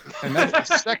And that's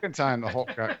the second time the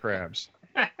Hulk got crabs.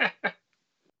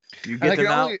 you I get them can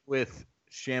out only- with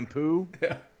shampoo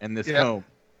Yeah. and this Yeah. comb.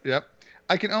 Yep.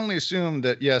 I can only assume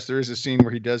that, yes, there is a scene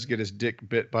where he does get his dick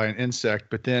bit by an insect,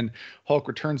 but then Hulk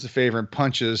returns the favor and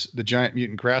punches the giant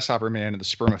mutant grasshopper man in the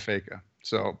spermatheca.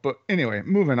 So, but anyway,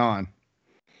 moving on.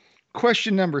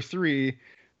 Question number 3.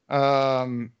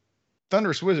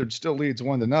 Thunderous Wizard still leads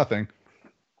 1-0.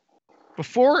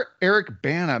 Before Eric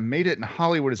Bana made it in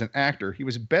Hollywood as an actor, he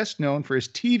was best known for his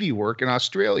TV work in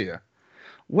Australia.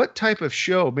 What type of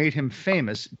show made him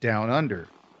famous down under?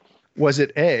 Was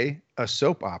it A, a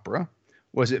soap opera?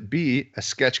 Was it B, a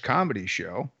sketch comedy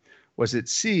show? Was it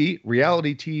C,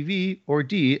 reality TV? Or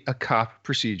D, a cop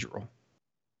procedural?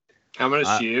 I'm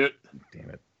gonna shoot Damn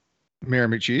it. Mary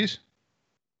McCheese?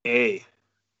 A.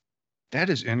 That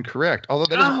is incorrect. Although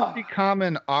that is a pretty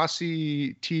common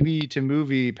Aussie TV to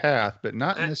movie path, but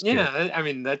not in this case. Yeah, I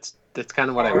mean that's kind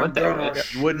of what I went there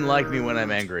with. You wouldn't like me when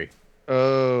I'm angry.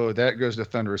 Oh, that goes to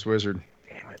Thunderous Wizard.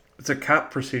 it's a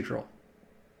cop procedural.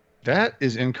 That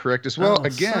is incorrect as well. Oh,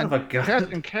 Again, son of a gun.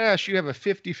 Captain Cash, you have a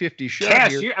 50-50 shot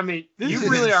Cash, here. This you is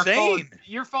really are insane.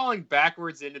 you're falling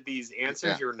backwards into these answers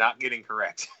Yeah. you're not getting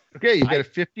correct. Okay, you got a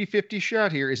 50-50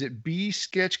 shot here. Is it B,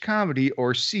 sketch comedy,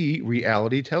 or C,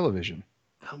 reality television?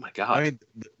 Oh my god. I mean,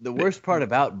 the worst part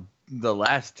about the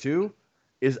last two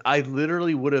is I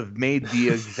literally would have made the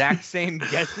exact same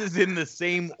guesses in the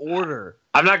same order.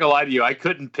 I'm not gonna lie to you, I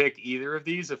couldn't pick either of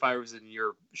these if I was in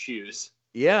your shoes.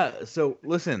 Yeah, so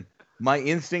listen, my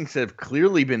instincts have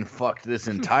clearly been fucked this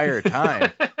entire time.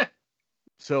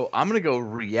 So I'm going to go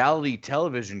reality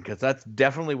television because that's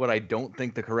definitely what I don't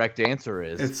think the correct answer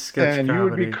is. It's sketch And comedy. you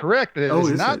would be correct. That Oh,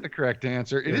 is is not it? the correct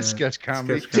answer. It is Yeah, sketch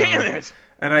comedy. sketch comedy. Damn it!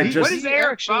 And I He- just What is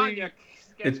Eric actually- Bana?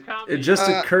 it just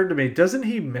Uh, occurred to me. Doesn't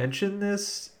he mention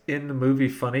this in the movie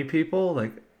Funny People?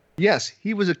 Like, Yes,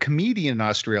 he was a comedian in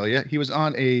Australia. He was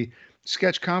on a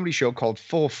sketch comedy show called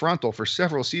Full Frontal for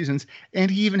several seasons, and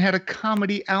he even had a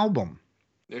comedy album.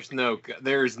 There's no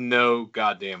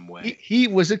goddamn way. He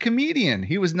was a comedian.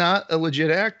 He was not a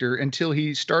legit actor until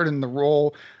he starred in the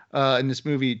role in this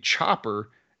movie Chopper,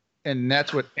 and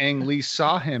that's what Ang Lee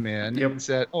saw him in Yep. and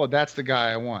said, "Oh, that's the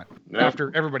guy I want." Yep.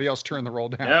 After everybody else turned the role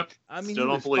down. Yep. I mean, Still he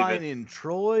don't was believe fine it. in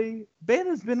Troy.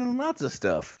 Banner's been in lots of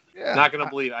stuff. Yeah. I'm not gonna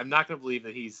believe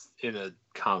that he's in a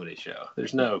comedy show.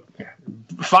 There's no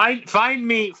find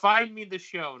me the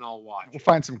show and I'll watch. We'll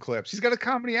find some clips. He's got a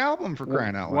comedy album for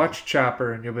crying out loud. watch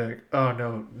Chopper and you'll be like,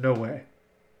 oh, no way.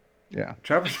 Yeah.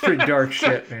 Chopper's pretty dark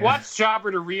shit, man. Watch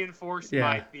Chopper to reinforce Yeah.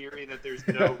 my theory that there's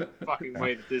no fucking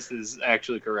way that this is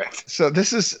actually correct. So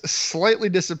this is slightly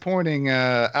disappointing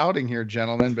outing here,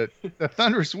 gentlemen, but the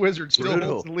Thunderous Wizard still Brutal.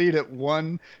 holds the lead at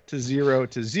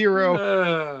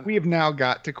 1-0. We have now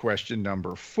got to question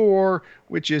number 4,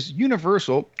 which is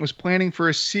Universal was planning for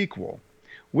a sequel.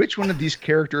 Which one of these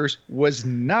characters was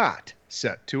not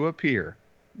set to appear?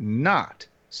 Not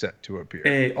set to appear.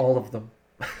 A, all of them.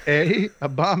 A,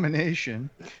 Abomination.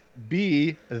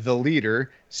 B, the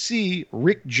leader. C,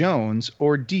 Rick Jones.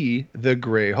 Or D, the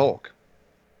Gray Hulk.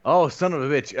 Oh, son of a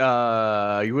bitch.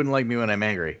 You wouldn't like me when I'm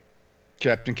angry.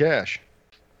 Captain Cash.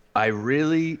 I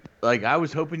really, I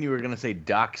was hoping you were going to say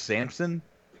Doc Samson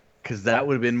because that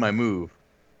would have been my move.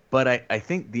 But I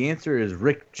think the answer is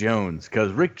Rick Jones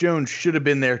because Rick Jones should have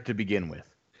been there to begin with.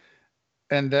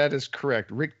 And that is correct.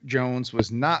 Rick Jones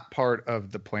was not part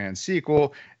of the planned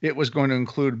sequel. It was going to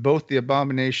include both the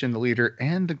Abomination, the leader,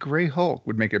 and the Gray Hulk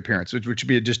would make an appearance, which would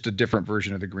be just a different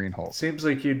version of the Green Hulk. Seems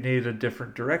like you'd need a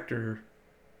different director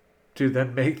to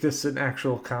then make this an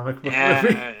actual comic book Yeah,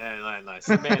 movie.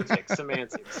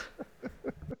 semantics.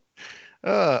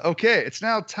 Okay, it's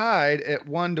now tied at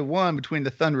 1-1 between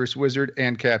the Thunderous Wizard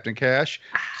and Captain Cash.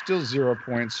 Still 0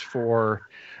 points for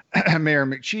Mayor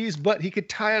McCheese, but he could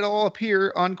tie it all up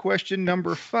here on question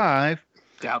number 5.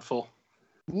 Doubtful.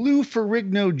 Lou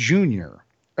Ferrigno Jr.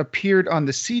 appeared on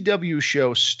the CW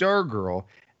show Stargirl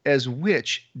as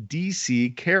which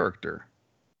DC character?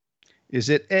 Is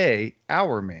it A,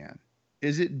 Hourman?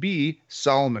 Is it B,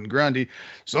 Solomon Grundy?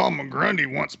 Solomon Grundy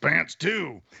wants pants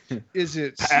too. Is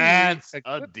it Pants, C,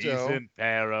 a Eclipso? decent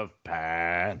pair of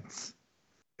pants.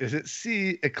 Is it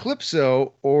C,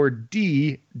 Eclipso, or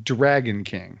D, Dragon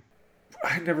King?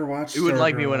 I never watched. You wouldn't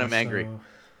like me Stargirl, when I'm angry. so-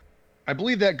 I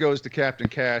believe that goes to Captain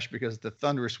Cash because the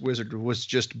Thunderous Wizard was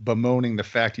just bemoaning the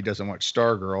fact he doesn't watch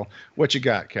Stargirl. What you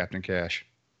got, Captain Cash?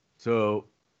 So,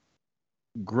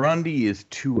 Grundy is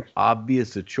too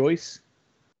obvious a choice.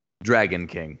 Dragon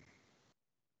King.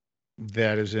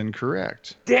 That is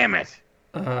incorrect. Damn it!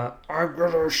 I'm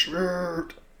gonna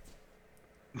shoot.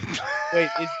 Wait,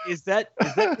 is that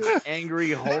your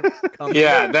angry Hulk coming?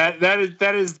 Yeah,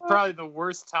 that is probably the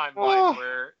worst timeline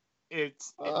where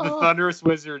it's the Thunderous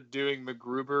Wizard doing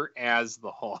MacGruber as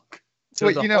the Hulk. So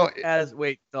Wait, the you know-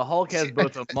 Hulk has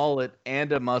both a mullet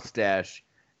and a mustache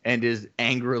and is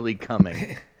angrily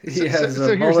coming. He has so a here's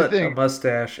the mullet, a thing.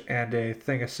 mustache, and a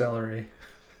thing of celery.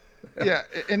 Yeah,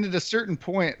 and at a certain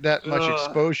point, that much Ugh.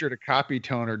 exposure to copy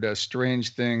toner does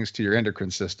strange things to your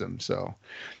endocrine system. So,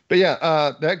 but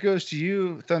yeah, that goes to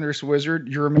you, Thunderous Wizard.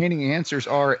 Your remaining answers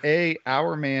are A,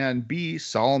 Hourman, B,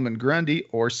 Solomon Grundy,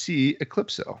 or C,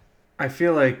 Eclipso. I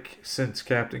feel like since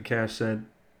Captain Cash said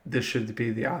this should be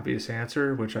the obvious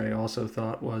answer, which I also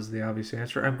thought was the obvious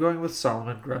answer, I'm going with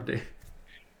Solomon Grundy.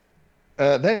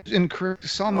 That's incorrect.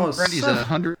 Solomon Oh, Grundy's son-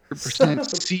 100% son of a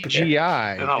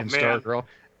CGI bitch. Oh, in man. Stargirl.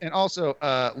 And also,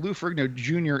 Lou Ferrigno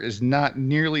Jr. is not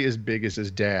nearly as big as his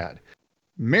dad.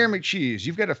 Mayor McCheese,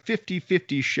 you've got a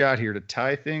 50-50 shot here to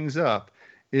tie things up.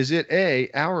 Is it A,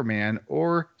 Hourman,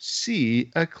 or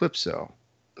C, Eclipso?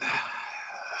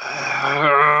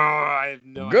 I have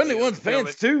no Grundy idea. wants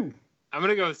pants too. I'm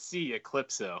gonna go C,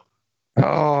 Eclipso.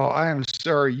 Oh, I am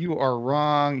sorry. You are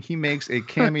wrong. He makes a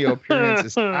cameo appearance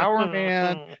as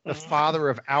Hourman, the father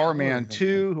of Hourman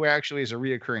 2, who actually is a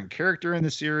reoccurring character in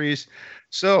the series.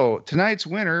 So tonight's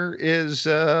winner is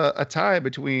a tie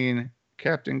between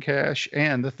Captain Cash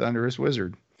and the Thunderous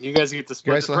Wizard. You guys get to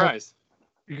split guys the will have- prize.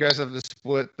 You guys have to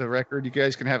split the record. You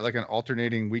guys can have like an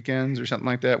alternating weekends or something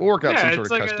like that. We'll work out some Yeah, sort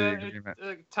it's of like custody a agreement.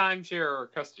 timeshare or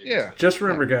custody. Yeah. Just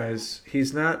remember, guys,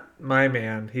 he's not my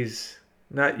man. He's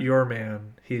not your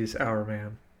man. He's our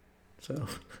man. So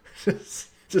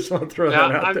just want to throw No,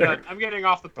 that out I'm there. done. I'm getting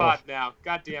off the pod now.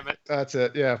 God damn it. That's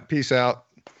it. Yeah. Peace out.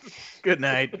 Good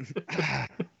night.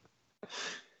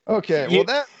 Okay. You- Well,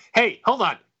 that. Hey, hold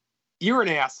on. You're an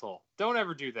asshole. Don't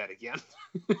ever do that again.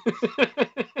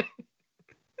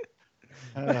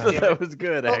 That was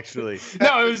good, actually.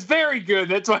 No, it was very good.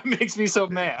 That's why it makes me so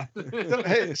mad.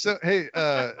 Hey,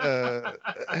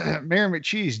 Mayor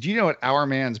McCheese, do you know what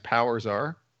Hourman's powers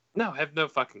are? No, I have no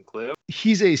fucking clue.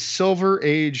 He's a Silver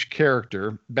Age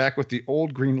character back with the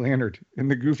old Green Lantern in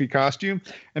the goofy costume.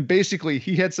 And basically,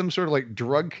 he had some sort of like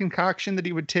drug concoction that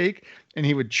he would take and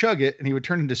he would chug it and he would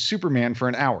turn into Superman for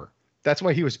an hour. That's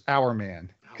why he was Hourman,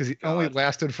 because he only God.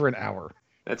 lasted for an hour.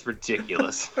 That's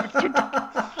ridiculous.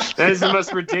 That is the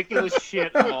most ridiculous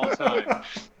shit of all time.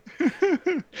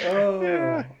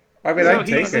 Oh, I mean, So I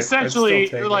take he's it. essentially I'd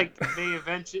still take like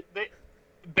it.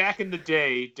 back in the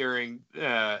day during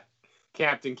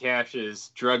Captain Cash's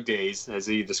drug days, as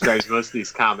he describes most of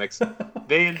these comics,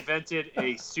 they invented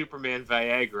a Superman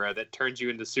Viagra that turns you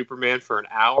into Superman for an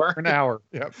hour. For an hour.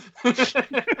 Yep.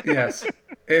 Yes.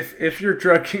 If your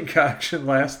drug concoction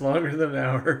lasts longer than an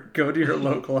hour, go to your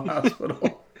local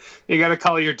hospital. You got to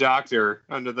call your doctor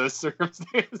under those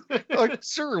circumstances. Like,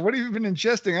 sir, what have you been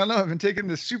ingesting? I don't know. I've been taking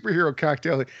this superhero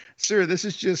cocktail. Like, sir, this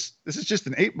is just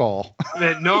an 8-ball.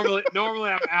 Man, normally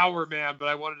I'm hour man, but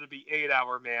I wanted to be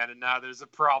 8-hour man, and now there's a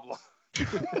problem.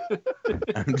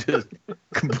 I'm just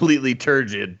completely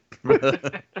turgid for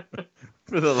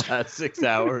the last 6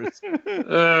 hours.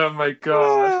 Oh my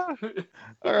god.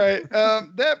 All right.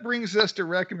 That brings us to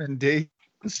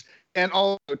recommendations and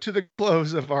also to the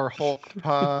close of our Hulk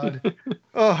pod.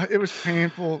 Oh, it was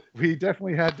painful. We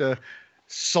definitely had to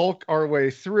sulk our way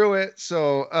through it.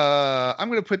 So I'm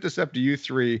going to put this up to you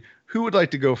three. Who would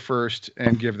like to go first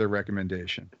and give their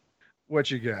recommendation? What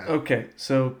you got? Okay,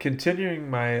 so continuing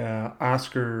my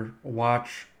Oscar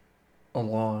watch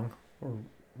along or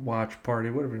watch party,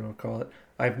 whatever you want to call it.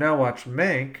 I've now watched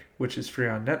Mank, which is free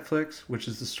on Netflix, which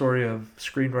is the story of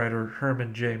screenwriter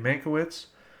Herman J. Mankiewicz,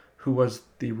 who was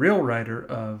the real writer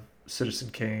of Citizen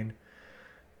Kane.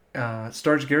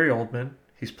 Stars Gary Oldman.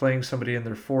 He's playing somebody in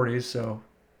their 40s, so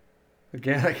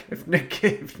again, if Nick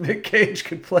Cage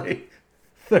could play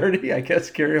 30. I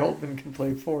guess Gary Oldman can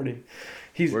play 40.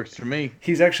 Works for me.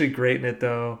 He's actually great in it,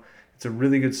 though. It's a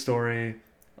really good story.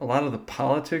 A lot of the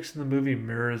politics in the movie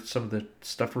mirrors some of the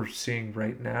stuff we're seeing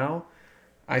right now.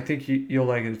 I think you'll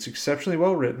like it. It's exceptionally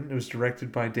well written. It was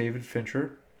directed by David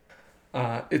Fincher.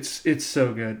 It's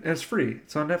so good. And it's free.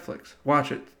 It's on Netflix.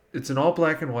 Watch it. It's in all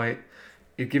black and white.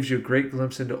 It gives you a great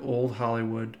glimpse into old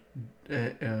Hollywood,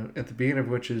 at the beginning of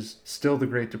which is still the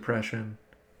Great Depression,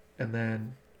 and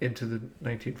then into the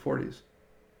 1940s.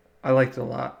 I liked it a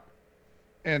lot.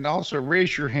 And also,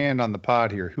 raise your hand on the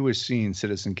pod here. Who has seen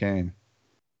Citizen Kane?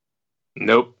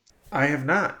 Nope. I have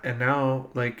not, and now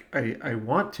I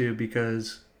want to,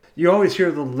 because you always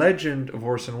hear the legend of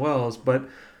Orson Welles, but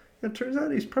it turns out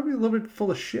he's probably a little bit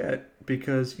full of shit,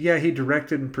 because yeah, he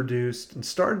directed and produced and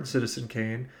starred in Citizen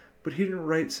Kane, but he didn't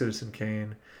write Citizen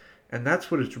Kane, and that's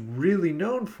what it's really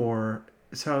known for,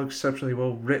 is how exceptionally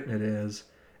well written it is.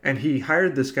 And he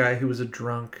hired this guy who was a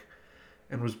drunk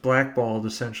and was blackballed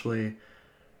essentially,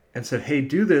 and said, "Hey,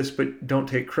 do this, but don't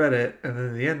take credit." And then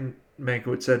in the end,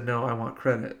 Mankiewicz said, "No, I want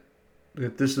credit.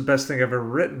 This is the best thing I've ever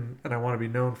written, and I want to be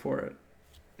known for it."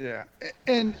 Yeah,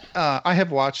 and I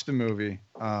have watched the movie.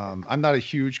 I'm not a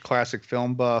huge classic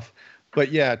film buff,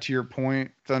 but yeah, to your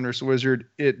point, Thunderous Wizard,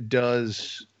 it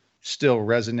does still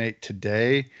resonate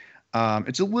today.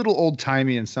 It's a little old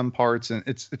timey in some parts, and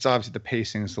it's obviously the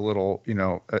pacing is a little,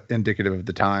 indicative of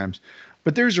the times.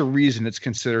 But there's a reason it's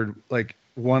considered like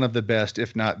one of the best,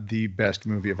 if not the best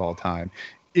movie of all time.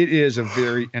 It is a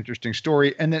very interesting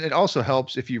story, and then it also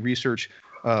helps if you research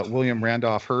William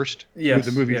Randolph Hearst, who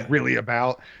the movie is really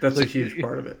about. That's a huge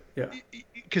part of it. Yeah,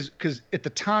 because at the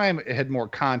time it had more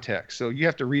context, so you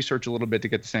have to research a little bit to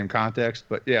get the same context.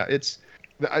 But yeah,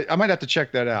 I might have to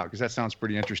check that out because that sounds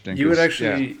pretty interesting. You would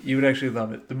actually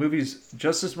love it. The movie's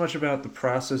just as much about the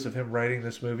process of him writing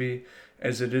this movie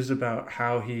as it is about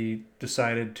how he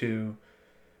decided to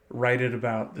write it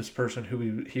about this person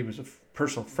who he was a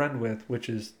personal friend with, which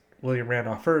is William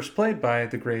Randolph Hearst, played by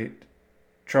the great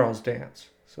Charles Dance.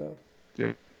 So,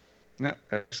 yeah,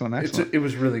 excellent. It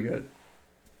was really good.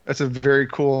 That's a very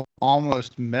cool,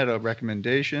 almost meta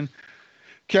recommendation.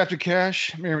 Captain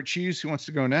Cash, Mary McCheese, who wants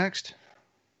to go next?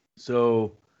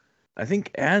 So, I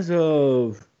think as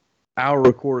of our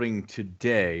recording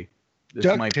today,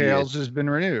 DuckTales has been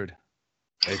renewed.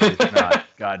 It's not.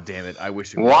 God damn it! I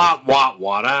wish it was.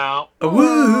 What out?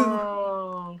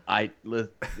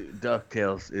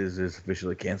 DuckTales is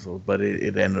officially canceled, but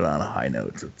it ended on a high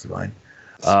note, so it's fine.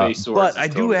 But I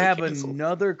do have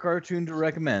another cartoon to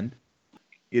recommend.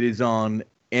 It is on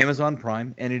Amazon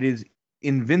Prime, and it is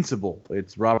Invincible.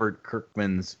 It's Robert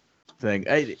Kirkman's thing.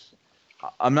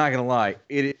 I'm not gonna lie,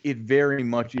 it very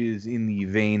much is in the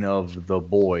vein of The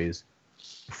Boys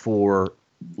for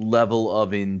level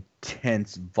of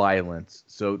intense violence.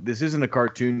 So this isn't a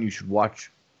cartoon you should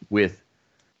watch with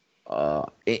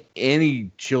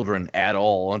any children at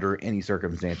all under any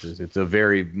circumstances. It's a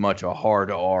very much a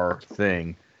hard R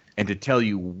thing, and to tell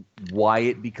you why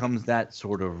it becomes that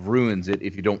sort of ruins it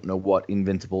if you don't know what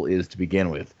Invincible is to begin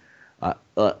with.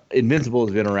 Invincible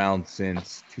has been around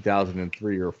since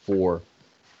 2003 or 4,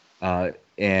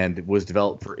 and was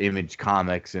developed for Image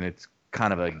Comics, and it's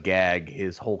kind of a gag.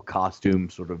 His whole costume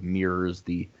sort of mirrors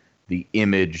the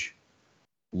Image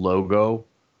logo,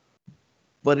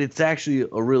 but it's actually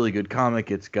a really good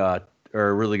comic. It's got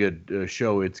a really good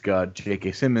show. It's got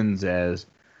J.K. Simmons as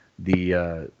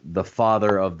the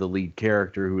father of the lead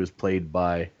character, who is played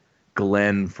by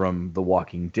Glenn from The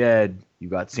Walking Dead. You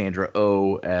got Sandra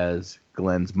Oh as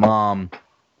Glenn's mom,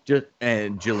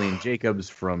 and Jillian Jacobs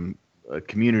from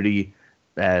Community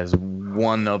as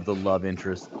one of the love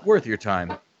interests. Worth your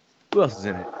time. Who else is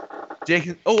in it?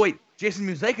 Jason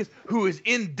Muzakis, who is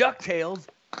in DuckTales,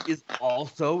 is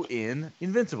also in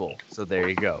Invincible. So there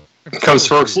you go.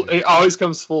 It always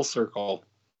comes full circle.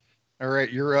 All right,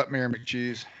 you're up, Mary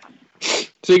McCheese.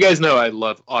 So you guys know I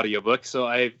love audiobooks, so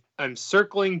I'm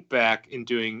circling back and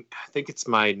doing, I think it's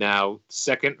my now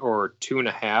second or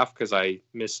 2.5, because I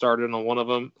misstarted on one of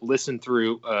them, listen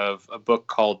through of a book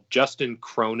called Justin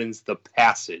Cronin's The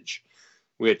Passage,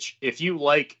 which if you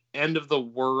like end of the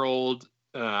world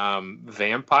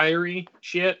vampire-y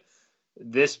shit,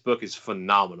 this book is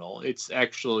phenomenal. It's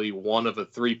actually one of a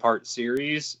 3-part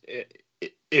series.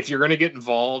 If you're going to get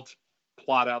involved,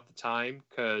 plot out the time,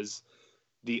 because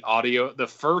the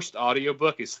first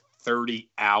audiobook is 30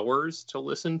 hours to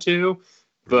listen to,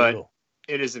 but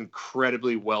it is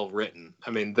incredibly well written.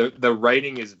 I mean, the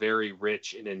writing is very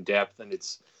rich and in depth, and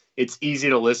it's easy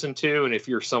to listen to. And if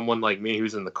you're someone like me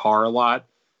who's in the car a lot,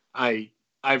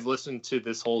 I've listened to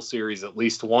this whole series at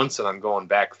least once, and I'm going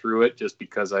back through it just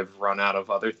because I've run out of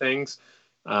other things.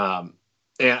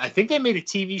 And I think they made a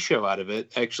TV show out of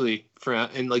it, actually,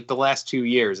 in like the last 2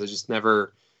 years. I just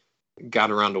never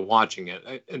got around to watching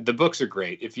it. The books are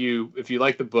great. If you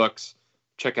like the books,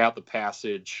 check out The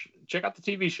Passage. Check out the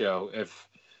TV show. If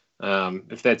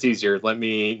that's easier, let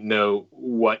me know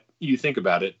what you think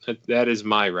about it. That is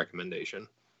my recommendation.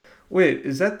 Wait,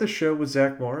 is that the show with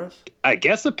Zach Morris? I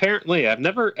guess apparently. I've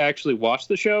never actually watched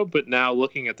the show, but now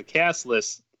looking at the cast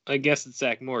list, I guess it's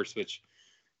Zach Morris, which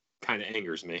kind of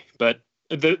angers me. But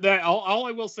all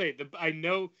I will say,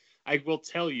 I will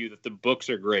tell you that the books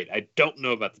are great. I don't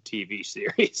know about the TV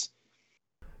series.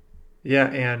 Yeah,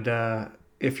 and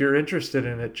if you're interested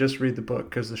in it, just read the book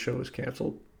because the show is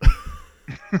canceled.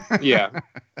 Yeah.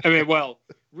 I mean, well,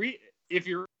 if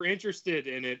you're interested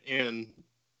in it, and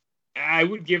I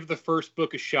would give the first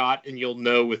book a shot, and you'll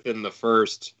know within the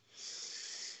first,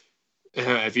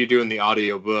 if you're doing the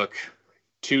audiobook,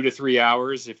 2 to 3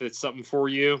 hours if it's something for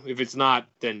you. If it's not,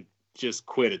 then just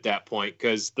quit at that point,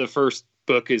 because the first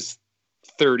book is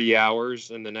 30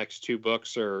 hours and the next 2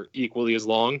 books are equally as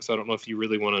long. So I don't know if you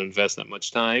really want to invest that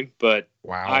much time, but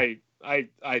wow, I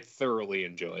thoroughly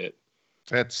enjoy it.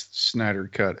 That's Snyder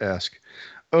Cut-esque.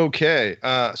 Okay,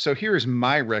 so here's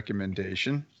my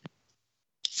recommendation.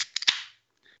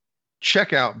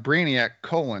 Check out Brainiac: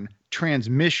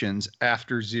 Transmissions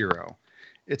After Zero.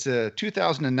 It's a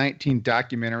 2019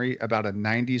 documentary about a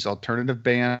 90s alternative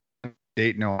band in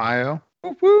Dayton, Ohio.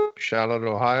 Whoop, whoop. Shout out to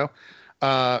Ohio.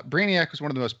 Brainiac was one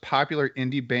of the most popular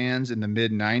indie bands in the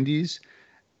mid-90s,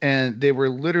 and they were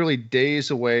literally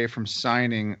days away from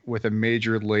signing with a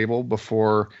major label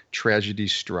before tragedy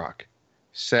struck.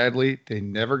 Sadly, they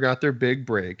never got their big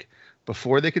break.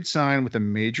 Before they could sign with a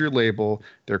major label,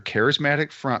 their charismatic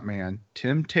frontman,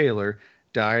 Tim Taylor,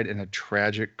 died in a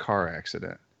tragic car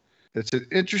accident. It's an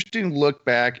interesting look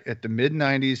back at the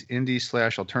mid-90s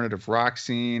indie/alternative rock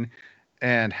scene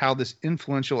and how this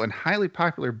influential and highly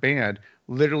popular band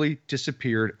literally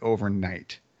disappeared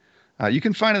overnight. You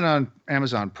can find it on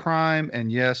Amazon Prime,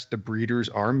 and yes, the Breeders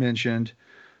are mentioned.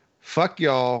 Fuck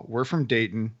y'all, we're from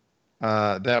Dayton.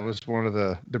 That was one of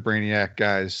the Brainiac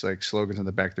guys' like slogans on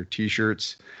the back of their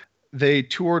t-shirts. They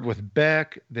toured with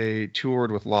Beck. They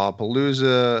toured with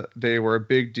Lollapalooza. They were a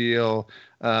big deal.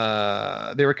 They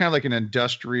were kind of like an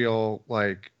industrial,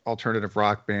 like alternative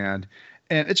rock band.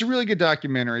 And it's a really good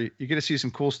documentary. You get to see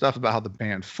some cool stuff about how the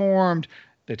band formed.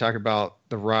 They talk about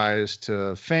the rise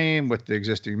to fame with the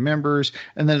existing members.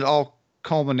 And then it all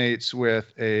culminates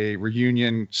with a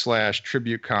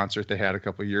reunion/tribute concert they had a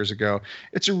couple of years ago.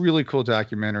 It's a really cool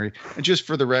documentary. And just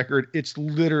for the record, it's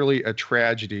literally a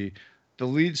tragedy. The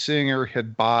lead singer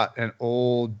had bought an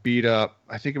old beat up,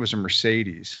 I think it was a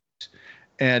Mercedes,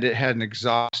 and it had an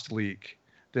exhaust leak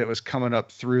that was coming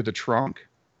up through the trunk.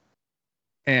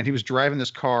 And he was driving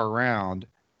this car around,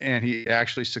 and he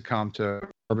actually succumbed to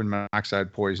carbon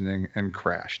monoxide poisoning and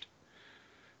crashed,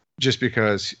 just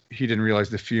because he didn't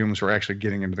realize the fumes were actually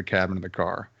getting into the cabin of the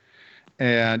car.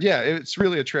 And yeah, it's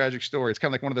really a tragic story. It's kind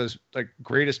of like one of those like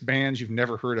greatest bands you've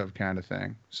never heard of kind of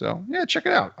thing. So yeah, check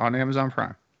it out on Amazon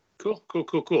Prime. Cool.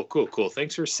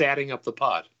 Thanks for setting up the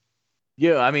pod.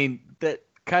 Yeah, I mean, that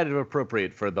kind of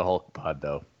appropriate for the Hulk pod,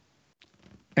 though.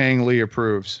 Ang Lee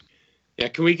approves. Yeah,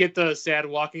 can we get the sad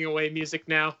walking away music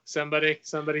now? Somebody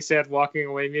sad walking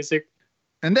away music.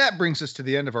 And that brings us to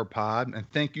the end of our pod. And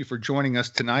thank you for joining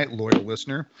us tonight, loyal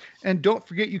listener. And don't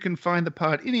forget, you can find the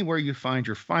pod anywhere you find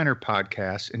your finer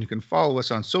podcasts. And you can follow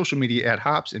us on social media at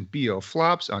Hops and BO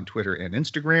Flops on Twitter and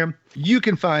Instagram. You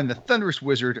can find the Thunderous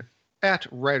Wizard at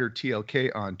WriterTLK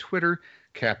on Twitter,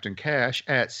 Captain Cash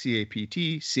at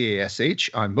CAPTCASH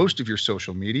on most of your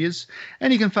social medias.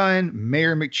 And you can find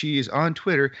Mayor McCheese on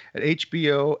Twitter at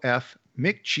HBOF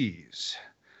McCheese.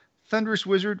 Thunderous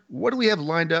Wizard, what do we have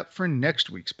lined up for next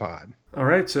week's pod? All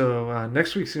right, so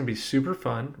next week's going to be super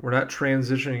fun. We're not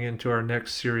transitioning into our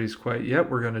next series quite yet.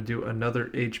 We're going to do another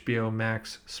HBO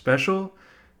Max special,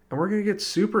 and we're going to get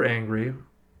super angry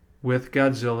with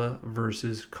Godzilla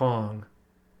versus Kong.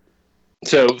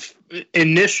 So,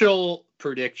 initial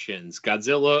predictions,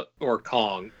 Godzilla or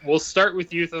Kong. We'll start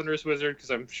with you, Thunderous Wizard, because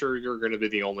I'm sure you're going to be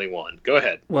the only one. Go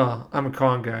ahead. Well, I'm a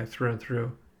Kong guy through and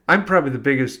through. I'm probably the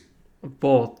biggest of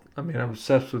both. I mean, I'm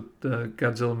obsessed with the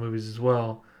Godzilla movies as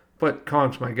well, but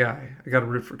Kong's my guy. I got to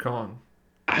root for Kong.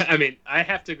 I mean, I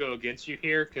have to go against you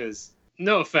here because,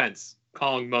 no offense,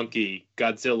 Kong Monkey,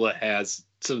 Godzilla has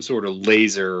some sort of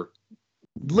laser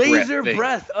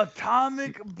breath,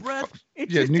 atomic breath.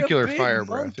 It's just nuclear fire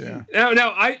monkey. breath. Yeah. No,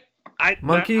 I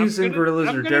monkeys and gorillas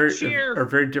are very different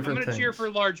things. I'm going to cheer for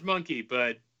Large Monkey,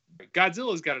 but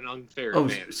Godzilla's got an unfair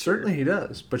advantage. Certainly he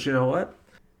does. But you know what?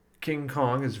 King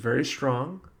Kong is very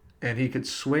strong, and he could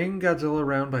swing Godzilla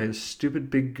around by his stupid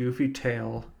big goofy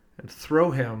tail and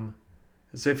throw him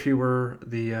as if he were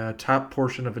the top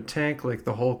portion of a tank like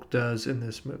the Hulk does in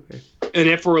this movie. And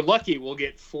if we're lucky, we'll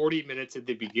get 40 minutes at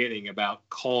the beginning about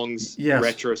Kong's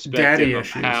retrospective daddy of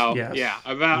issues, how, yes.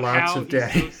 about Lots how of he's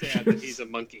daddy so sad that he's a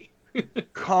monkey.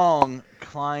 Kong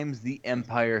climbs the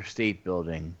Empire State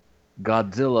Building.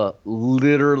 Godzilla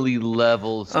literally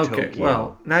levels Okay, Tokyo.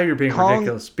 well, now you're being Kong-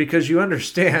 ridiculous because you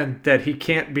understand that he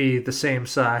can't be the same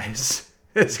size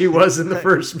as he was in the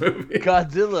first movie.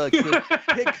 Godzilla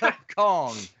could pick up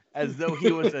Kong as though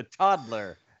he was a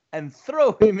toddler and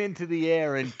throw him into the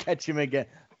air and catch him again.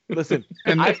 Listen,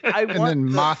 And, I and want then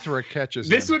the- Mothra catches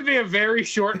This him. would be a very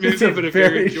short It's movie, but a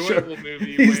very short- enjoyable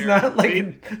movie. He's where not like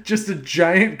they- just a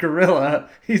giant gorilla.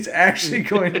 He's actually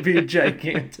going to be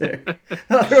gigantic.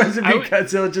 Otherwise, it'd be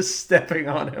Godzilla just stepping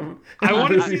on him. I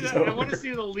want to The see movie's that. I want to over.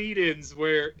 see the lead-ins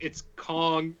where it's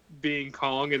Kong being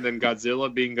Kong and then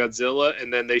Godzilla being Godzilla,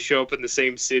 and then they show up in the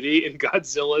same city, and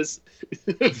Godzilla's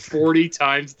 40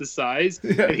 times the size,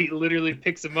 and he literally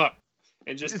picks him up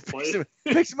and just plays.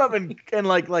 picks him up and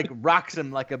like rocks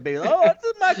him like a baby. Oh, this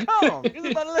is my Kong. This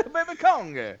is my little baby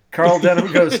Kong. Carl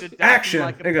Denham goes, Sit down action.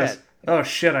 like a He goes, pet. oh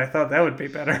shit, I thought that would be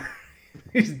better.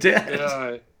 He's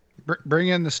dead. Bring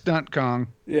in the stunt Kong.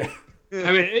 Yeah.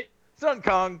 I mean, Stunt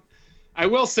Kong. I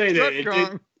will say that Stunt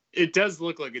Kong. it does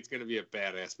look like it's going to be a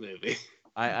badass movie.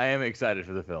 I am excited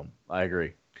for the film. I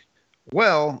agree.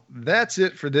 Well, that's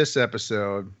it for this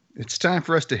episode. It's time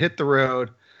for us to hit the road.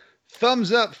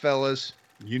 Thumbs up, fellas.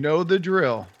 You know the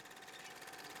drill.